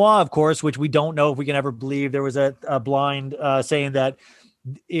 Dumois, of course, which we don't know if we can ever believe. There was a blind saying that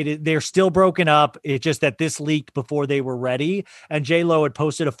they're still broken up. It's just that this leaked before they were ready. And J-Lo had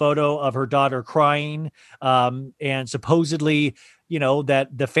posted a photo of her daughter crying. And supposedly, you know,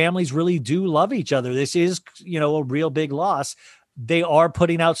 that the families really do love each other. This is, you know, a real big loss. They are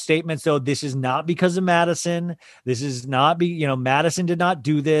putting out statements, though. This is not because of Madison. This is not Madison did not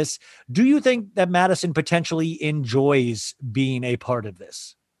do this. Do you think that Madison potentially enjoys being a part of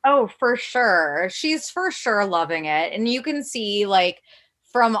this? Oh, for sure. She's for sure loving it. And you can see, like,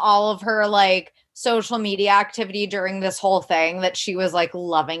 from all of her like social media activity during this whole thing, that she was like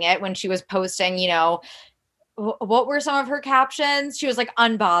loving it when she was posting, you know, what were some of her captions? She was like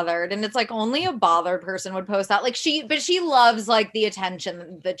unbothered, and it's like only a bothered person would post that. Like, she loves like the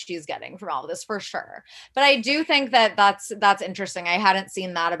attention that she's getting from all of this, for sure. But I do think that that's interesting. I hadn't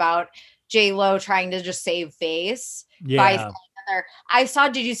seen that about J-Lo trying to just save face. Yeah.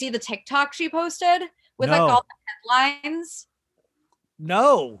 Did you see the TikTok she posted with like all the headlines?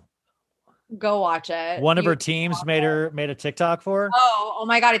 No. Go watch it. One of her teams made a TikTok for her. Oh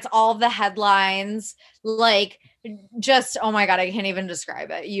my God. It's all the headlines. Like, just, oh my God, I can't even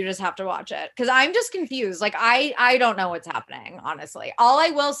describe it. You just have to watch it. Cause I'm just confused. Like, I don't know what's happening, honestly. All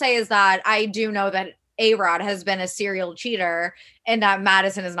I will say is that I do know that Arod has been a serial cheater and that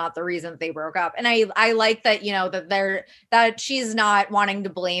Madison is not the reason they broke up. And I like that, you know, that she's not wanting to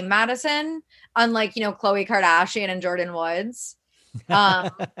blame Madison, unlike, you know, Khloe Kardashian and Jordan Woods.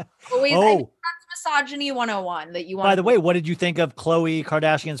 Always, I think that's misogyny 101 that you want. By the way, what did you think of Khloe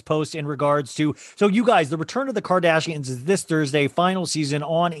Kardashian's post in regards to, so you guys, the return of the Kardashians is this Thursday, final season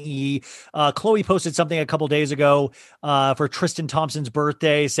on E! Khloe posted something a couple days ago for Tristan Thompson's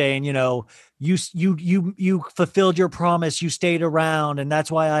birthday saying, you know, you fulfilled your promise, you stayed around, and that's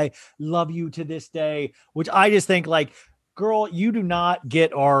why I love you to this day, which I just think, like, girl, you do not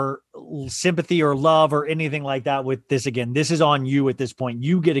get our sympathy or love or anything like that with this. Again, this is on you at this point.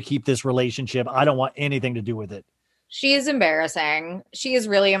 You get to keep this relationship. I don't want anything to do with it. She is embarrassing. She is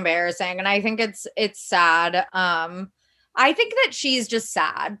really embarrassing. And I think it's sad. I think that she's just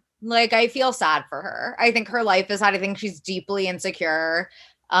sad. Like, I feel sad for her. I think her life is sad. I think she's deeply insecure,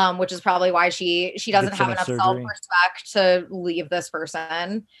 which is probably why she doesn't have enough self-respect to leave this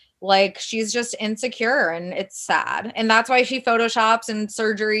person. Like, she's just insecure and it's sad. And that's why she photoshops and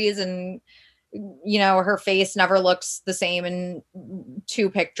surgeries and, you know, her face never looks the same in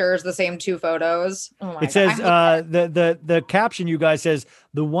two pictures, the same two photos. Oh my it says, the caption, you guys, says,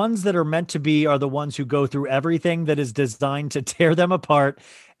 the ones that are meant to be are the ones who go through everything that is designed to tear them apart,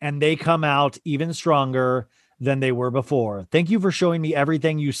 and they come out even stronger than they were before. Thank you for showing me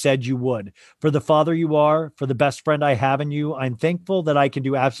everything you said you would. For the father you are, for the best friend I have in you, I'm thankful that I can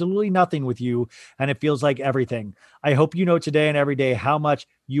do absolutely nothing with you, and it feels like everything. I hope you know today and every day how loved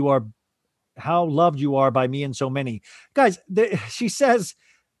you are by me and so many. Guys, she says,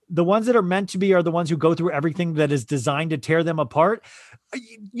 the ones that are meant to be are the ones who go through everything that is designed to tear them apart.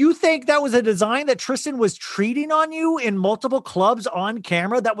 You think that was a design that Tristan was treating on you in multiple clubs on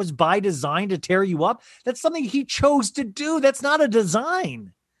camera that was by design to tear you up? That's something he chose to do. That's not a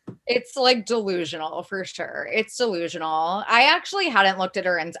design. It's like delusional for sure. It's delusional. I actually hadn't looked at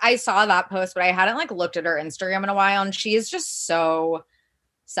her, and I saw that post, but I hadn't like looked at her Instagram in a while, and she is just so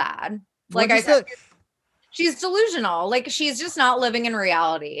sad. Like I said, she's delusional. Like, she's just not living in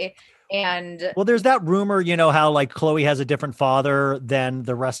reality. And well, there's that rumor, you know, how like Khloe has a different father than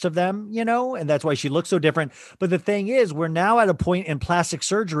the rest of them, you know, and that's why she looks so different. But the thing is, we're now at a point in plastic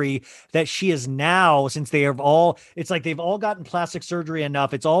surgery that she is now, since they have all, it's like they've all gotten plastic surgery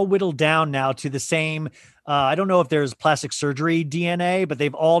enough. It's all whittled down now to the same. I don't know if there's plastic surgery DNA, but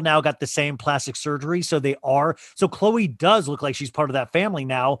they've all now got the same plastic surgery. So Khloe does look like she's part of that family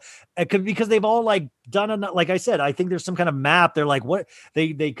now, because they've all like done, like I said, I think there's some kind of map. They're like, what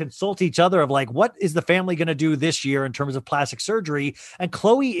they consult each other of like, what is the family going to do this year in terms of plastic surgery? And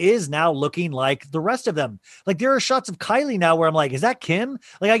Khloe is now looking like the rest of them. Like, there are shots of Kylie now where I'm like, is that Kim?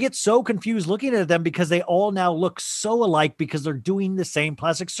 Like, I get so confused looking at them because they all now look so alike because they're doing the same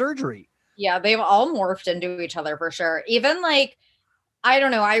plastic surgery. Yeah, they've all morphed into each other for sure. Even like, I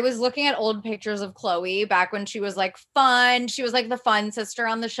don't know, I was looking at old pictures of Khloe back when she was like fun. She was like the fun sister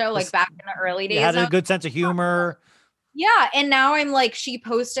on the show, like back in the early days. Had a good sense of humor. Yeah. And now I'm like, she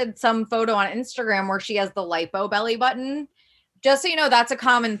posted some photo on Instagram where she has the lipo belly button. Just so you know, that's a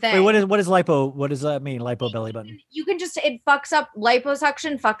common thing. Wait, what is lipo? What does that mean? Lipo belly button. You can just, it fucks up,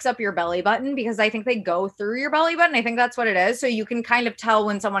 liposuction fucks up your belly button because I think they go through your belly button. I think that's what it is. So you can kind of tell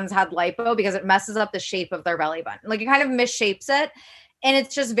when someone's had lipo because it messes up the shape of their belly button. Like, it kind of misshapes it. And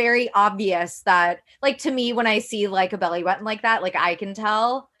it's just very obvious that, like, to me, when I see like a belly button like that, like, I can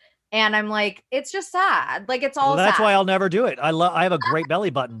tell. And I'm like, it's just sad. Like, it's all that's sad. Why I'll never do it. I have a great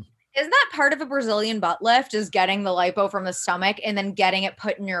belly button. Isn't that part of a Brazilian butt lift, is getting the lipo from the stomach and then getting it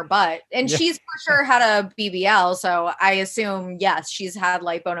put in your butt? And she's for sure had a BBL. So I assume, yes, she's had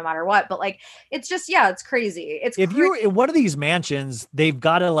lipo no matter what. But like, it's just, yeah, it's crazy. If you're in one of these mansions, they've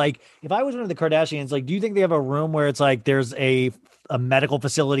got to, like, if I was one of the Kardashians, like, do you think they have a room where it's like there's a medical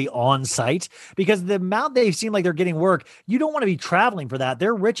facility on site? Because the amount they seem like they're getting work, you don't want to be traveling for that.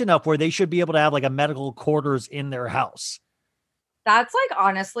 They're rich enough where they should be able to have like a medical quarters in their house. That's like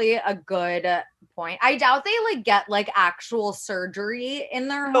honestly a good point. I doubt they like get like actual surgery in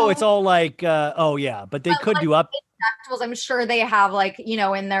their home. Oh, it's all like, but they could like, do up. Injectables, I'm sure they have like, you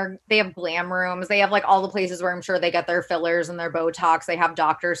know, they have glam rooms. They have like all the places where I'm sure they get their fillers and their Botox. They have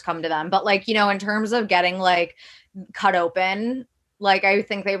doctors come to them. But like, you know, in terms of getting like cut open, like, I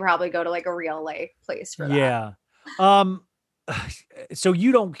think they probably go to like a real like place for that. Yeah. So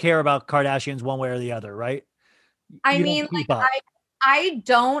you don't care about Kardashians one way or the other, right? I mean, like, I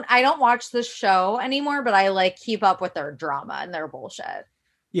don't watch the show anymore, but I like keep up with their drama and their bullshit.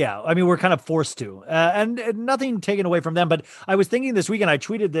 Yeah. I mean, we're kind of forced to, and nothing taken away from them. But I was thinking this weekend, I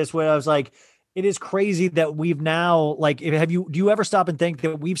tweeted this where I was like, it is crazy that we've now, like, do you ever stop and think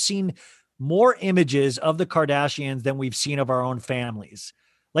that we've seen more images of the Kardashians than we've seen of our own families.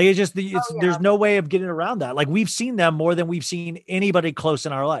 Like there's no way of getting around that. Like we've seen them more than we've seen anybody close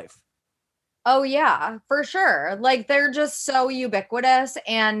in our life. Oh yeah, for sure. Like they're just so ubiquitous.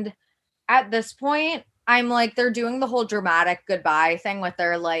 And at this point, I'm like, they're doing the whole dramatic goodbye thing with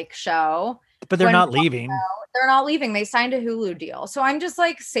their like show. But they're not leaving. They're not leaving. They signed a Hulu deal. So I'm just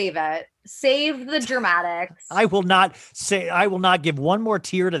like, save it. Save the dramatics. I will not give one more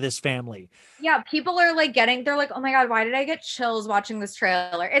tear to this family. Yeah, people are like they're like, oh my God, why did I get chills watching this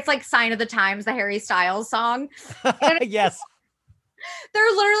trailer? It's like Sign of the Times, the Harry Styles song. Yes.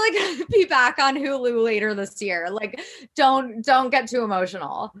 They're literally going to be back on Hulu later this year. Like, don't get too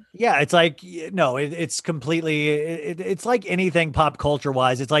emotional. Yeah, it's like, no, it's completely, it's like anything pop culture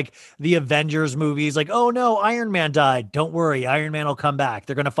wise. It's like the Avengers movies, like, oh no, Iron Man died. Don't worry, Iron Man will come back.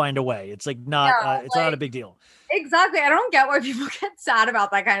 They're going to find a way. It's like it's not a big deal. Exactly. I don't get why people get sad about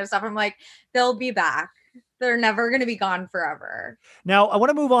that kind of stuff. I'm like, they'll be back. They're never going to be gone forever. Now, I want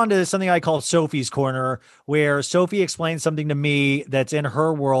to move on to something I call Sophie's Corner, where Sophie explains something to me that's in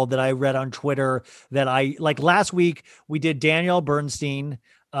her world that I read on Twitter that I like. Last week, we did Danielle Bernstein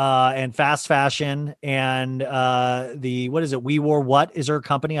and fast fashion and what is it? We Wore What is her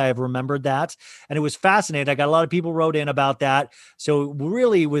company. I have remembered that. And it was fascinating. I got a lot of people wrote in about that. So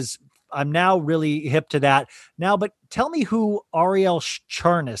really I'm now really hip to that now, but tell me who Arielle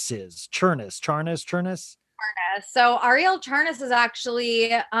Charnas is. Charnas. So Arielle Charnas is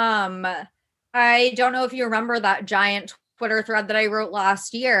actually, I don't know if you remember that giant Twitter thread that I wrote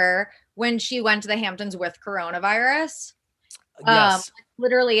last year when she went to the Hamptons with coronavirus. Yes.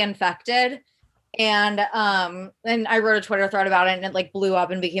 Literally infected. And I wrote a Twitter thread about it and it like blew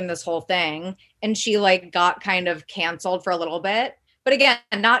up and became this whole thing. And she like got kind of canceled for a little bit, but again,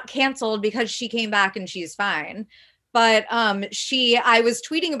 not canceled because she came back and she's fine. But I was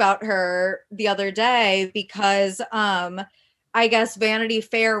tweeting about her the other day because I guess Vanity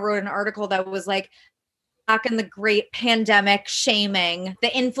Fair wrote an article that was like, back in the great pandemic shaming, the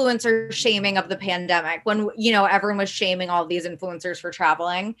influencer shaming of the pandemic, when, everyone was shaming all these influencers for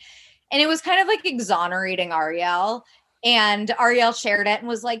traveling. And it was kind of like exonerating Arielle. And Arielle shared it and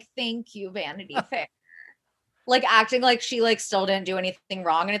was like, thank you, Vanity Fair. Like acting like she like still didn't do anything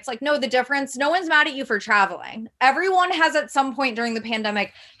wrong. And it's like, no, the difference, no one's mad at you for traveling. Everyone has at some point during the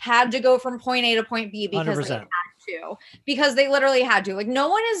pandemic had to go from point A to point B because 100%. They had to, because they literally had to. Like no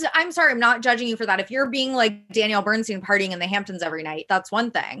one is, I'm sorry, I'm not judging you for that. If you're being like Danielle Bernstein partying in the Hamptons every night, that's one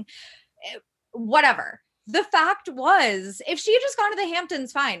thing. Whatever. The fact was, if she had just gone to the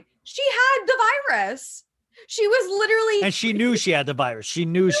Hamptons, fine. She had the virus. She was literally. And she knew she had the virus. She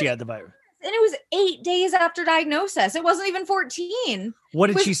knew she had the virus. And it was 8 days after diagnosis. It wasn't even 14. What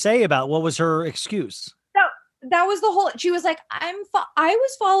did she say what was her excuse? That was the whole, she was like, I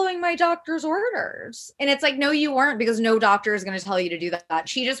was following my doctor's orders. And it's like, no, you weren't, because no doctor is going to tell you to do that.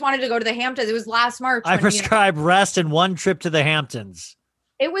 She just wanted to go to the Hamptons. It was last March. I prescribed rest and one trip to the Hamptons.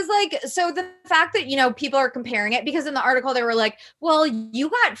 It was like, so the fact that, people are comparing it, because in the article they were like, well, you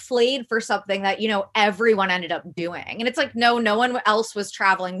got flayed for something that, everyone ended up doing. And it's like, no one else was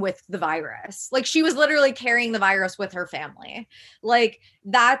traveling with the virus. Like she was literally carrying the virus with her family. Like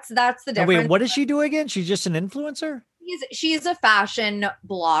that's the difference. Wait, what does she do again? She's just an influencer? She's a fashion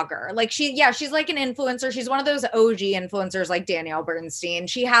blogger. Like she's like an influencer. She's one of those OG influencers like Danielle Bernstein.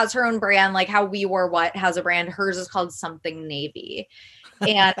 She has her own brand, like how We Wore What has a brand. Hers is called Something Navy.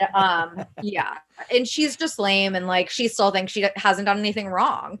 And yeah, and she's just lame, and like she still thinks she hasn't done anything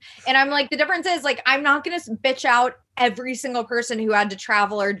wrong. And I'm like, the difference is like, I'm not gonna bitch out every single person who had to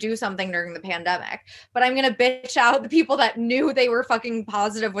travel or do something during the pandemic, but I'm gonna bitch out the people that knew they were fucking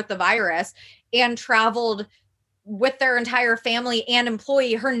positive with the virus and traveled with their entire family and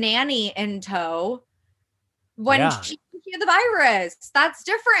employee, her nanny in tow, when she had the virus. That's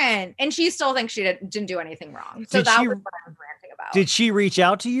different. And she still thinks she didn't do anything wrong. So that was what I was ranting about. Did she reach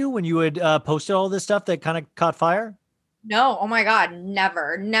out to you when you had posted all this stuff that kind of caught fire? No. Oh my God.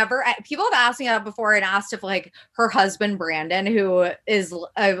 Never. People have asked me that before and asked if like her husband, Brandon, who is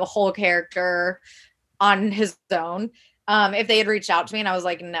a whole character on his own, if they had reached out to me, and I was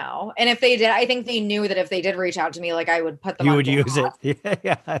like, no. And if they did, I think they knew that if they did reach out to me, like I would put them. You would use it.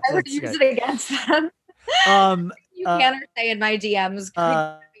 Yeah. I would use it against them. You can't say in my DMs.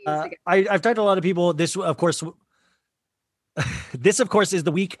 I've talked to a lot of people. This, of course, is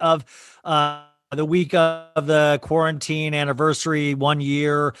the week of the quarantine anniversary, 1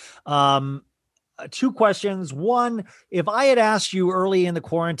 year. 2 questions. One, if I had asked you early in the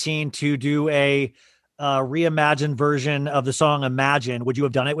quarantine to do a reimagined version of the song Imagine, would you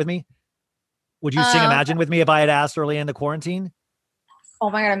have done it with me? Would you sing Imagine with me if I had asked early in the quarantine? Oh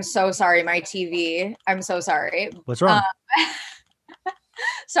my God, I'm so sorry. My TV. I'm so sorry. What's wrong?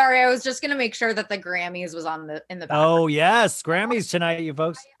 Sorry, I was just gonna make sure that the Grammys was in the background. Oh yes, Grammys tonight, you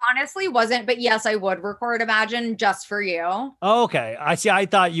folks. I honestly wasn't, but yes, I would record Imagine just for you. Oh, okay, I see. I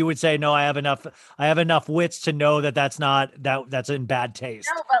thought you would say no. I have enough wits to know that that's in bad taste.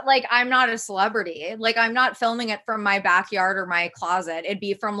 No, but like I'm not a celebrity. Like I'm not filming it from my backyard or my closet. It'd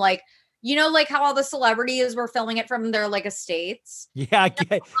be from like, like how all the celebrities were filming it from their like estates. Yeah, I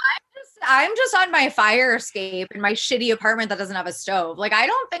get. I'm just on my fire escape in my shitty apartment that doesn't have a stove. Like, I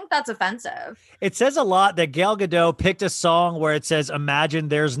don't think that's offensive. It says a lot that Gal Gadot picked a song where it says, "Imagine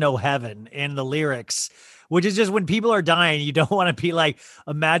there's no heaven" in the lyrics, which is just when people are dying, you don't want to be like,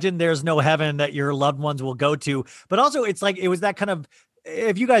 imagine there's no heaven that your loved ones will go to. But also it's like, it was that kind of,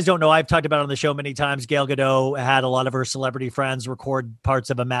 if you guys don't know, I've talked about it on the show many times. Gal Gadot had a lot of her celebrity friends record parts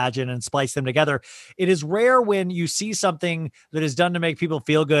of Imagine and splice them together. It is rare when you see something that is done to make people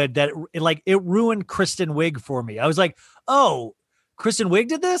feel good that it ruined Kristen Wiig for me. I was like, oh, Kristen Wiig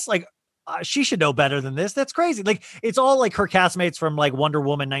did this? Like, she should know better than this. That's crazy. Like, it's all like her castmates from like Wonder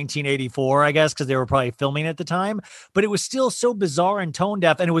Woman 1984, I guess, because they were probably filming at the time. But it was still so bizarre and tone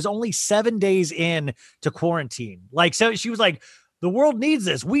deaf. And it was only 7 days in to quarantine. Like, so she was like, the world needs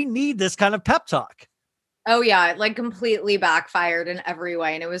this. We need this kind of pep talk. Oh yeah, it like completely backfired in every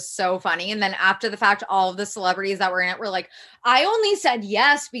way. And it was so funny. And then after the fact, all of the celebrities that were in it were like, I only said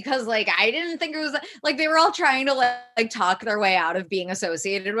yes because like, I didn't think it was like, they were all trying to like talk their way out of being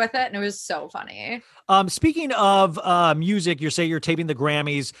associated with it. And it was so funny. Speaking of music, you're taping the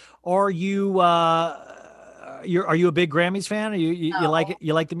Grammys. Are you are you a big Grammys fan? You like it?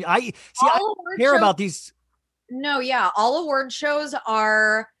 You like the, I hear about these. No, yeah. All award shows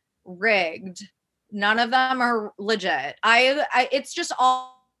are rigged. None of them are legit. It's just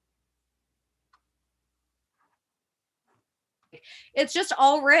all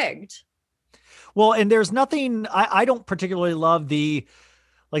rigged. Well, and there's nothing, I don't particularly love the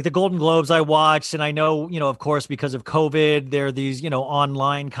Golden Globes I watched. And I know, of course, because of COVID, there are these,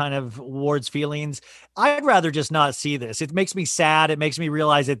 online kind of awards feelings. I'd rather just not see this. It makes me sad. It makes me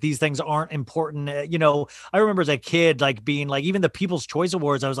realize that these things aren't important. I remember as a kid, like being like, even the People's Choice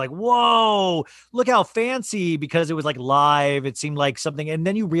Awards, I was like, whoa, look how fancy, because it was like live. It seemed like something. And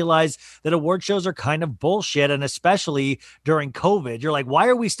then you realize that award shows are kind of bullshit. And especially during COVID, you're like, why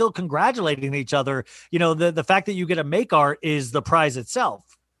are we still congratulating each other? The fact that you get to make art is the prize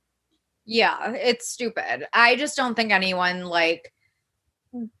itself. Yeah, it's stupid. I just don't think anyone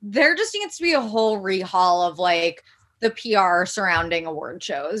there just needs to be a whole rehaul of like the PR surrounding award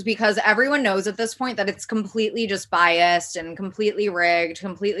shows, because everyone knows at this point that it's completely just biased and completely rigged,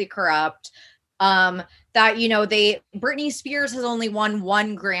 completely corrupt. That, Britney Spears has only won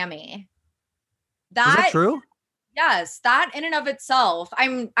 1 Grammy. Is that true? Yes, that in and of itself,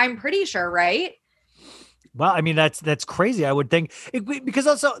 I'm pretty sure, right? Well, I mean, that's crazy. I would think because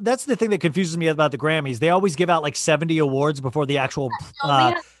also that's the thing that confuses me about the Grammys. They always give out like 70 awards before the actual. She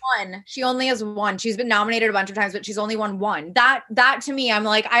only has 1. She only has 1. She's been nominated a bunch of times, but she's only won 1. That to me, I'm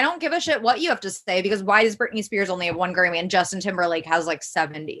like, I don't give a shit what you have to say, because why does Britney Spears only have 1 Grammy and Justin Timberlake has like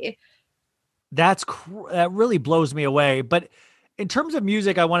 70? that really blows me away. But in terms of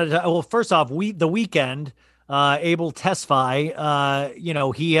music, I wanted to. Well, first off, The Weeknd. Abel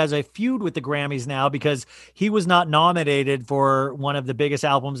Tesfaye, he has a feud with the Grammys now because he was not nominated for one of the biggest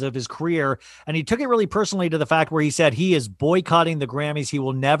albums of his career. And he took it really personally to the fact where he said he is boycotting the Grammys. He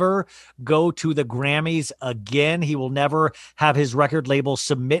will never go to the Grammys again. He will never have his record label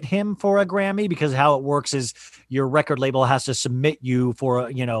submit him for a Grammy, because how it works is your record label has to submit you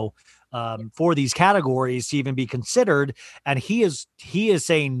for, for these categories to even be considered. And he is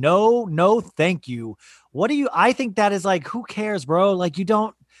saying, no, thank you. I think that is like, who cares, bro? Like, you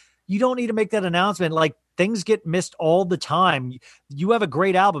don't need to make that announcement. Like, things get missed all the time. You have a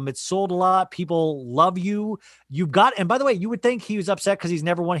great album. It's sold a lot. People love you. And by the way, you would think he was upset because he's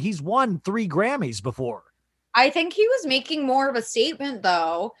never won. He's won 3 Grammys before. I think he was making more of a statement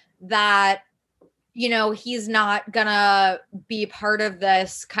though, that, he's not gonna be part of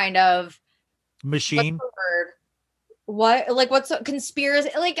this kind of machine. What's a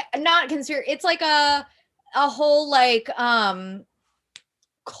conspiracy? Like, not conspiracy. It's like a whole I'm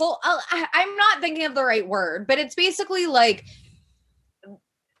not thinking of the right word, but it's basically like,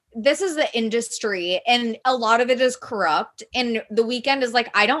 this is the industry and a lot of it is corrupt. And The Weeknd is like,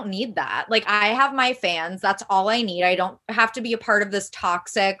 I don't need that. Like, I have my fans. That's all I need. I don't have to be a part of this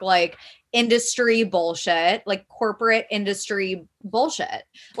toxic, like, industry bullshit, like corporate industry bullshit.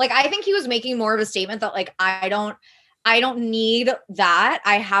 Like, I think he was making more of a statement that like, I don't I don't need that.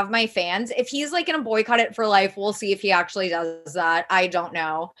 I have my fans. If he's like going to boycott it for life, we'll see if he actually does that. I don't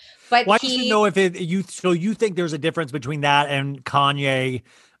know. But Well, I just didn't know if you think there's a difference between that and Kanye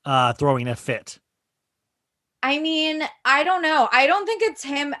throwing a fit. I mean, I don't know. I don't think it's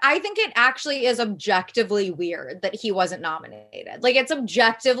him. I think it actually is objectively weird that he wasn't nominated. Like, it's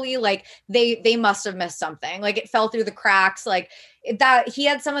objectively like they must have missed something. Like, it fell through the cracks. Like that he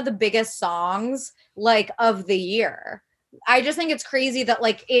had some of the biggest songs like of the year. I just think it's crazy that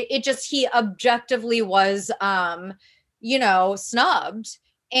like it just he objectively was snubbed.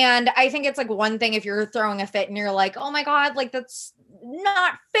 And I think it's like one thing if you're throwing a fit and you're like, oh my God, like that's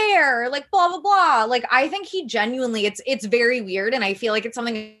not fair, like blah, blah, blah. Like, I think he genuinely, it's very weird. And I feel like it's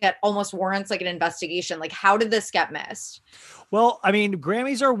something that almost warrants like an investigation. Like, how did this get missed? Well, I mean,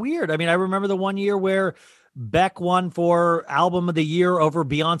 Grammys are weird. I mean, I remember the one year where Beck won for album of the year over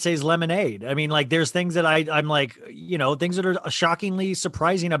Beyonce's Lemonade. I mean, like there's things that I'm like, things that are shockingly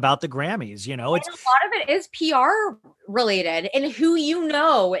surprising about the Grammys, it's a lot of it is PR related and who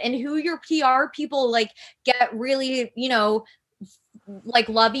and who your PR people like get really, like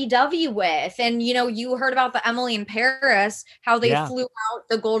lovey-dovey with. And, you heard about the Emily in Paris, how they flew out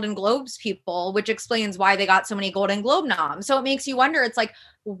the Golden Globes people, which explains why they got so many Golden Globe noms. So it makes you wonder, it's like,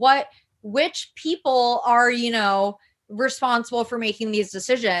 which people are, responsible for making these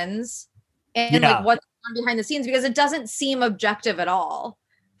decisions and like what's on behind the scenes, because it doesn't seem objective at all.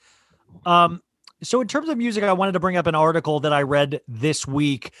 So in terms of music, I wanted to bring up an article that I read this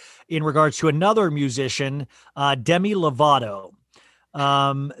week in regards to another musician, Demi Lovato.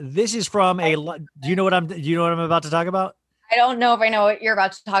 This is from do you know what I'm about to talk about? I don't know if I know what you're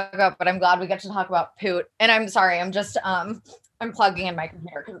about to talk about, but I'm glad we get to talk about Poot. And I'm sorry, I'm just, I'm plugging in my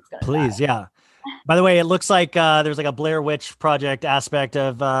computer because it's going to Please, die. Yeah. By the way, it looks like there's like a Blair Witch Project aspect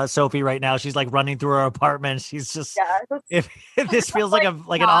of Sophie right now. She's like running through her apartment. She's just, if this feels like an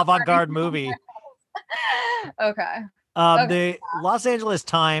avant-garde movie. Okay. The Los Angeles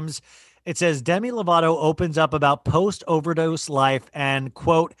Times, it says Demi Lovato opens up about post-overdose life and,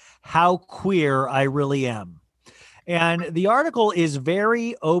 quote, how queer I really am. And the article is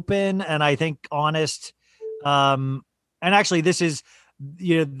very open and I think honest. And actually, this is,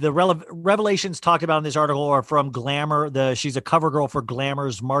 the revelations talked about in this article are from Glamour. She's a cover girl for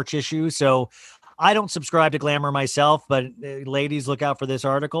Glamour's March issue. So I don't subscribe to Glamour myself, but ladies, look out for this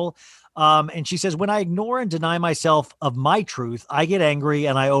article. And she says, when I ignore and deny myself of my truth, I get angry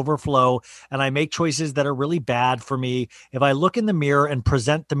and I overflow and I make choices that are really bad for me. If I look in the mirror and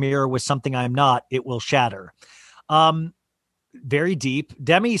present the mirror with something I'm not, it will shatter. Very deep.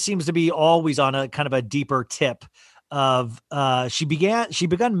 Demi seems to be always on a kind of a deeper tip of, she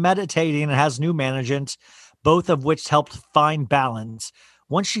began meditating and has new management, both of which helped find balance.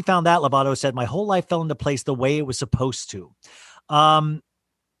 Once she found that, Lovato said, my whole life fell into place the way it was supposed to.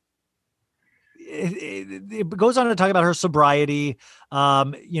 It goes on to talk about her sobriety.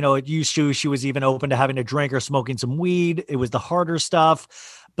 It used to, she was even open to having a drink or smoking some weed. It was the harder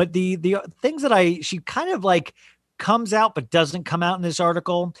stuff, but the things that she kind of like comes out, but doesn't come out in this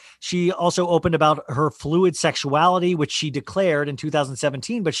article. She also opened about her fluid sexuality, which she declared in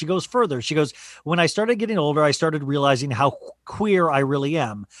 2017, but she goes further. She goes, when I started getting older, I started realizing how queer I really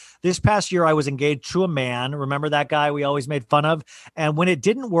am. This past year, I was engaged to a man. Remember that guy we always made fun of? And when it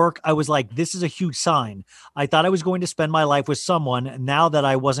didn't work, I was like, this is a huge sign. I thought I was going to spend my life with someone. Now that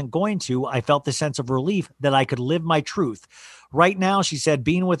I wasn't going to, I felt the sense of relief that I could live my truth. Right now, she said,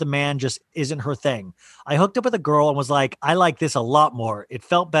 being with a man just isn't her thing. I hooked up with a girl and was like, I like this a lot more. It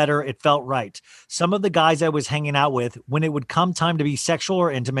felt better. It felt right. Some of the guys I was hanging out with, when it would come time to be sexual or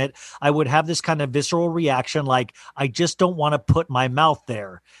intimate, I would have this kind of visceral reaction like, I just don't want to put my mouth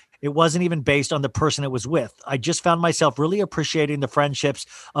there. It wasn't even based on the person it was with. I just found myself really appreciating the friendships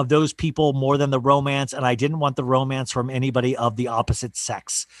of those people more than the romance, and I didn't want the romance from anybody of the opposite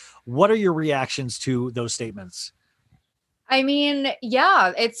sex. What are your reactions to those statements? I mean,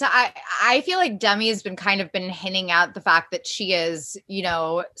 yeah, I feel like Demi has been hinting at the fact that she is,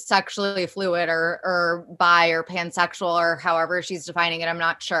 sexually fluid or bi or pansexual or however she's defining it. I'm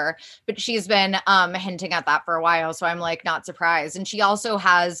not sure, but she's been hinting at that for a while. So I'm like not surprised. And she also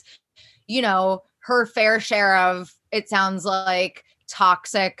has, her fair share of, it sounds like,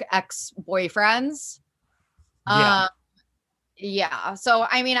 toxic ex-boyfriends. Yeah. Yeah. So,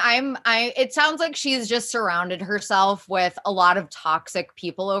 I mean, it sounds like she's just surrounded herself with a lot of toxic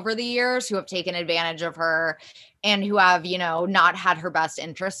people over the years who have taken advantage of her and who have, not had her best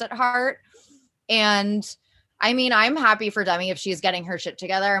interests at heart. And I mean, I'm happy for Demi if she's getting her shit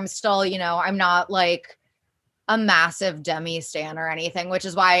together. I'm still, I'm not like, a massive Demi stan or anything, which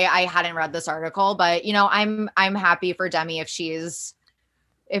is why I hadn't read this article. But you know, I'm happy for Demi if she's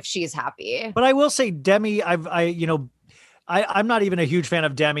happy. But I will say, Demi, I'm not even a huge fan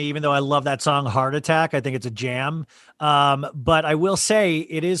of Demi, even though I love that song Heart Attack. I think it's a jam. But I will say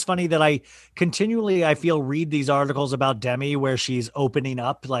it is funny that I feel read these articles about Demi where she's opening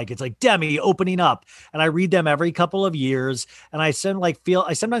up. Like it's like Demi opening up. And I read them every couple of years. And I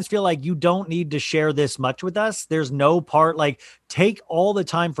sometimes feel like you don't need to share this much with us. There's no part like take all the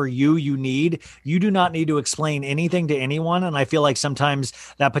time for you need. You do not need to explain anything to anyone. And I feel like sometimes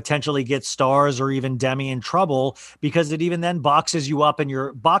that potentially gets stars or even Demi in trouble because it even then boxes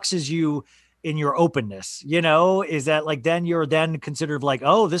you in your openness, is that like, then you're then considered like,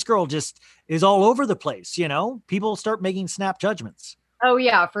 oh, this girl just is all over the place. People start making snap judgments. Oh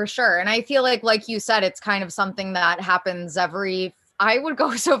yeah, for sure. And I feel like you said, it's kind of something that happens I would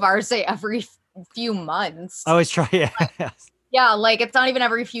go so far as say every few months. I always try. Yeah. Yeah. Like it's not even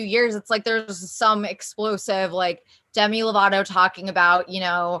every few years. It's like, there's some explosive, like Demi Lovato talking about,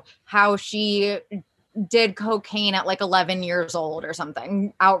 how she did cocaine at like 11 years old or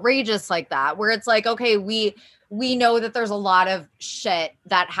something outrageous like that, where it's like, okay, we know that there's a lot of shit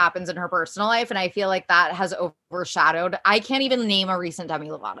that happens in her personal life. And I feel like that has overshadowed. I can't even name a recent Demi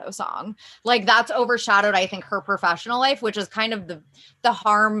Lovato song. Like that's overshadowed, I think, her professional life, which is kind of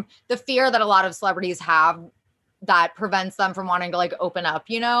the fear that a lot of celebrities have that prevents them from wanting to like open up,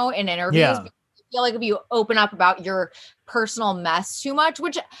 in interviews. Yeah. I feel like if you open up about your personal mess too much,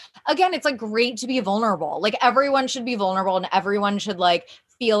 which again, it's like great to be vulnerable. Like everyone should be vulnerable and everyone should like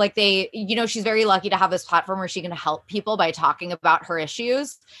feel like they, she's very lucky to have this platform where she can help people by talking about her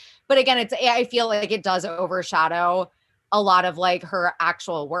issues. But again, I feel like it does overshadow a lot of like her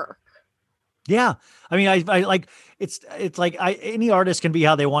actual work. Yeah. I mean, I like, it's like any artist can be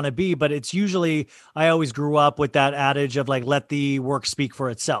how they want to be, but it's usually, I always grew up with that adage of like, let the work speak for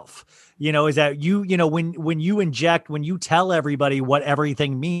itself. Is that when you tell everybody what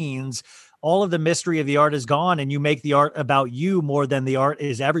everything means, all of the mystery of the art is gone and you make the art about you more than the art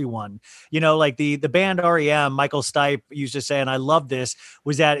is everyone. Like the band REM, Michael Stipe used to say, and I love this,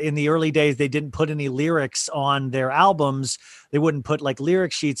 was that in the early days, they didn't put any lyrics on their albums. They wouldn't put like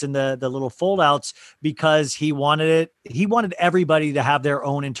lyric sheets in the little foldouts because he wanted everybody to have their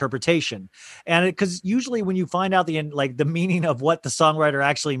own interpretation. And because usually when you find out the meaning of what the songwriter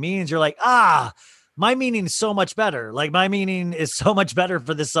actually means, you're like, my meaning is so much better. Like my meaning is so much better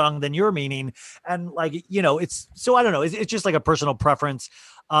for this song than your meaning. And like, it's so, I don't know. It's just like a personal preference.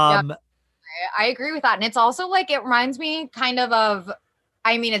 Yeah, I agree with that. And it's also like, it reminds me kind of,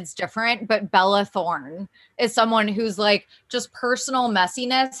 I mean, it's different, but Bella Thorne is someone who's like just personal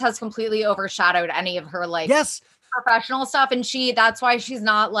messiness has completely overshadowed any of her like professional stuff. And that's why she's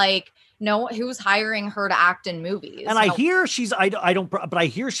not like, no, who's hiring her to act in movies? And I hear but I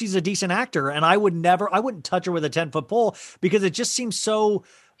hear she's a decent actor and I wouldn't touch her with a 10-foot pole because it just seems so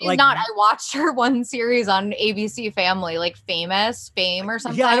like not. I watched her one series on ABC Family, like Fame or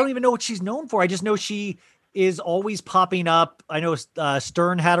something. Yeah. I don't even know what she's known for. I just know she is always popping up. I know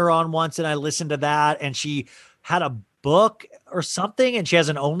Stern had her on once and I listened to that and she had a book or something and she has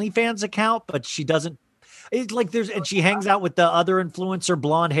an OnlyFans account, but she doesn't. It's like and she hangs out with the other influencer,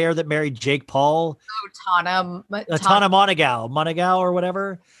 blonde hair that married Jake Paul. Oh, Tana Monegal or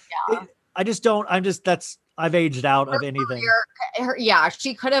whatever. Yeah. I've aged out of anything. Yeah.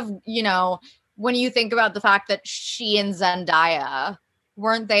 She could have, when you think about the fact that she and Zendaya,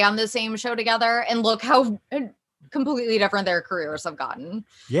 weren't they on the same show together? And look how completely different their careers have gotten.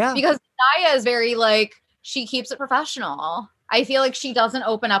 Yeah. Because Zendaya is very like, she keeps it professional. I feel like she doesn't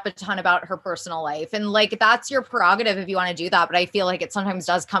open up a ton about her personal life. And like, that's your prerogative if you want to do that. But I feel like it sometimes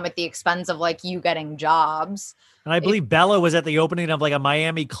does come at the expense of like you getting jobs. And I believe Bella was at the opening of like a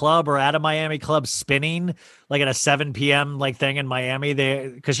Miami club or at a Miami club spinning like at a 7 p.m. like thing in Miami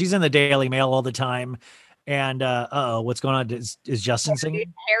because she's in the Daily Mail all the time. And what's going on? Is Justin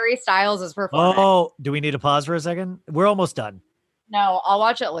singing? Harry Styles is performing. Oh, do we need to pause for a second? We're almost done. No, I'll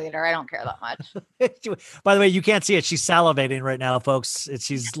watch it later. I don't care that much. By the way, you can't see it. She's salivating right now, folks.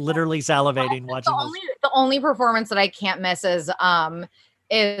 She's literally salivating watching the only performance that I can't miss is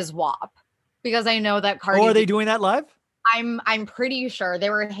WAP because I know that Cardi. Oh, are they doing that live? I'm pretty sure they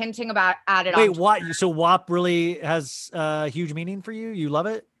were hinting about added. Wait, what? So WAP really has huge meaning for you? You love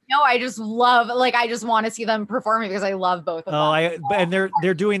it? No, I just want to see them performing because I love both of them. And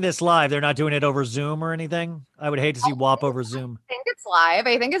they're doing this live. They're not doing it over Zoom or anything. I would hate to see WAP over Zoom. I think it's live.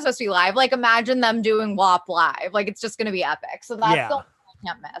 I think it's supposed to be live. Like imagine them doing WAP live. Like it's just going to be epic. So that's the one I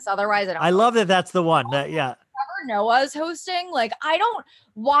can't miss. Otherwise, I don't. I love that. That's the one. Whoever Noah's hosting. Like, I don't.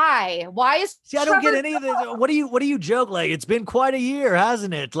 Why? Why is? See, I don't get Trevor any of this. What do you joke like? It's been quite a year,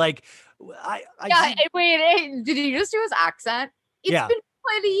 hasn't it? Like, Yeah. Wait. Did you just do his accent? It's been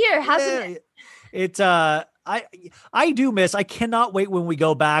quite a year, hasn't it? It's I do miss. I cannot wait when we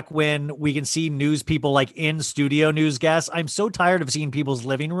go back when we can see news people like in studio news guests. I'm so tired of seeing people's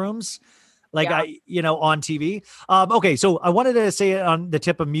living rooms. Like on TV. Okay, so I wanted to say it on the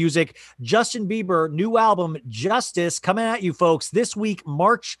tip of music. Justin Bieber, new album, Justice, coming at you folks this week,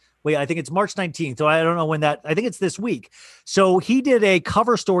 I think it's March 19th. So I don't know when I think it's this week. So he did a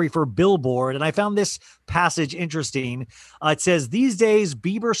cover story for Billboard, and I found this passage interesting. It says, these days,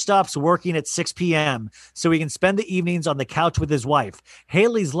 Bieber stops working at 6 p.m. so he can spend the evenings on the couch with his wife.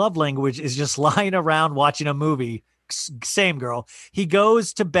 Haley's love language is just lying around watching a movie. Same girl. He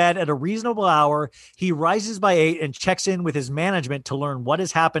goes to bed at a reasonable hour. He rises by 8 and checks in with his management to learn what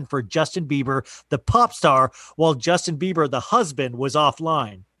has happened for Justin Bieber, the pop star, while Justin Bieber, the husband, was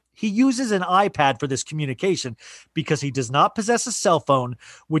offline. He uses an iPad for this communication because he does not possess a cell phone,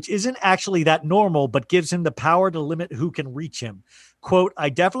 which isn't actually that normal, but gives him the power to limit who can reach him. Quote, I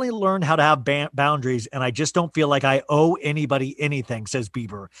definitely learned how to have boundaries, and I just don't feel like I owe anybody anything, says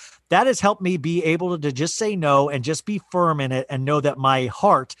Bieber. That has helped me be able to just say no and just be firm in it and know that my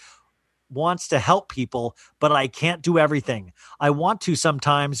heart wants to help people, but I can't do everything. I want to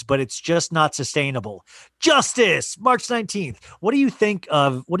sometimes, but it's just not sustainable. Justice, March 19th. What do you think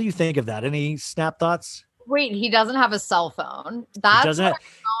of that? Any snap thoughts? Wait, he doesn't have a cell phone.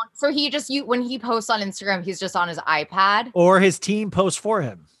 So he just when he posts on Instagram, he's just on his iPad, or his team posts for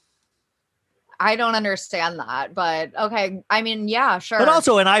him. I don't understand that, but okay. I mean, yeah, sure. But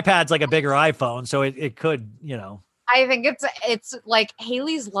also an iPad's like a bigger iPhone, so it could, I think it's like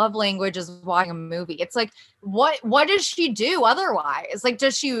Haley's love language is watching a movie. It's like, what does she do otherwise? Like,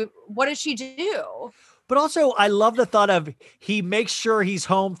 what does she do? But also, I love the thought of he makes sure he's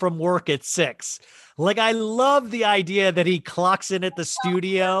home from work at 6. Like, I love the idea that he clocks in at the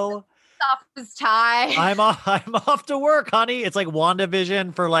studio. Off his tie. I'm off to work, honey. It's like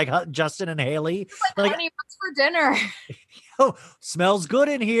WandaVision for like Justin and Haley. Like, honey, what's for dinner? Oh, smells good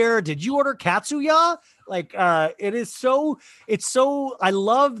in here. Did you order katsuya? Like, it's so, I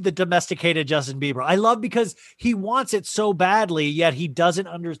love the domesticated Justin Bieber. I love because he wants it so badly, yet he doesn't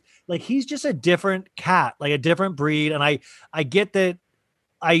like, he's just a different cat, like a different breed. And I get that.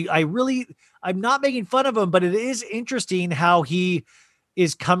 I'm not making fun of him, but it is interesting how he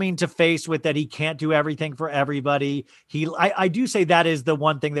is coming to face with that he can't do everything for everybody. I do say that is the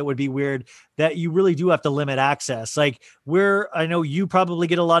one thing that would be weird, that you really do have to limit access. Like I know you probably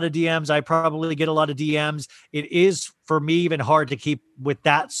get a lot of DMs. I probably get a lot of DMs. It is for me even hard to keep with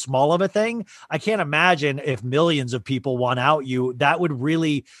that small of a thing. I can't imagine if millions of people want out you, that would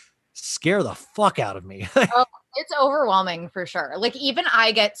really scare the fuck out of me. It's overwhelming for sure. Like, even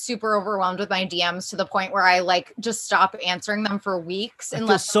I get super overwhelmed with my DMs to the point where I like just stop answering them for weeks. And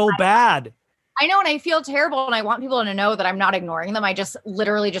it's so bad. I know. And I feel terrible. And I want people to know that I'm not ignoring them. I just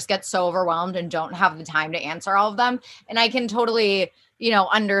literally just get so overwhelmed and don't have the time to answer all of them. And I can totally,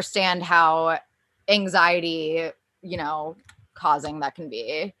 understand how anxiety, causing that can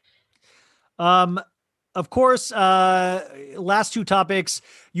be. Of course, last two topics.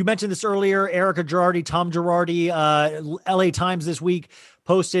 You mentioned this earlier. Erica Girardi, Tom Girardi, LA Times this week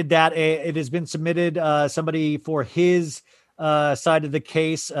posted that it has been submitted. Somebody for his side of the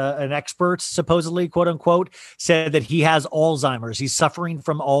case, an expert, supposedly, quote unquote, said that he has Alzheimer's. He's suffering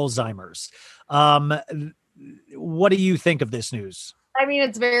from Alzheimer's. What do you think of this news? I mean,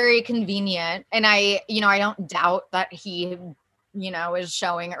 it's very convenient. And I don't doubt that he is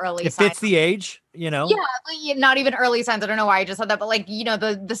showing early signs. It fits the age, Yeah, like, not even early signs. I don't know why I just said that, but like,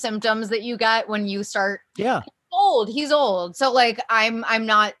 the symptoms that you get when you start. Yeah. He's old. So like, I'm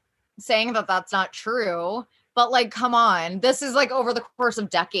not saying that that's not true, but like, come on. This is like over the course of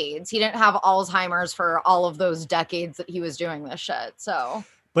decades. He didn't have Alzheimer's for all of those decades that he was doing this shit. So.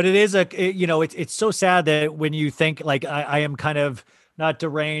 But it is it's so sad that when you think like I am kind of not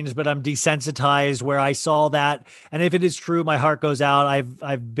deranged, but I'm desensitized where I saw that. And if it is true, my heart goes out. I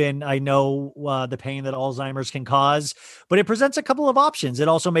know the pain that Alzheimer's can cause, but it presents a couple of options. It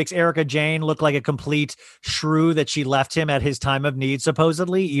also makes Erica Jane look like a complete shrew that she left him at his time of need,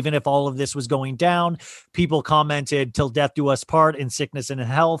 supposedly, even if all of this was going down. People commented till death do us part in sickness and in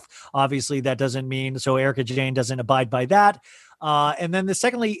health. Obviously that doesn't mean, so Erica Jane doesn't abide by that. And then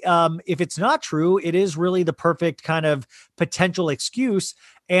secondly, if it's not true, it is really the perfect kind of potential excuse.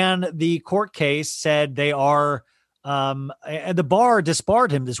 And the court case said they are And the bar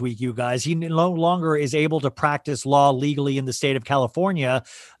disbarred him this week, you guys. He no longer is able to practice law legally in the state of California.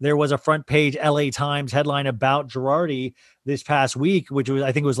 There was a front page LA Times headline about Girardi this past week, which was,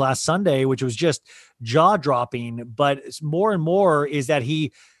 I think it was last Sunday, which was just jaw dropping. But more and more is that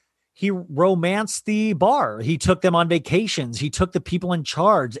he romanced the bar. He took them on vacations. He took the people in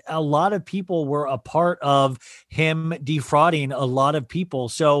charge. A lot of people were a part of him defrauding a lot of people.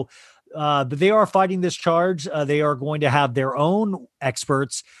 So they are fighting this charge. They are going to have their own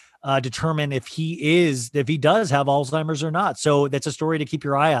experts determine if he does have Alzheimer's or not. So that's a story to keep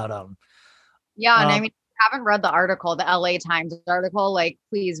your eye out on. Yeah. And I mean, if you haven't read the article, the LA Times article, like,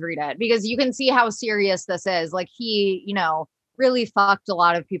 please read it, because you can see how serious this is. Like, he, really fucked a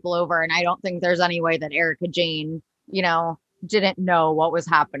lot of people over. And I don't think there's any way that Erica Jane, didn't know what was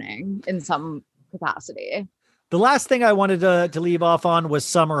happening in some capacity. The last thing I wanted to leave off on was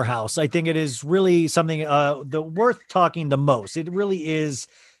Summer House. I think it is really something worth talking the most. It really is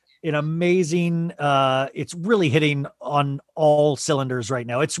an amazing, it's really hitting on all cylinders right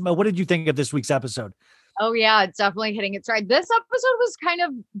now. What did you think of this week's episode? Oh yeah, it's definitely hitting its stride. This episode was kind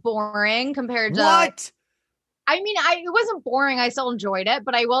of boring compared to what? I mean, it wasn't boring. I still enjoyed it,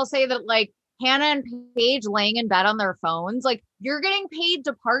 but I will say that, like, Hannah and Paige laying in bed on their phones, like, you're getting paid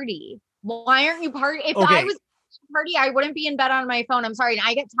to party. Why aren't you party? If I was party, I wouldn't be in bed on my phone. I'm sorry. And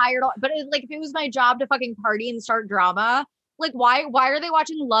I get tired. But if it was my job to fucking party and start drama, like, why are they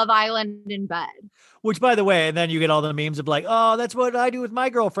watching Love Island in bed? Which, by the way, and then you get all the memes of like, oh, that's what I do with my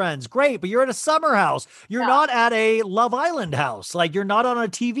girlfriends. Great, but you're at a summer house. You're not at a Love Island house. Like, you're not on a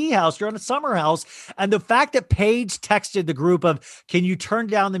TV house. You're on a summer house. And the fact that Paige texted the group of, can you turn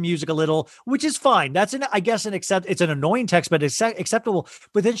down the music a little, which is fine. That's it's an annoying text, but it's acceptable.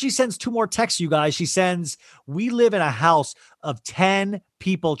 But then she sends 2 more texts, you guys. She sends, we live in a house of 10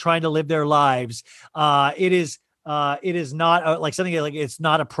 people trying to live their lives. It is not like something like it's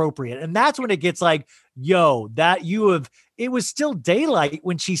not appropriate. And that's when it gets like, yo, it was still daylight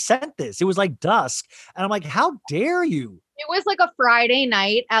when she sent this. It was like dusk. And I'm like, how dare you? It was like a Friday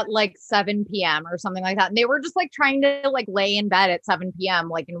night at like 7 p.m. or something like that. And they were just like trying to like lay in bed at 7 p.m.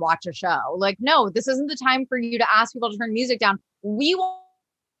 like and watch a show. Like, no, this isn't the time for you to ask people to turn music down. We won't.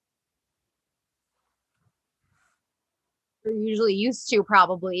 We're usually used to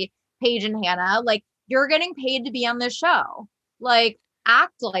probably Paige and Hannah, like, you're getting paid to be on this show. Like,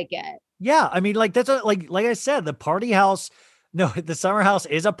 act like it. Yeah. I mean, like, that's like I said, the summer house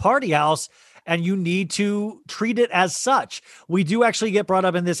is a party house, and you need to treat it as such. We do actually get brought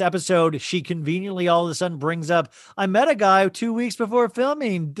up in this episode. She conveniently all of a sudden brings up, I met a guy 2 weeks before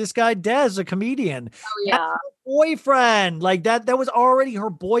filming. This guy, Des, a comedian. Oh, yeah. That's her boyfriend. Like that was already her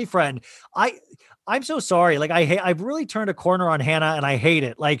boyfriend. I'm so sorry. Like, I've really turned a corner on Hannah, and I hate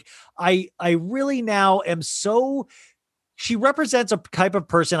it. Like, I really now am so, she represents a type of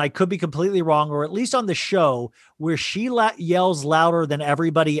person, I could be completely wrong, or at least on the show, where she yells louder than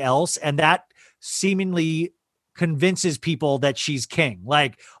everybody else. And that seemingly convinces people that she's king.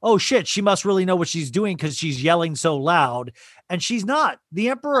 Like, oh shit, she must really know what she's doing because she's yelling so loud. And she's not. The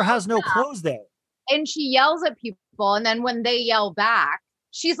emperor has no clothes there. And she yells at people. And then when they yell back,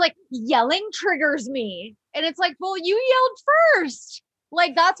 she's like, yelling triggers me. And it's like, well, you yelled first.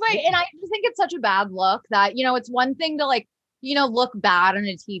 Like, that's why. And I just think it's such a bad look that, it's one thing to like, look bad on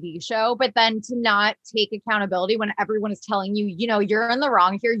a TV show, but then to not take accountability when everyone is telling you, you're in the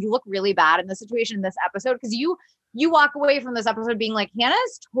wrong here. You look really bad in this situation, in this episode. Cause you walk away from this episode being like, Hannah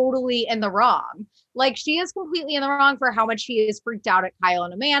is totally in the wrong. Like, she is completely in the wrong for how much she is freaked out at Kyle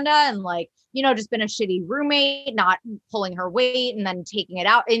and Amanda, and like, just been a shitty roommate, not pulling her weight and then taking it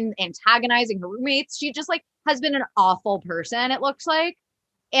out and antagonizing her roommates. She just like has been an awful person, it looks like.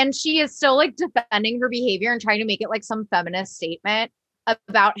 And she is still like defending her behavior and trying to make it like some feminist statement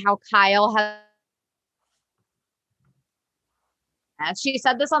about how Kyle has. She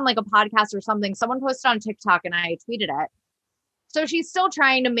said this on like a podcast or something. Someone posted on TikTok and I tweeted it. So she's still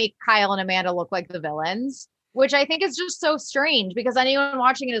trying to make Kyle and Amanda look like the villains, which I think is just so strange, because anyone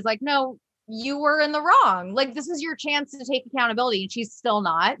watching it is like, no, you were in the wrong. Like, this is your chance to take accountability, and she's still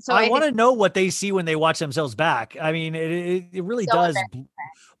not. So I want to know what they see when they watch themselves back. I mean, it really does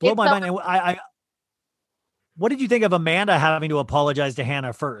blow my mind. And what did you think of Amanda having to apologize to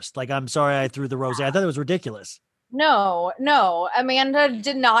Hannah first? Like, I'm sorry I threw the rose. I thought it was ridiculous. No, Amanda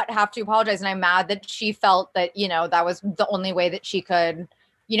did not have to apologize. And I'm mad that she felt that, that was the only way that she could,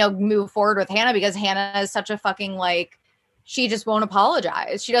 move forward with Hannah, because Hannah is such a fucking like, she just won't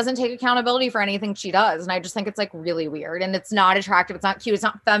apologize. She doesn't take accountability for anything she does. And I just think it's like really weird, and it's not attractive. It's not cute. It's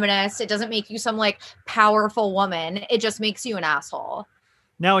not feminist. It doesn't make you some like powerful woman. It just makes you an asshole.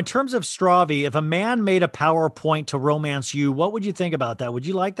 Now, in terms of Strawvy, if a man made a PowerPoint to romance you, what would you think about that? Would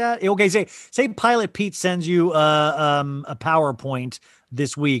you like that? Okay, say Pilot Pete sends you a PowerPoint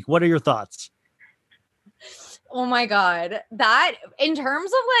this week. What are your thoughts? Oh my God. That, in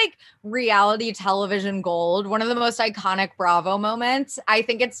terms of like reality television gold, one of the most iconic Bravo moments, I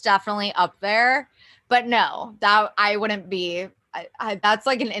think it's definitely up there. But no, that I wouldn't be. That's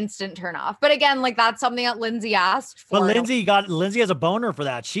like an instant turn off. But again, like that's something that Lindsay asked for. But Lindsay has a boner for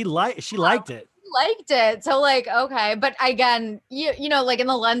that. She liked it. Liked it. So like, okay. But again, you know, like in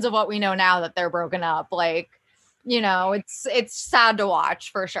the lens of what we know now that they're broken up, like, you know, it's sad to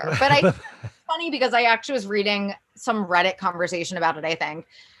watch for sure. But I funny because I actually was reading some Reddit conversation about it, I think,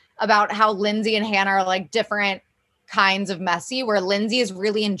 about how Lindsay and Hannah are like different kinds of messy, where Lindsay is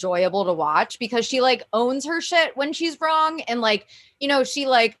really enjoyable to watch because she like owns her shit when she's wrong. And like, you know, she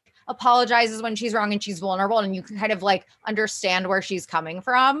like apologizes when she's wrong and she's vulnerable and you can kind of like understand where she's coming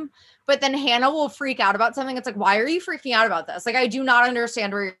from. But then Hannah will freak out about something. It's like, why are you freaking out about this? Like, I do not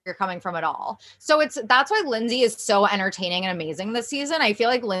understand where you're coming from at all. So that's why Lindsay is so entertaining and amazing this season. I feel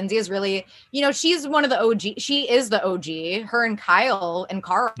like Lindsay is really, you know, she's one of the OG. She is the OG. Her and Kyle and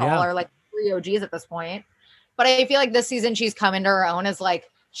Carl are like 3 OGs at this point. But I feel like this season she's come into her own as like,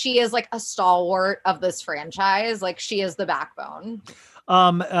 she is like a stalwart of this franchise. Like she is the backbone.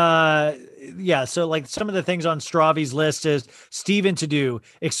 Yeah. So like some of the things on Strawvy's list is Steven to do,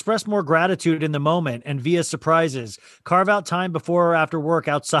 express more gratitude in the moment and via surprises, carve out time before or after work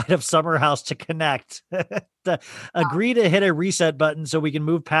outside of Summer House to connect, agree to hit a reset button so we can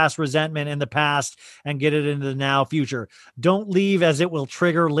move past resentment in the past and get it into the now future. Don't leave as it will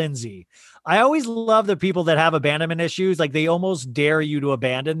trigger Lindsay. I always love the people that have abandonment issues. Like they almost dare you to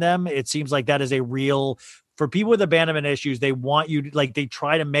abandon them. It seems like that is a real, for people with abandonment issues, they want you to, like, they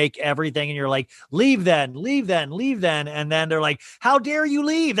try to make everything and you're like, leave then. And then they're like, how dare you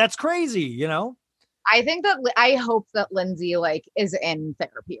leave? That's crazy. You know? I hope that Lindsay like is in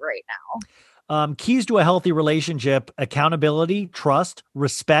therapy right now. Keys to a healthy relationship: accountability, trust,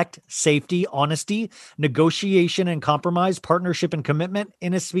 respect, safety, honesty, negotiation and compromise, partnership and commitment,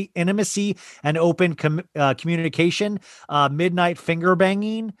 intimacy and open communication, midnight finger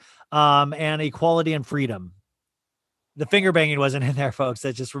banging, and equality and freedom. The finger banging wasn't in there, folks.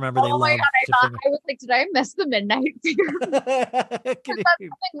 I just remember they love. I was like, did I miss the midnight finger? That's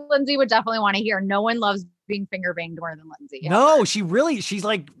something Lindsay would definitely want to hear. No one loves being finger banged more than Lindsay. No,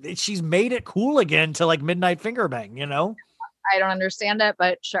 she's made it cool again to like midnight finger bang, you know? I don't understand it,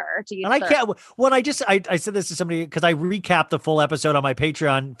 but sure. And I can't. Well, I said this to somebody because I recapped the full episode on my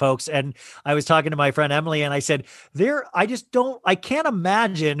Patreon, folks, and I was talking to my friend Emily, and I said, I can't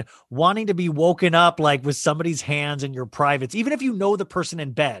imagine wanting to be woken up like with somebody's hands in your privates, even if you know the person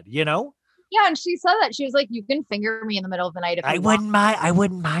in bed, you know? Yeah, and she said that she was like, "You can finger me in the middle of the night if you wouldn't mind. I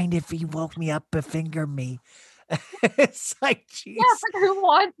wouldn't mind if he woke me up to finger me." It's like, geez. Yeah, it's like, who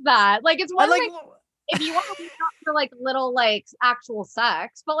wants that? Like, it's one thing. If you want to talk for like little like actual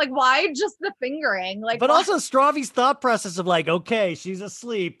sex, but like why just the fingering? Like, but also Strawvy's thought process of like, okay, she's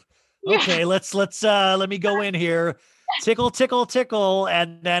asleep. Okay, yeah. let's let me go in here, tickle,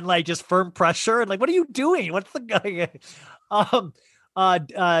 and then like just firm pressure and like, what are you doing? What's the guy?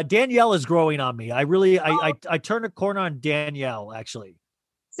 Danielle is growing on me. I turned a corner on Danielle actually.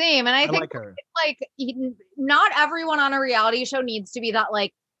 Same, and I think like her. Like not everyone on a reality show needs to be that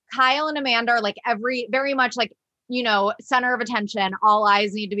like. Kyle and Amanda are like very much like, you know, center of attention. All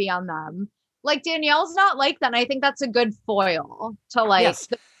eyes need to be on them. Like Danielle's not like that. And I think that's a good foil to like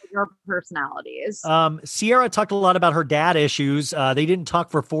your personalities. Sierra talked a lot about her dad issues. They didn't talk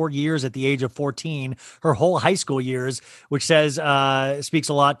for 4 years at the age of 14, her whole high school years, which speaks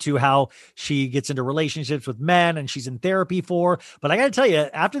a lot to how she gets into relationships with men and she's in therapy for. But I got to tell you,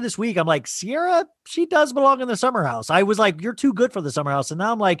 after this week, I'm like, Sierra, she does belong in the Summer House. I was like, you're too good for the Summer House. And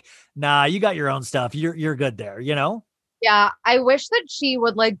now I'm like, nah, you got your own stuff. You're good there, you know? Yeah, I wish that she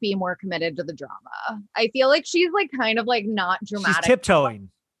would like be more committed to the drama. I feel like she's like kind of like not dramatic. She's tiptoeing.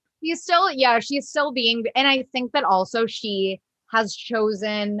 She's still being, and I think that also she has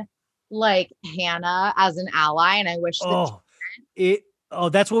chosen like Hannah as an ally, and I wish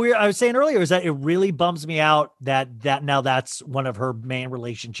that's what I was saying earlier, is that it really bums me out that now that's one of her main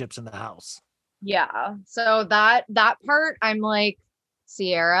relationships in the house. Yeah, so that part, I'm like,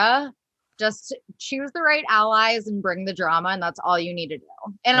 Sierra, just choose the right allies and bring the drama, and that's all you need to do.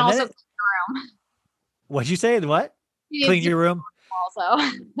 And also clean your room. What'd you say? What? Clean your room.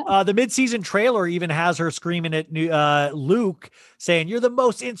 Also, the mid-season trailer even has her screaming at Luke, saying, "You're the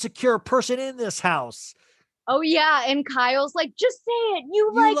most insecure person in this house." Oh yeah, and Kyle's like, "Just say it.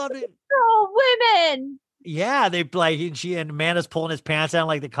 You like love it. Girl, women." Yeah, they like and Amanda's pulling his pants down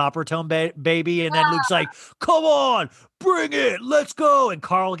like the copper tone baby, and then Luke's like, "Come on, bring it, let's go!" And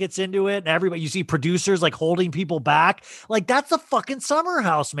Carl gets into it, and everybody you see producers like holding people back, like that's the fucking summer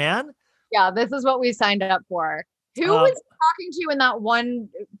house, man. Yeah, this is what we signed up for. Who was talking to you in that one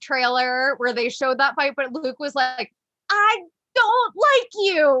trailer where they showed that fight, but Luke was like, "I don't like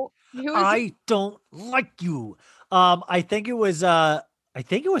you." I don't like you. I think it was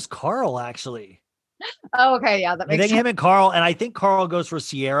Carl actually. Oh, okay. Yeah, that makes sense. Him and Carl, and I think Carl goes for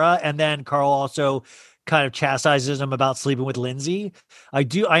Sierra, and then Carl also kind of chastises him about sleeping with Lindsay. I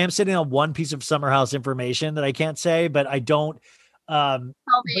am sitting on one piece of Summer House information that I can't say, but I don't. Tell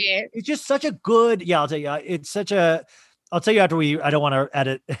me. It's just such a good. Yeah, I'll tell you. I'll tell you after I don't want to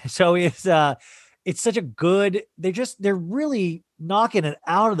edit. So it's such a good. They're really knocking it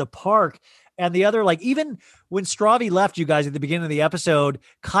out of the park. And the other, like, even when Stravy left you guys at the beginning of the episode,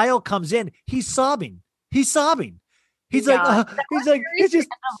 Kyle comes in, he's sobbing. He's like, it's just,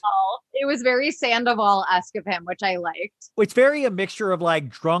 it was very Sandoval-esque of him, which I liked. It's very a mixture of like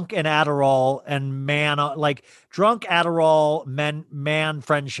drunk and Adderall and like drunk Adderall man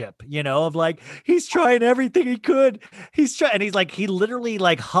friendship, of like, he's trying everything he could. And he literally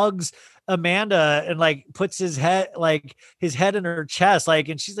like hugs Amanda and like puts his head in her chest, like,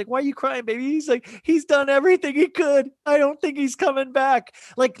 and she's like, "Why are you crying, baby?" He's like, "He's done everything he could. I don't think he's coming back."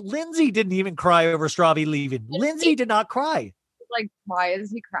 Like Lindsay didn't even cry over Stravy leaving. Lindsay did not cry. Like, why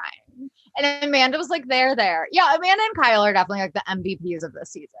is he crying? And Amanda was like, there. Yeah, Amanda and Kyle are definitely like the MVPs of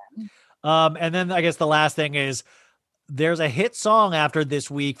this season. And then I guess the last thing is there's a hit song after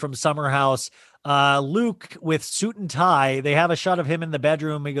this week from Summer House. Luke with suit and tie. They have a shot of him in the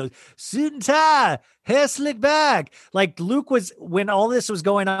bedroom. He goes, "Suit and tie, hair slick back." Like Luke was, when all this was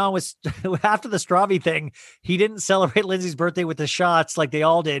going on was after the Stravy thing, he didn't celebrate Lindsay's birthday with the shots like they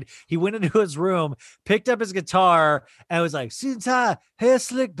all did. He went into his room, picked up his guitar, and was like, "Suit and tie, hair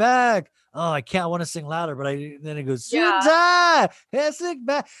slick back." Oh, I want to sing louder, but then it goes, "Suit and tie, hair slick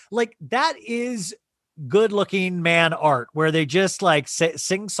back." Like that is good looking man art where they just like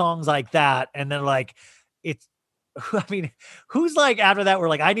sing songs like that. And then like, I mean, who's like after that, we're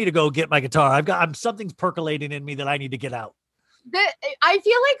like, I need to go get my guitar. Something's percolating in me that I need to get out. I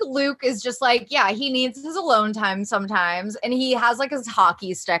feel like Luke is just like, yeah, he needs his alone time sometimes. And he has like his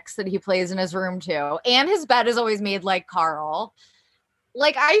hockey sticks that he plays in his room too. And his bed is always made like Carl.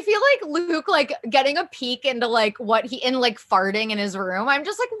 Like, I feel like Luke, like, getting a peek into, like, what like, farting in his room. I'm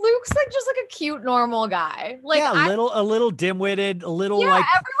just like, Luke's, like, just, like, a cute, normal guy. Like, yeah, a little dim-witted, a little, yeah, like...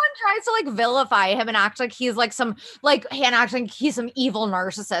 everyone tries to, like, vilify him and act like he's, like, some, like, and act like he's some evil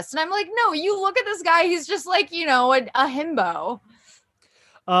narcissist. And I'm like, no, you look at this guy, he's just, like, a himbo.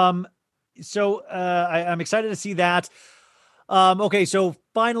 So, I'm excited to see that. Okay, so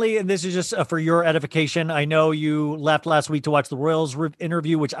finally, and this is just for your edification, I know you left last week to watch the Royals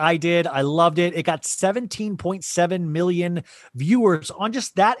interview, which I did. I loved it. It got 17.7 million viewers on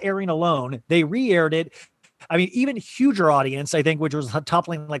just that airing alone. They re-aired it. I mean, even huger audience, I think, which was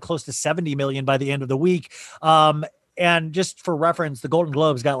toppling like close to 70 million by the end of the week. And just for reference, the Golden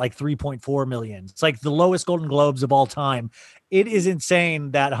Globes got like 3.4 million. It's like the lowest Golden Globes of all time. It is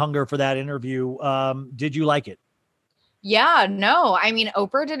insane, that hunger for that interview. Did you like it? Yeah, no, I mean,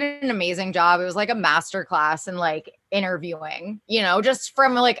 Oprah did an amazing job. It was like a masterclass in like interviewing, just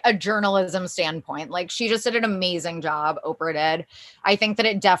from like a journalism standpoint. Like she just did an amazing job. Oprah did. I think that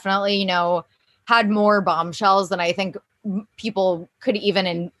it definitely, had more bombshells than I think people could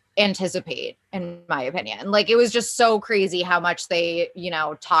even anticipate, in my opinion. Like it was just so crazy how much they,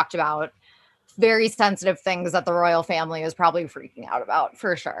 talked about very sensitive things that the royal family is probably freaking out about,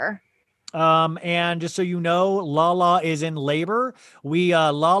 for sure. And just so you know, Lala is in labor.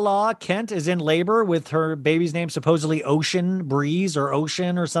 Lala Kent is in labor with her baby's name, supposedly Ocean Breeze or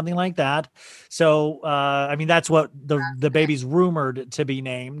Ocean or something like that. So, I mean, that's what the baby's rumored to be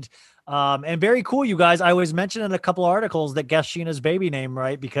named. And very cool, you guys. I was mentioning in a couple of articles that guess Sheena's baby name,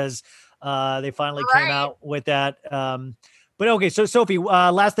 right? Because, they finally came out with that. But okay, so Sophie,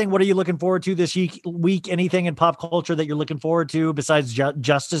 last thing, what are you looking forward to this week? Anything in pop culture that you're looking forward to besides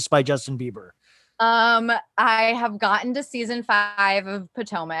Justice by Justin Bieber? I have gotten to season 5 of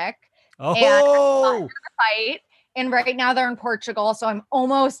Potomac. Oh, and I've gotten to the fight. And right now they're in Portugal, so I'm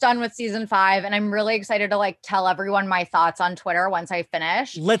almost done with season 5, and I'm really excited to like tell everyone my thoughts on Twitter once I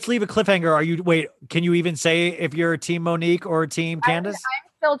finish. Let's leave a cliffhanger. Can you even say if you're Team Monique or Team Candace?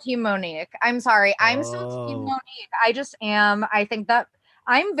 I'm still Team Monique. I'm sorry. I'm still Team Monique. I just am. I think that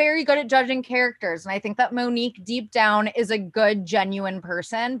I'm very good at judging characters, and I think that Monique deep down is a good, genuine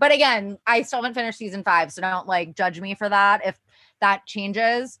person. But again, I still haven't finished season 5, so don't like judge me for that if that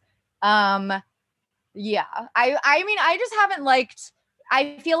changes. Yeah. I mean, I just haven't liked,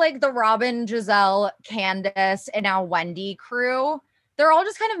 I feel like the Robin, Giselle, Candace, and now Wendy crew, they're all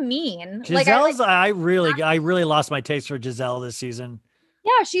just kind of mean. Giselle's, I really lost my taste for Giselle this season.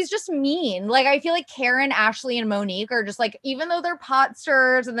 Yeah, she's just mean. Like, I feel like Karen, Ashley, and Monique are just like, even though they're pot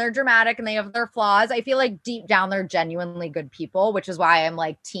stirrers and they're dramatic and they have their flaws, I feel like deep down they're genuinely good people, which is why I'm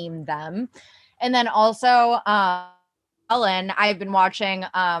like team them. And then also, Ellen, I've been watching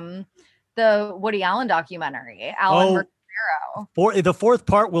the Woody Allen documentary, Alan versus Pharaoh. The fourth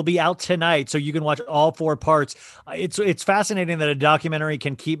part will be out tonight, so you can watch all 4 parts. It's fascinating that a documentary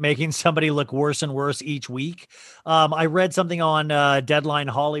can keep making somebody look worse and worse each week. I read something on Deadline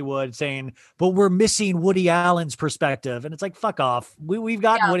Hollywood saying, but we're missing Woody Allen's perspective. And it's like, fuck off. We've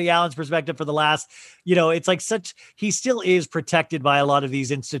gotten Woody Allen's perspective for the last, it's like he still is protected by a lot of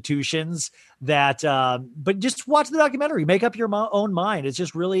these institutions that, but just watch the documentary, make up your own mind. It's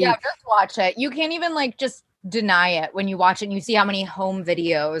just really. Yeah, just watch it. You can't even just deny it when you watch it and you see how many home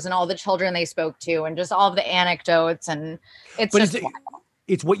videos and all the children they spoke to and just all of the anecdotes, and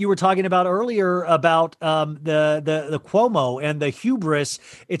it's what you were talking about earlier about the Cuomo and the hubris.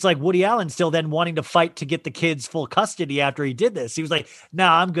 It's like Woody Allen still then wanting to fight to get the kids full custody after he did this. He was like,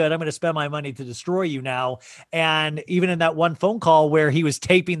 "Nah, I'm good. I'm going to spend my money to destroy you now." And even in that one phone call where he was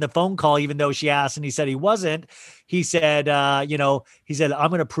taping the phone call, even though she asked and he said he wasn't, he said, "I'm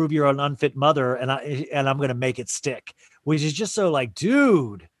going to prove you're an unfit mother, and I'm going to make it stick," which is just so like,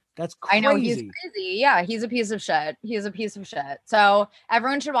 dude. That's crazy. I know he's crazy. Yeah, he's a piece of shit. He's a piece of shit. So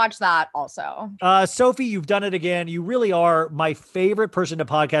everyone should watch that also. Sophie, you've done it again. You really are my favorite person to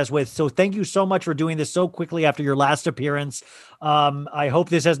podcast with. So thank you so much for doing this so quickly after your last appearance. I hope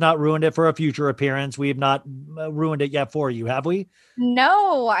this has not ruined it for a future appearance. We have not ruined it yet for you, have we?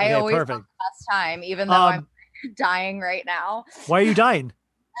 No, I always have the best time, even though I'm dying right now. Why are you dying?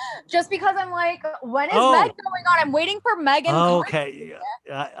 Just because I'm like, when is Meg going on? I'm waiting for Megan. Okay.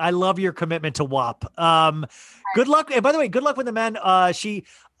 I love your commitment to WAP. Good luck. And by the way, good luck with the men. I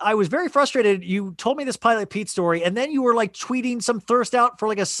was very frustrated. You told me this Pilot Pete story, and then you were like tweeting some thirst out for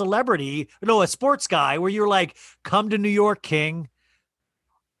like a celebrity, a sports guy, where you're like, "Come to New York, King."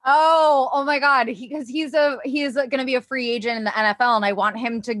 Oh my God. Because he's going to be a free agent in the NFL, and I want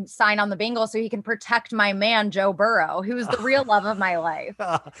him to sign on the Bengals so he can protect my man, Joe Burrow, who's the real love of my life.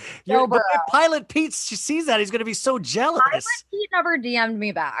 Joe Burrow. If Pilot Pete sees that, he's going to be so jealous. Pilot Pete never DM'd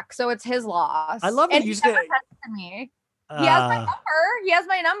me back, so it's his loss. I love it. He never texted me. He has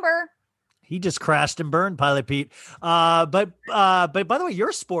my number. He just crashed and burned, Pilot Pete. But by the way,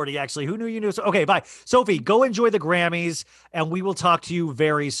 you're sporty, actually. Who knew you knew? Okay, bye. Sophie, go enjoy the Grammys, and we will talk to you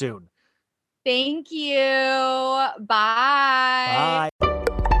very soon. Thank you. Bye.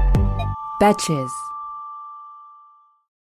 Betches.